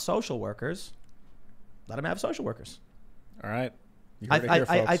people want social workers, let them have social workers. All right. You heard it here,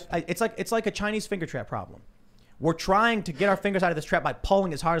 folks. It's like a Chinese finger trap problem. We're trying to get our fingers out of this trap by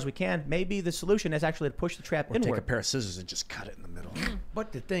pulling as hard as we can. Maybe the solution is actually to push the trap Or take a inward. pair of scissors and just cut it in the middle.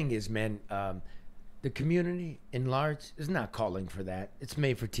 But the thing is, man, the community in large is not calling for that. It's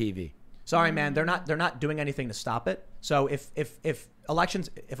made for TV. Sorry, man, they're not doing anything to stop it. So if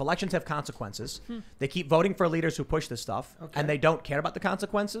elections have consequences, they keep voting for leaders who push this stuff, and they don't care about the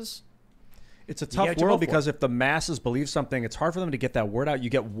consequences. It's a You tough get what you world vote for. because if the masses believe something, it's hard for them to get that word out. You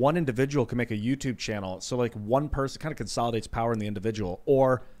get one individual can make a YouTube channel. So like one person kind of consolidates power in the individual,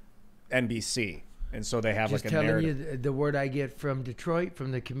 or NBC. And so they have Just like a telling narrative. you the word I get from Detroit,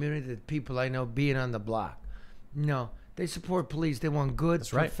 from the community, the people I know being on the block. No, they support police. They want good,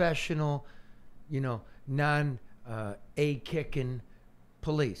 That's right. professional, non-A-kicking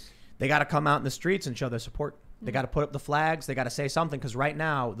police. They got to come out in the streets and show their support. They got to put up the flags. They got to say something because right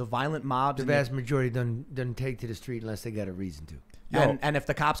now the violent mobs The and vast majority doesn't take to the street unless they got a reason to. and if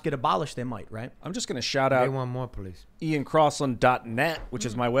the cops get abolished, they might, right? I'm just going to shout They out want more police. IanCrossland.net, which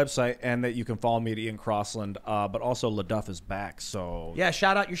is my website, and that you can follow me at Ian Crossland. But also LeDuff is back. So Yeah,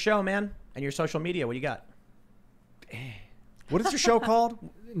 shout out your show, man, and your social media. What do you got? what is your show called?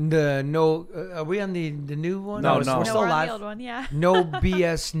 Are we on the new one? No, No, we're no. still we're on live. the old one, yeah. No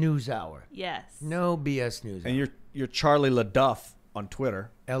BS News Hour. Yes. No BS News And Hour. you're Charlie LeDuff on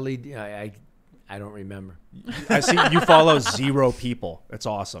Twitter. LED. I don't remember. I see you follow 0 people. It's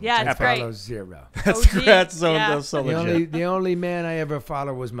awesome. Yeah, it's great. Follow zero. That's so, Yeah. that's so The legit. only man I ever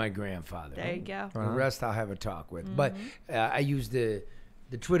followed was my grandfather. There you go. The rest I'll have a talk with. But I use the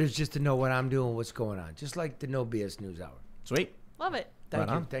Twitters just to know what I'm doing, what's going on. Just like the No BS News Hour. Sweet. Love it. Thank Right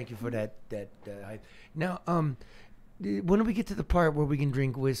you. on. Thank you for that hype. Now, when do we get to the part where we can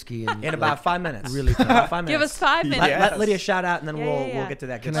drink whiskey and In about 5 minutes. really talk? About 5 minutes. Give us 5 minutes. Let Lydia shout out, and then Yeah, we'll yeah. we'll get to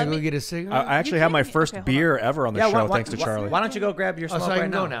that. Can good I stuff. go get a cigarette? I actually You have my can- first okay, hold beer ever on the show, thanks to Charlie. Why don't you go grab your smoke so I right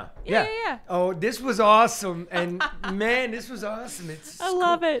can now? go now. Yeah. Oh, this was awesome. And man, this was awesome. It's I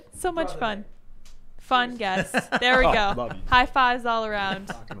love it. So much fun. Fun guests. There we go. Love you. High fives all around.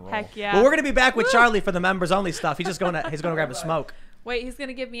 and roll. Heck yeah. Well, we're gonna be back with Charlie for the members only stuff. He's gonna grab a smoke. Wait, he's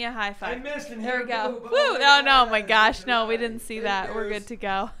gonna give me a high I five. missed and There here we go. we go. Woo! Oh no, my gosh, no, we didn't see that. We're good to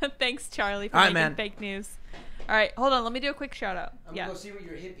go. Thanks, Charlie, for All right, making man. fake news. All right, hold on. Let me do a quick shout out. I'm Yeah. gonna go see what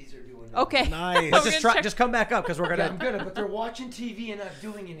your hippies are doing. Okay. Nice. Let's We're just gonna try. check- Just come back up because we're Yeah, I'm gonna. gonna, but they're watching TV and not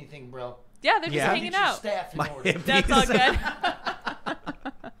doing anything, bro. Yeah, they're just Yeah. hanging Get your out. staff in My order. hippies. That's all good.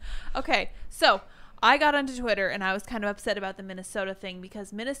 Okay, so I got onto Twitter and I was kind of upset about the Minnesota thing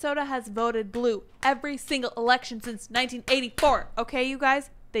because Minnesota has voted blue every single election since 1984. Okay, you guys?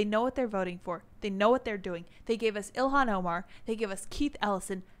 They know what they're voting for. They know what they're doing. They gave us Ilhan Omar. They gave us Keith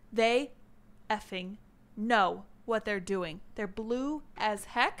Ellison. They effing know what they're doing. They're blue as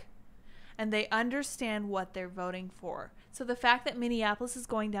heck, and they understand what they're voting for. So the fact that Minneapolis is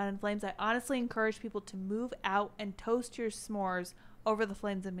going down in flames, I honestly encourage people to move out and toast your s'mores over the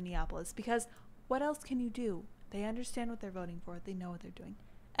flames in Minneapolis, because what else can you do? They understand what they're voting for. They know what they're doing.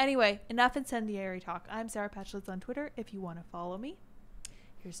 Anyway, enough incendiary talk. I'm Sarah Patchlitz on Twitter if you want to follow me.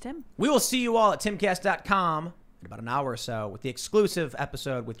 Here's Tim. We will see you all at timcast.com in about an hour or so with the exclusive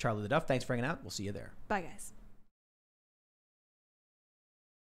episode with Charlie LeDuff. Thanks for hanging out. We'll see you there. Bye, guys.